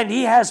 And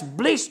he has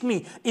blessed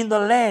me in the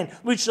land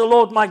which the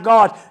Lord my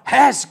God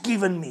has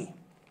given me.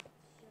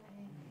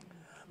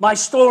 My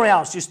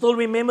storehouse. You still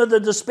remember the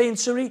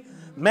dispensary?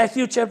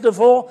 Matthew chapter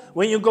 4.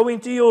 When you go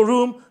into your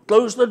room,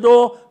 close the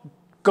door,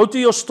 go to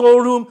your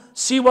storeroom,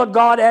 see what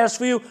God has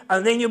for you,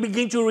 and then you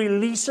begin to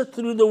release it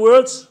through the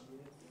words.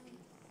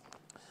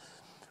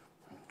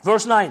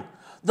 Verse 9.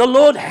 The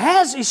Lord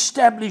has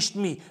established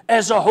me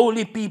as a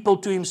holy people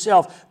to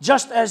himself,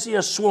 just as he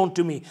has sworn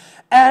to me.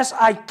 As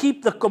I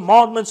keep the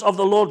commandments of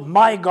the Lord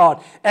my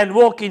God and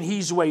walk in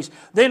his ways,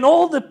 then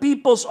all the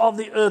peoples of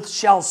the earth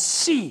shall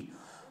see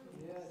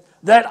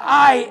that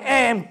I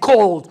am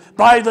called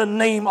by the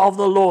name of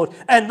the Lord,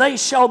 and they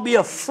shall be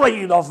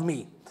afraid of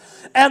me.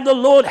 And the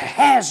Lord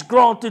has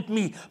granted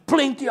me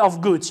plenty of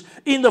goods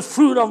in the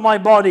fruit of my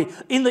body,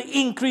 in the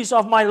increase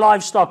of my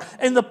livestock,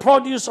 in the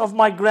produce of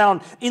my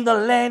ground, in the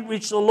land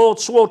which the Lord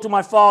swore to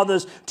my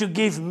fathers to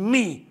give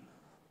me.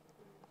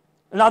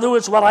 In other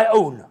words, what I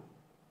own.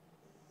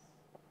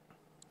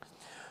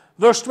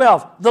 Verse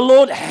 12, the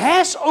Lord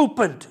has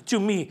opened to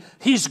me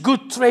his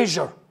good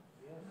treasure,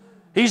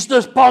 his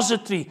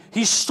depository,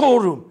 his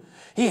storeroom.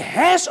 He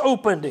has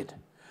opened it,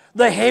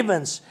 the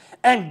heavens,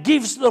 and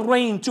gives the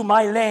rain to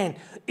my land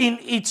in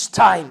its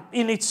time,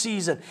 in its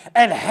season,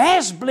 and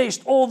has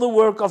blessed all the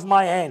work of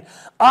my hand.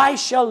 I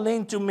shall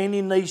lend to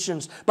many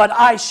nations, but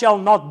I shall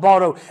not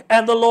borrow.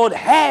 And the Lord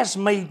has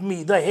made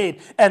me the head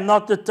and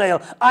not the tail.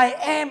 I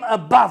am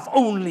above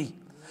only,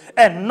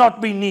 and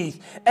not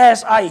beneath,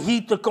 as I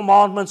heed the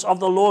commandments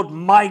of the Lord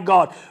my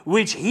God,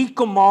 which he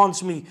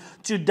commands me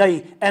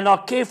today, and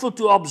are careful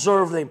to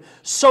observe them.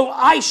 So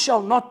I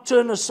shall not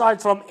turn aside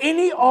from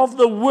any of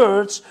the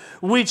words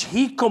which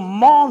he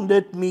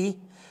commanded me,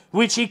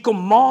 which he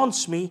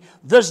commands me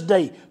this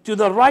day, to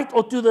the right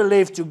or to the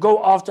left, to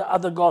go after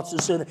other gods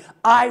to serve them.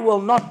 I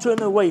will not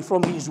turn away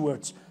from his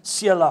words.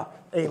 Selah.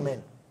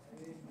 Amen.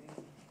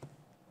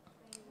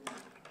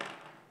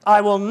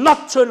 I will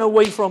not turn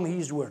away from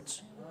his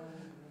words.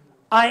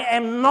 I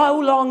am no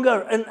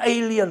longer an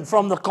alien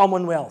from the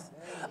commonwealth.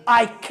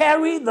 I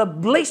carry the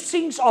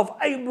blessings of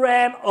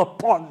Abraham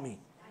upon me.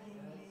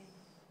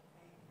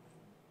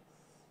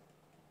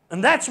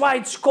 And that's why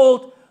it's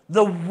called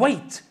the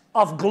weight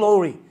of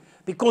glory,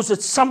 because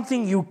it's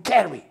something you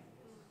carry.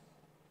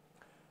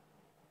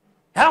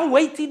 How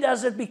weighty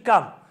does it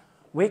become?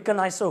 Where can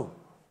I sow?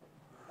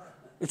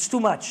 It's too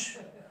much.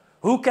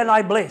 Who can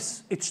I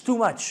bless? It's too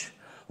much.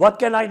 What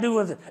can I do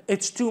with it?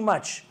 It's too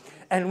much.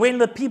 And when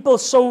the people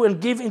sow and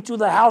give into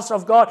the house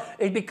of God,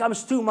 it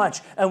becomes too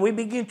much. And we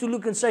begin to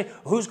look and say,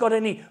 who's got a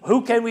need?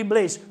 Who can we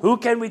bless? Who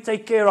can we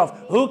take care of?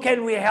 Who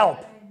can we help?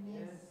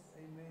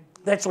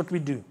 That's what we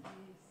do.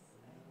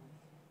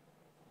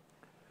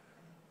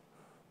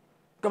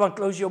 Come on,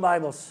 close your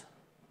Bibles.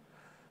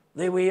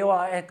 There we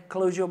are at,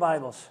 close your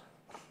Bibles.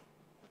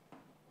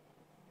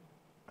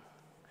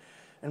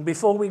 And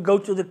before we go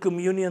to the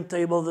communion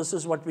table, this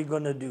is what we're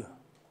going to do.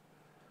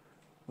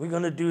 We're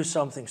going to do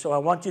something. So I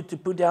want you to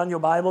put down your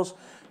Bibles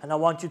and I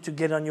want you to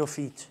get on your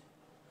feet.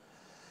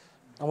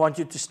 I want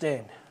you to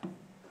stand.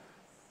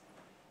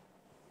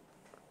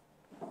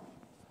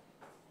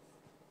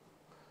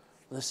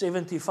 The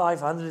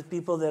 7,500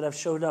 people that have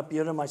showed up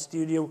here in my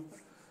studio.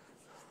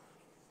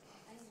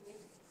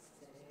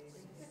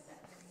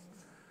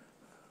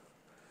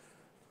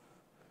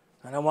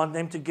 And I want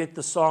them to get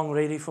the song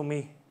ready for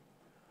me.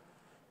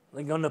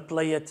 They're going to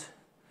play it.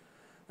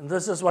 And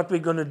this is what we're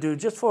going to do,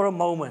 just for a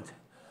moment.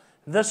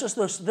 This is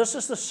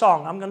the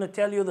song. I'm going to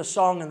tell you the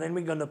song and then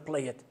we're going to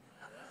play it.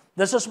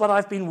 This is what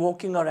I've been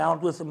walking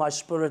around with in my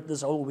spirit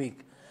this whole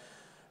week.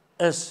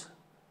 Is,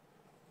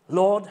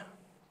 Lord,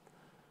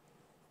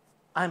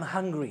 I'm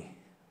hungry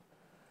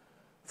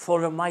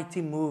for a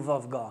mighty move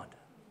of God.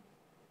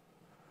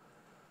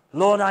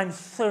 Lord, I'm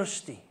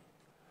thirsty.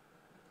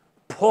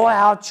 Pour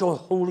out your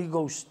Holy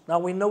Ghost. Now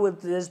we know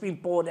it has been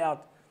poured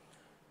out.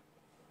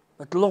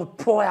 But Lord,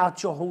 pour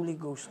out your Holy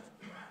Ghost.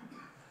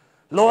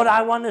 Lord,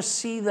 I want to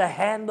see the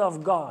hand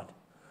of God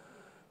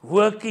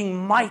working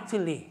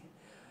mightily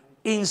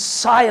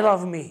inside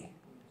of me.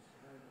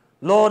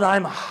 Lord,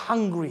 I'm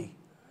hungry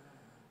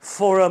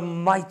for a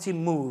mighty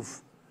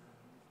move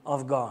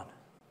of God.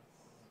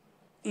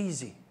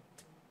 Easy.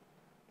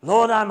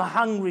 Lord, I'm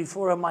hungry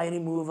for a mighty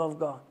move of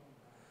God.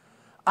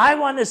 I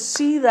want to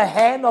see the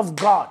hand of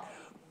God.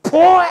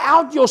 Pour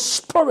out your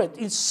Spirit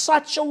in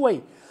such a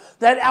way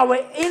that our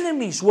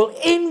enemies will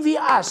envy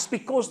us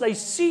because they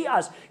see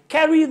us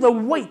carry the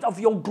weight of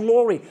your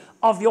glory,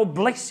 of your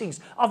blessings,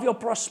 of your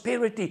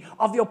prosperity,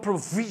 of your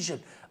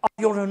provision, of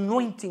your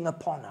anointing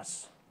upon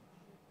us.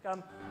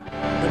 Come,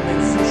 the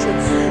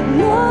musicians.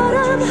 Lord,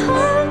 I'm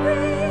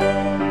hungry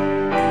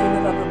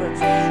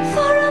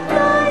for a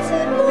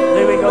mighty move.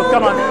 There we go.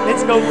 Come on,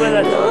 let's go with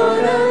it.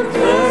 Lord, I'm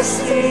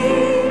thirsty.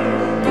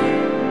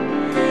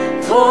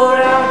 Pour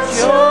out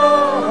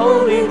your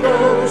Holy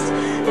Ghost.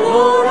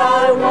 Lord,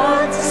 I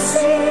want to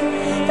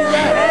see the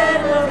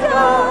hand of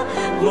God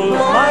move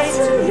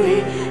mightily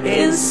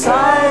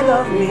inside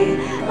of me.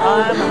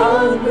 I'm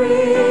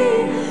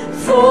hungry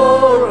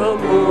for a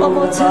move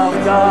of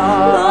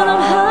God. Lord,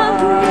 I'm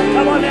hungry.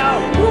 Come on now.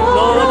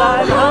 Lord,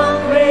 I'm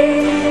hungry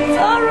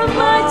for a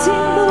mighty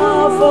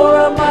move. For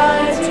a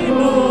mighty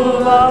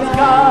move of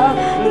God.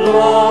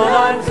 Lord,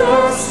 I'm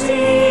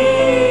thirsty.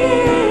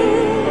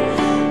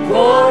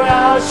 Pour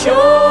out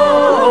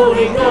your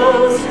Holy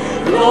Ghost.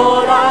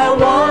 Lord, I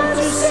want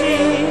to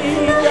see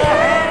the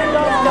hand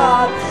of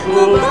God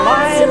move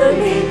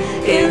mightily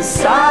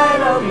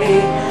inside of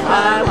me.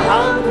 I'm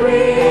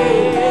hungry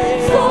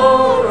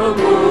for a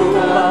move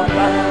of God.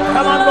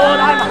 Come on, Lord,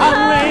 I'm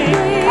hungry.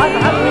 I'm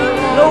hungry.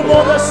 No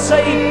more the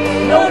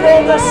same. No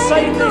more the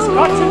same. There's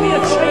got to be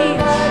a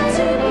change.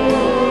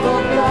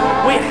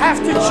 We have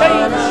to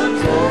change.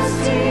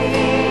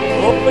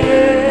 Oh,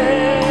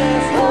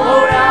 yes.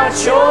 Pour out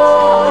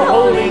your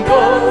Holy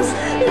Ghost.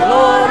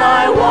 Lord,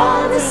 I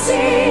want to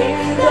see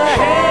the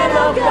hand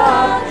of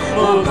God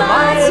move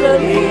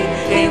mightily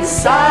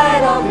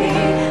inside of me.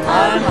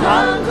 I'm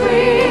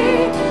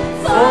hungry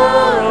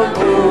for a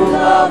move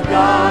of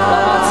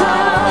God.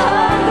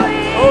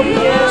 Oh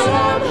yes,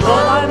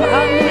 Lord, I'm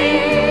hungry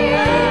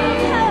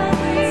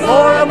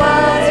for a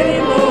mighty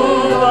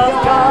move of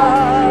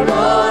God.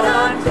 Lord,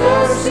 I'm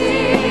thirsty.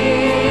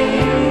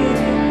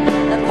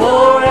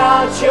 Pour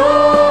out your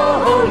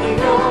Holy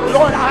Ghost.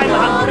 Lord, I'm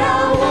hungry.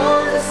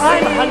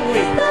 I'm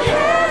hungry.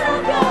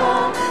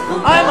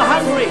 I'm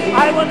hungry.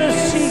 I want to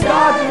see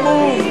God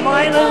move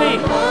mightily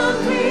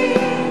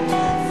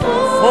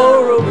for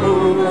a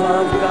move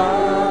of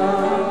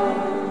God.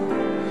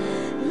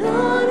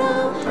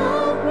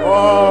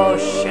 Oh,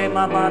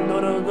 Shema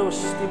Mandoro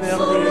Dosti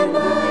Verdi.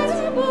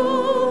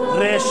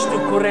 Restu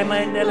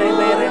Kuremende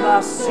Lebere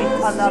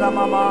Vasita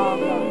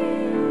Naramamanga.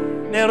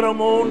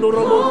 Neromondo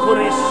Robo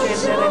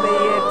Kurescende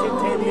Rebeyete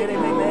Tendere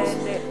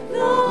Bebende.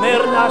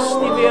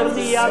 Mernasti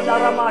Verdi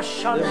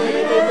Andaramashande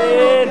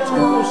Bebe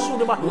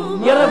Tukusudaba.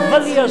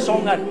 Yerevelia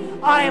Songa.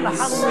 I am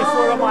hungry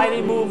for a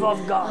mighty move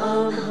of God.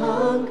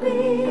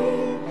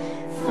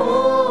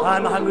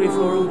 I'm hungry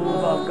for a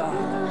move of God.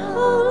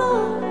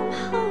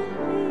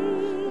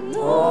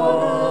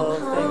 Oh,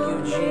 thank you,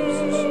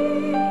 Jesus.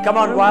 Come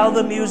on, while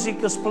the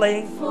music is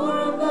playing,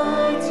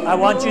 I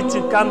want you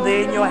to come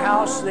there in your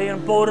house, there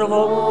in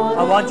Porterville.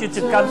 I want you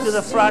to come to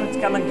the front,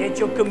 come and get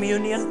your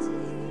communion.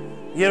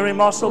 Here in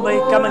Mossel Bay,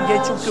 come and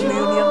get your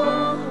communion.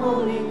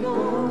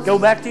 Go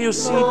back to your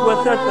seat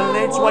with it and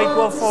let's wait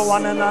for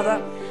one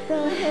another.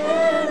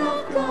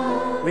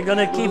 We're going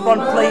to keep on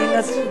playing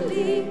it.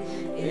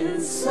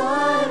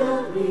 inside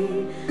of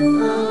me.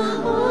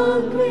 I'm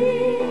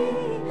hungry.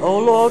 Oh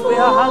Lord, we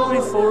are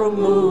hungry for a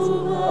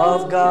move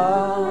of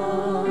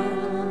God.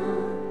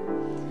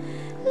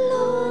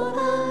 Lord,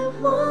 I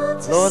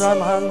want to Lord, I'm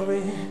see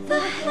hungry. the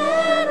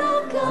hand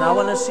of God. And I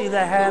want to see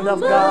the hand of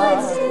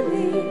God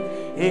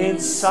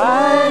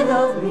inside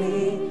of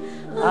me.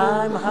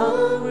 I'm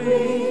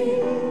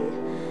hungry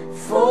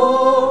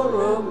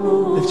for a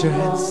move. Lift your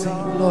hands,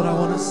 sing. Lord, I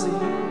want to see.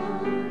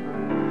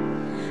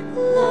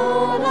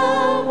 Lord,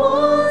 I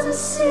want to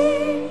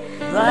see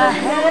the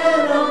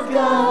hand of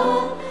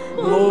God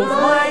move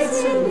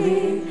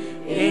mightily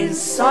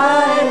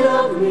inside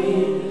of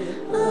me.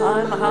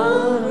 I'm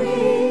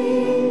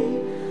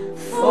hungry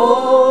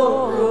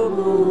for a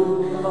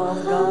move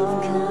of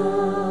God.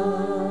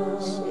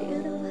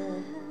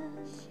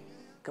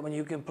 Come on,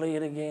 you can play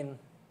it again.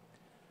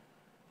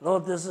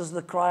 Lord, this is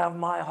the cry of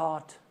my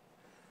heart.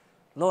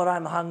 Lord,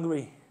 I'm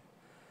hungry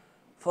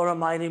for a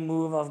mighty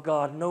move of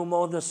God. No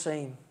more the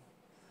same.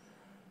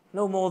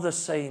 No more the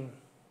same.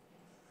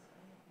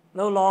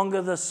 No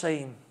longer the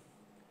same.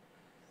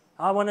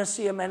 I want to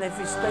see a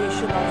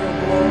manifestation of your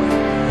glory.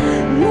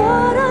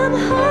 Lord, I'm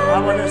hungry. I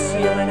want to see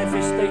a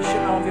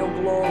manifestation of your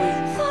glory.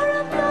 For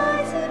a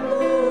mighty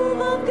move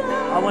of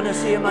God. I want to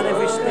see a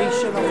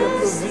manifestation of your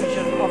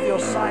provision, of your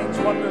signs,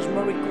 wonders,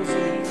 miracles,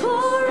 and healings.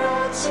 Pour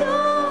out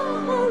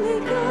your Holy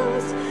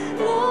Ghost.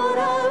 Lord,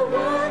 I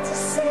want to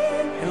see.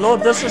 And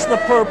Lord, this is the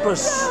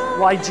purpose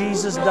why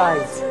Jesus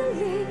died.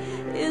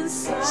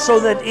 So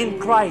that in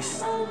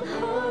Christ,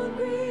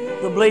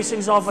 the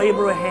blessings of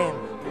Abraham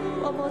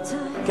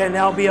can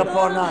now be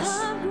upon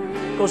us.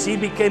 Because he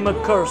became a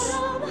curse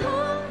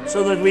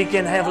so that we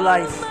can have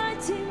life.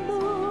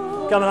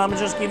 Come on, I'm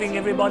just giving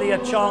everybody a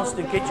chance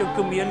to get your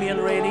communion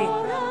ready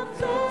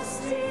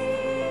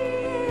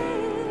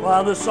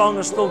while the song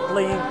is still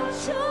playing.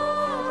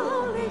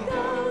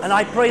 And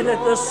I pray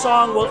that this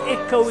song will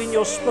echo in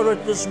your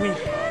spirit this week.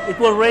 It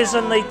will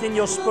resonate in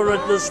your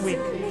spirit this week.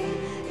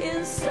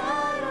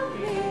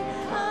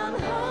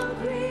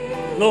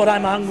 Lord,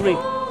 I'm hungry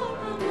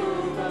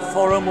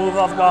for a move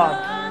of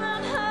God.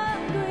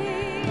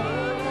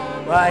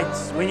 Right,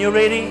 when you're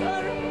ready,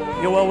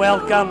 you are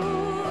welcome.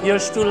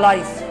 Here's to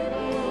life.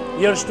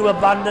 Here's to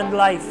abundant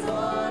life.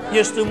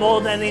 Here's to more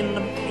than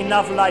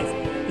enough life.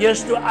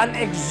 Here's to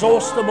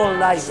unexhaustible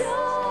life.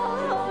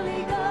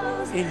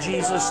 In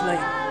Jesus'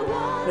 name.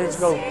 Let's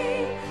go.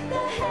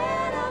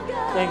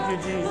 Thank you,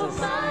 Jesus.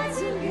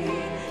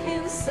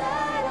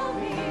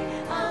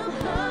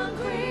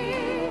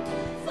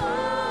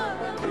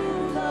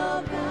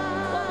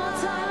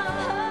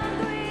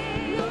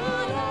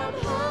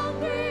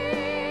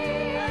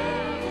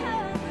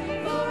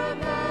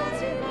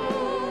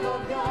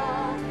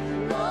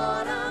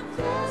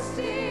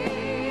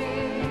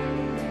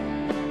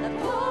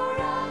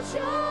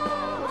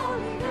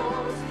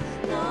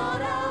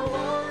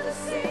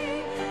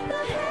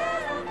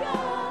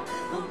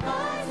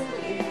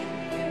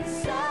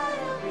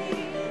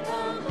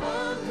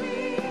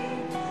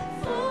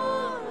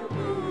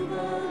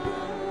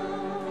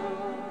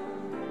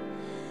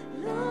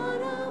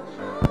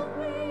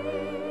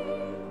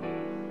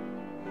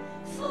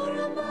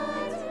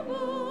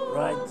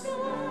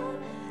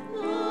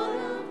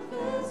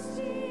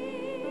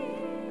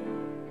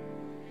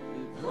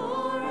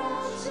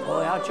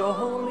 Pour out your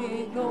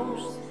Holy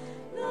Ghost.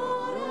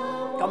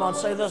 Come on,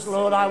 say this,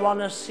 Lord, I want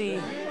to see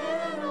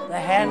the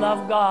hand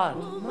of God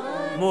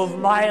move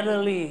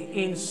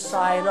mightily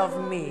inside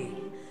of me.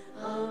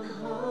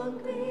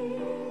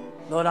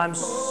 Lord, I'm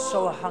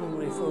so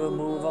hungry for a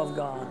move of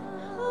God.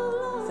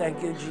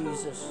 Thank you,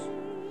 Jesus.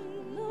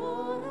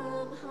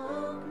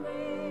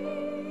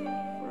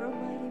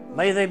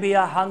 May there be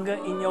a hunger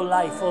in your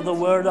life for the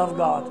Word of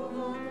God.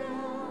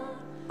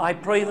 I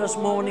pray this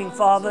morning,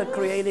 Father,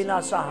 create in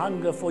us a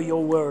hunger for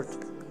your Word.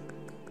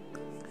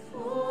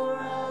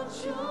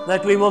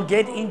 That we will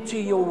get into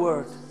your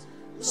Word,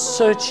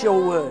 search your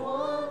Word,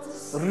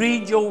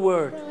 read your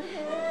Word,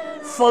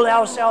 fill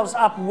ourselves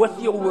up with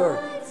your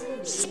Word,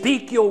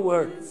 speak your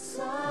Word,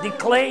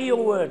 declare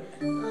your Word,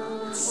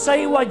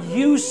 say what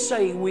you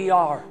say we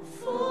are.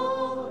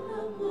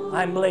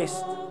 I'm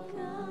blessed,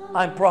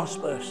 I'm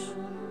prosperous,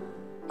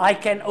 I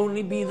can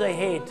only be the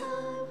head,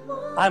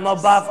 I'm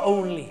above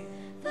only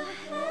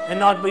and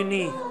not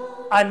beneath.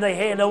 I'm the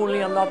head only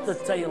and not the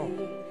tail.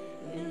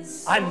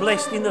 I'm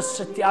blessed in the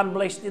city, I'm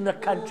blessed in the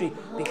country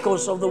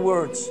because of the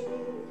words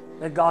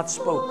that God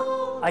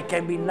spoke. I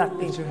can be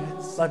nothing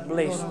but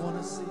blessed.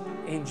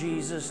 In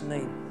Jesus'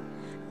 name.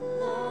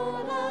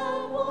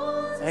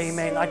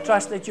 Amen. I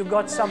trust that you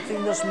got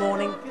something this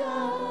morning.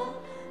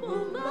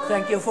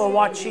 Thank you for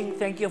watching.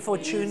 Thank you for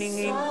tuning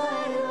in.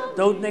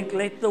 Don't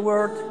neglect the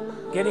Word.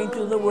 Get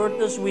into the Word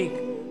this week.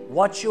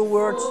 Watch your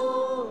words.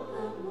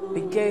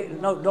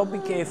 Don't be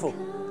careful.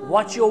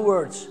 Watch your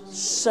words.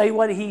 Say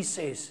what He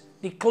says.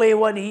 Declare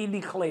what He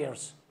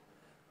declares.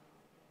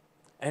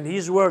 And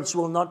His words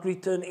will not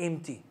return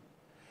empty.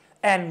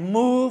 And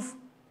move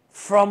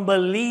from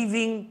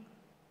believing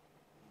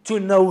to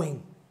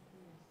knowing.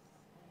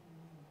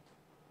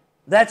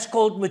 That's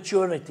called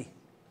maturity.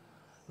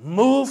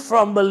 Move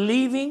from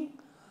believing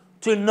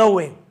to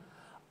knowing.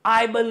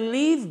 I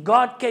believe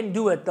God can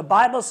do it. The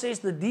Bible says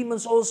the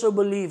demons also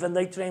believe and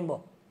they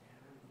tremble.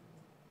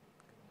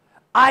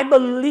 I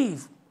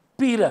believe,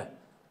 Peter,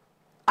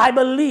 I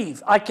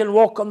believe I can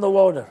walk on the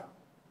water.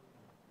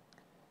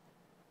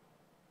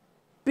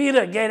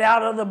 Peter, get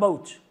out of the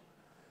boat.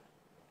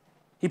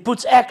 He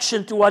puts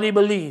action to what he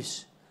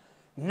believes.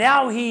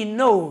 Now he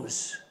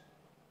knows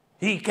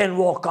he can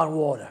walk on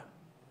water.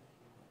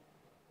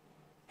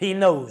 He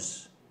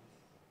knows.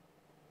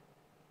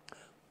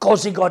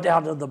 Because he got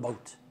out of the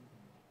boat.